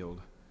through a field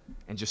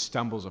and just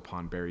stumbles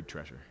upon buried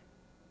treasure.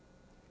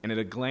 And at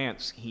a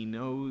glance, he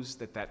knows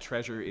that that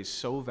treasure is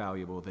so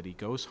valuable that he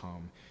goes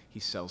home, he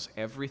sells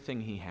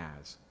everything he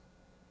has,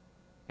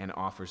 and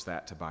offers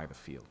that to buy the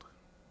field,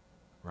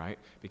 right?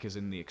 Because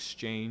in the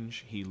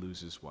exchange, he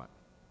loses what?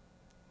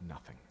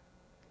 Nothing.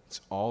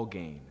 It's all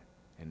gain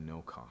and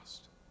no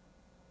cost.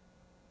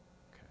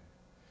 Okay.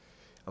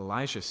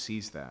 Elisha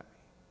sees that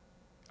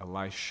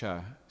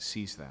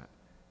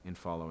in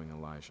following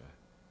Elijah.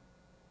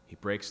 He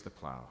breaks the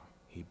plow.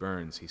 He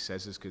burns. He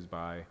says his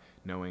goodbye,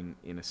 knowing,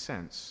 in a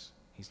sense,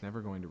 he's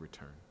never going to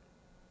return.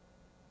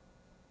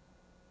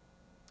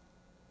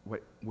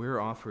 What we're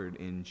offered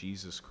in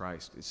Jesus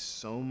Christ is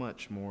so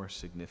much more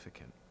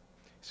significant,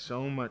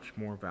 so much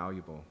more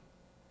valuable.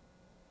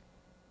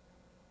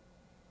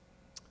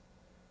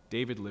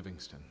 David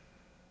Livingstone,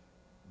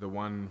 the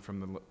one from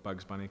the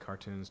Bugs Bunny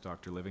cartoons,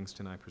 Dr.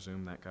 Livingstone, I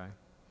presume, that guy.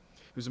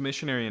 He was a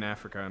missionary in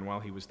Africa, and while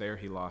he was there,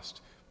 he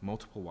lost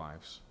multiple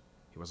wives.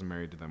 He wasn't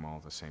married to them all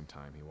at the same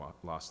time. He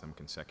lost them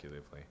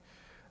consecutively.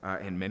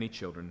 And many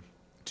children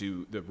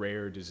to the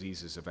rare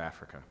diseases of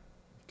Africa.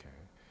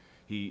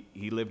 Okay.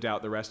 He lived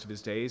out the rest of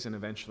his days, and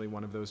eventually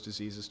one of those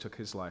diseases took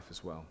his life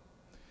as well.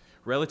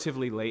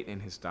 Relatively late in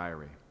his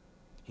diary,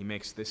 he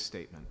makes this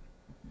statement.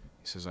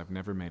 He says, "I've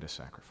never made a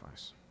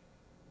sacrifice."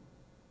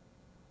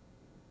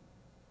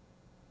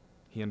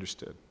 He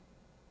understood.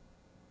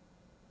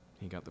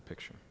 He got the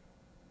picture.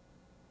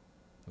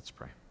 Let's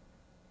pray.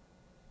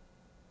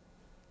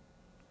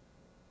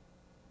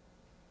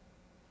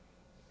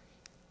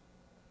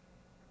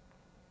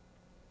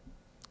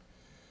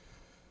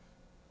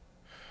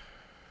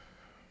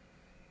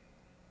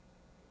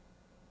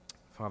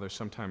 Father,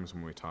 sometimes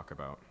when we talk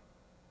about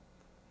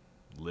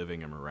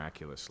living a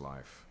miraculous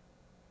life,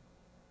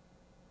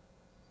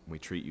 we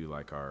treat you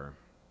like our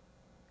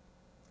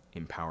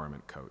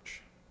empowerment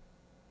coach,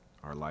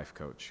 our life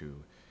coach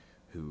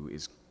who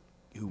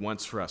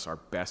wants for us our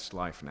best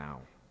life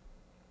now.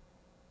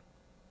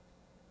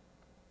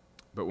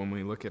 But when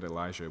we look at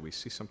Elijah, we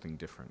see something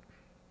different.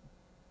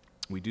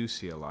 We do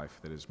see a life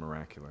that is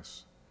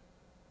miraculous.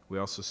 We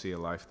also see a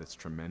life that's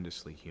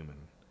tremendously human.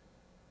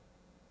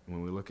 And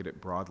when we look at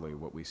it broadly,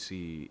 what we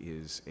see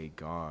is a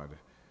God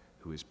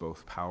who is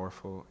both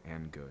powerful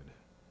and good,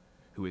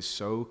 who is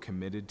so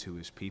committed to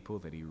his people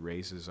that he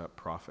raises up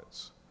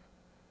prophets,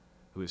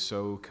 who is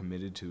so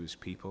committed to his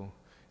people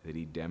that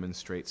he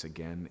demonstrates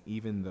again,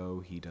 even though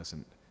he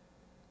doesn't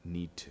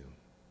need to,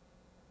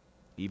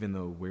 even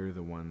though we're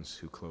the ones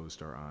who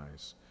closed our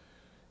eyes,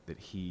 that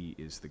he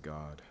is the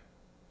God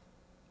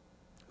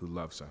who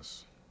loves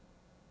us.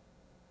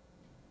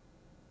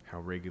 How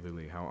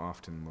regularly, how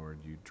often, Lord,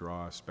 you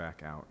draw us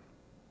back out.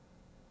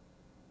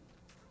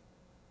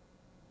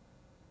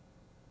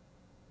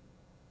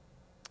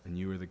 And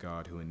you are the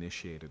God who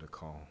initiated a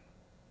call.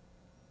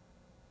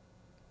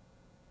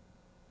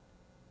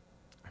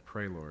 I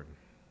pray, Lord,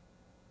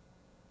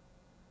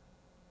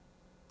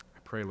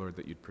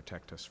 that you'd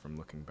protect us from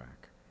looking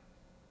back.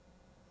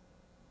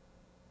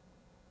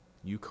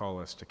 You call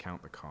us to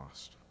count the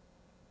cost.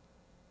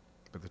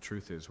 But the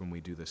truth is, when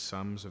we do the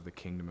sums of the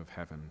kingdom of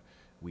heaven,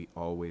 we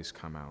always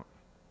come out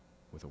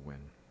with a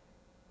win.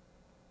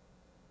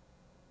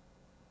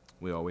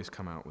 We always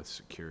come out with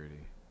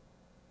security.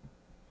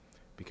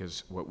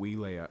 Because what we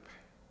lay up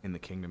in the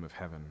kingdom of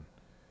heaven,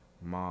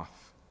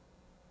 moth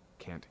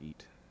can't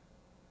eat,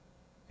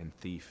 and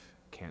thief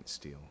can't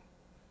steal,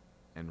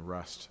 and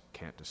rust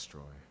can't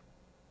destroy.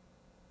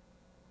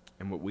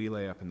 And what we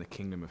lay up in the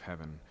kingdom of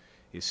heaven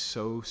is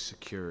so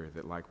secure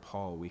that, like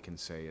Paul, we can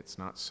say it's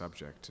not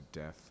subject to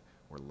death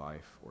or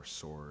life or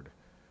sword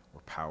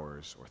or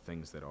powers or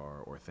things that are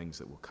or things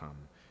that will come,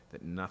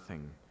 that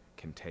nothing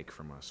can take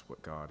from us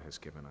what God has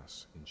given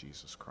us in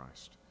Jesus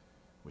Christ,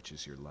 which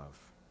is your love.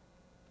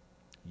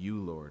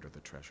 You, Lord, are the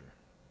treasure.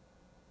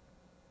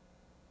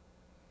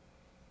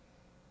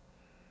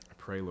 I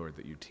pray, Lord,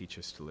 that you teach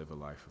us to live a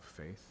life of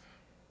faith,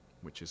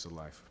 which is a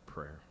life of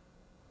prayer.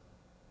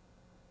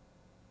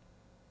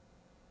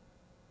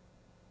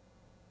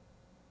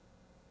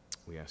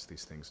 We ask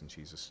these things in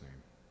Jesus'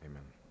 name.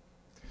 Amen.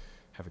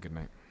 Have a good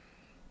night.